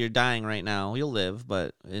basically you're dying right now. You'll live,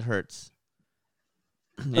 but it hurts.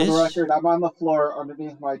 For the record, I'm on the floor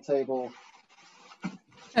underneath my table.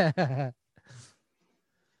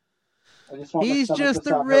 I just want my He's stomach to just a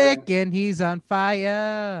stop Rick hurting. and he's on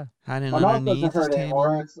fire. Hiding My mouth underneath doesn't his hurt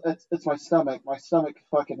anymore. table. It's my stomach. My stomach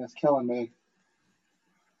fucking is killing me.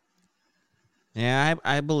 Yeah,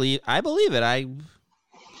 I believe it.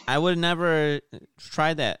 I would never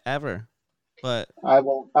try that ever. But I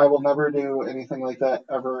will never do anything like that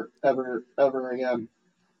ever again.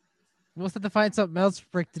 We'll have to find something else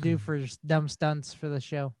for Rick to do for just dumb stunts for the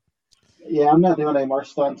show. Yeah, I'm not doing any more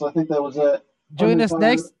stunts. I think that was it. Join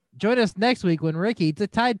us next week when Rick eats a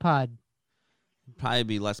Tide Pod. probably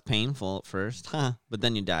be less painful at first, but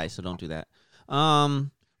then you die, so don't do that.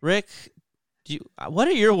 Rick, what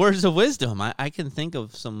are your words of wisdom? I can think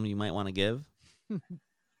of some you might want to give.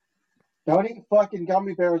 Don't eat fucking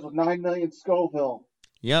gummy bears with 9 million Scoville.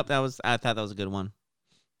 Yep, I thought that was a good one.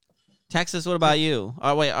 Texas, what about you?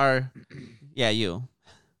 Oh wait, you.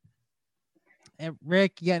 And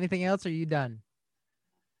Rick, you got anything else or are you done?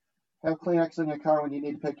 Have Kleenex in your car when you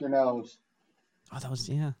need to pick your nose. Oh, that was,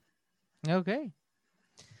 yeah. Okay.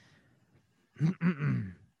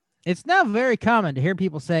 It's now very common to hear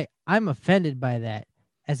people say, I'm offended by that,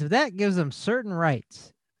 as if that gives them certain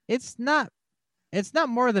rights. It's not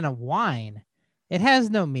more than a whine. It has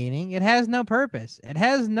no meaning. It has no purpose. It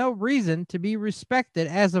has no reason to be respected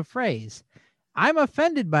as a phrase. I'm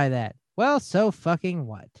offended by that. Well, so fucking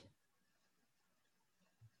what?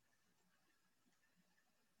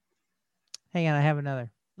 Hang on, I have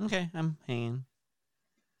another. Okay, I'm hanging.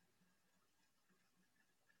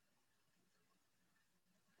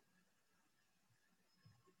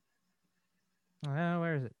 Oh,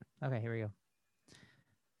 where is it? Okay, here we go.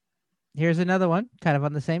 Here's another one, kind of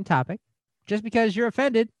on the same topic. Just because you're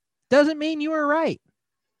offended doesn't mean you were right.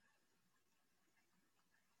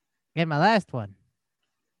 And my last one.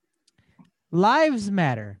 Lives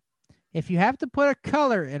matter. If you have to put a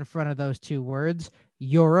color in front of those two words,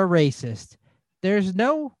 you're a racist. There's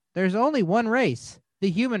only one race, the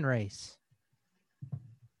human race.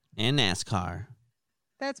 And NASCAR.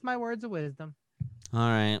 That's my words of wisdom. All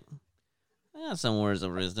right. I got some words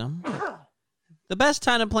of wisdom. The best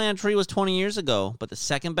time to plant a tree was 20 years ago, but the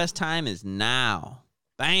second best time is now.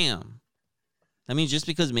 Bam. That means just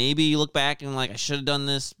because maybe you look back and like, I should have done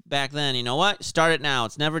this back then. You know what? Start it now.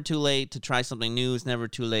 It's never too late to try something new. It's never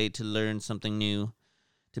too late to learn something new,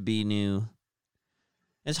 to be new.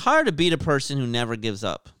 It's hard to beat a person who never gives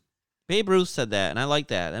up. Babe Ruth said that, and I like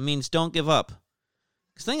that. That means don't give up.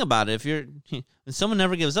 Because think about it. When someone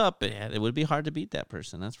never gives up, it would be hard to beat that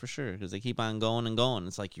person. That's for sure. Because they keep on going and going.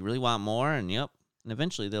 It's like you really want more, and yep. And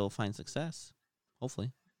eventually they'll find success.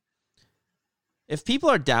 Hopefully. If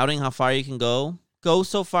people are doubting how far you can go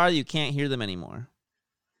so far that you can't hear them anymore.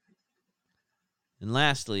 And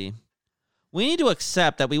lastly, we need to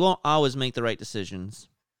accept that we won't always make the right decisions.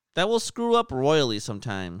 That will screw up royally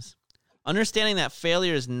sometimes. Understanding that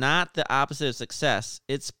failure is not the opposite of success.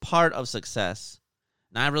 It's part of success.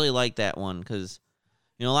 And I really like that one because,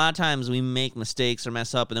 a lot of times we make mistakes or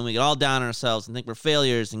mess up and then we get all down on ourselves and think we're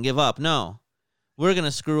failures and give up. No, we're going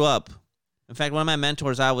to screw up. In fact, one of my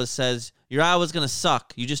mentors always says, you're always going to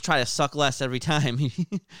suck. You just try to suck less every time.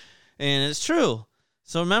 And it's true.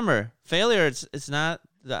 So remember, failure, it's not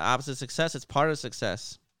the opposite of success. It's part of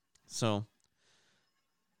success. So,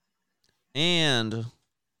 and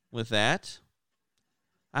with that,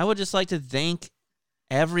 I would just like to thank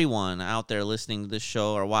everyone out there listening to this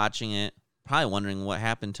show or watching it, probably wondering what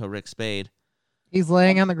happened to Rick Spade. He's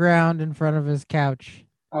laying on the ground in front of his couch.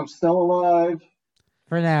 I'm still alive.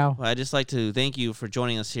 For now. Well, I'd just like to thank you for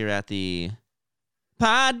joining us here at the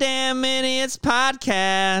Poddamn Idiotz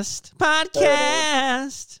Podcast.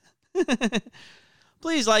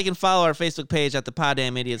 Please like and follow our Facebook page at the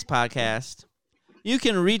Poddamn Idiotz Podcast. You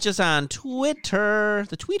can reach us on Twitter,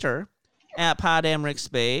 at Poddamn Rick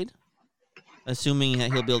Spade, assuming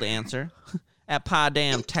that he'll be able to answer, at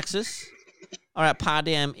Poddamn Texas, or at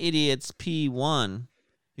Poddamn Idiotz P1.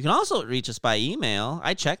 You can also reach us by email.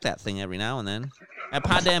 I check that thing every now and then. At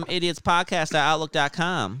Poddamn Idiotz Podcast at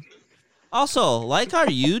Outlook.com. Also, like our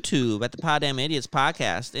YouTube at the Poddamn Idiotz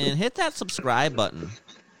Podcast and hit that subscribe button.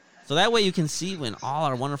 So that way you can see when all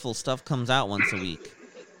our wonderful stuff comes out once a week.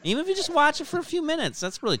 Even if you just watch it for a few minutes,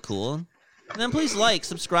 that's really cool. And then please like,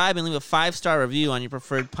 subscribe, and leave a 5-star review on your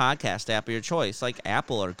preferred podcast app of your choice, like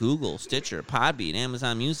Apple or Google, Stitcher, Podbean,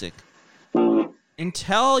 Amazon Music. And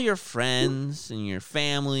tell your friends and your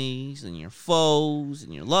families and your foes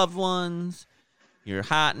and your loved ones, your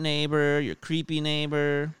hot neighbor, your creepy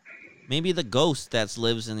neighbor, maybe the ghost that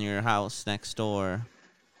lives in your house next door,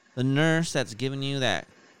 the nurse that's giving you that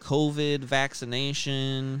COVID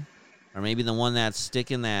vaccination, or maybe the one that's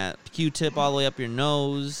sticking that Q-tip all the way up your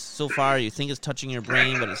nose. So far, you think it's touching your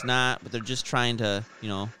brain, but it's not. But they're just trying to,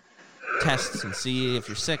 tests and see if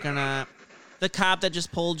you're sick or not. The cop that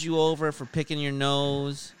just pulled you over for picking your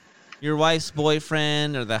nose. Your wife's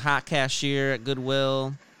boyfriend or the hot cashier at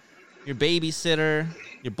Goodwill. Your babysitter.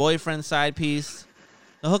 Your boyfriend's side piece.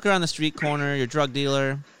 The hooker on the street corner. Your drug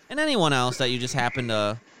dealer. And anyone else that you just happen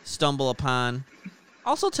to stumble upon.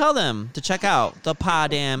 Also tell them to check out the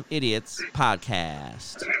Poddamn Idiotz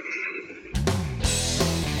Podcast.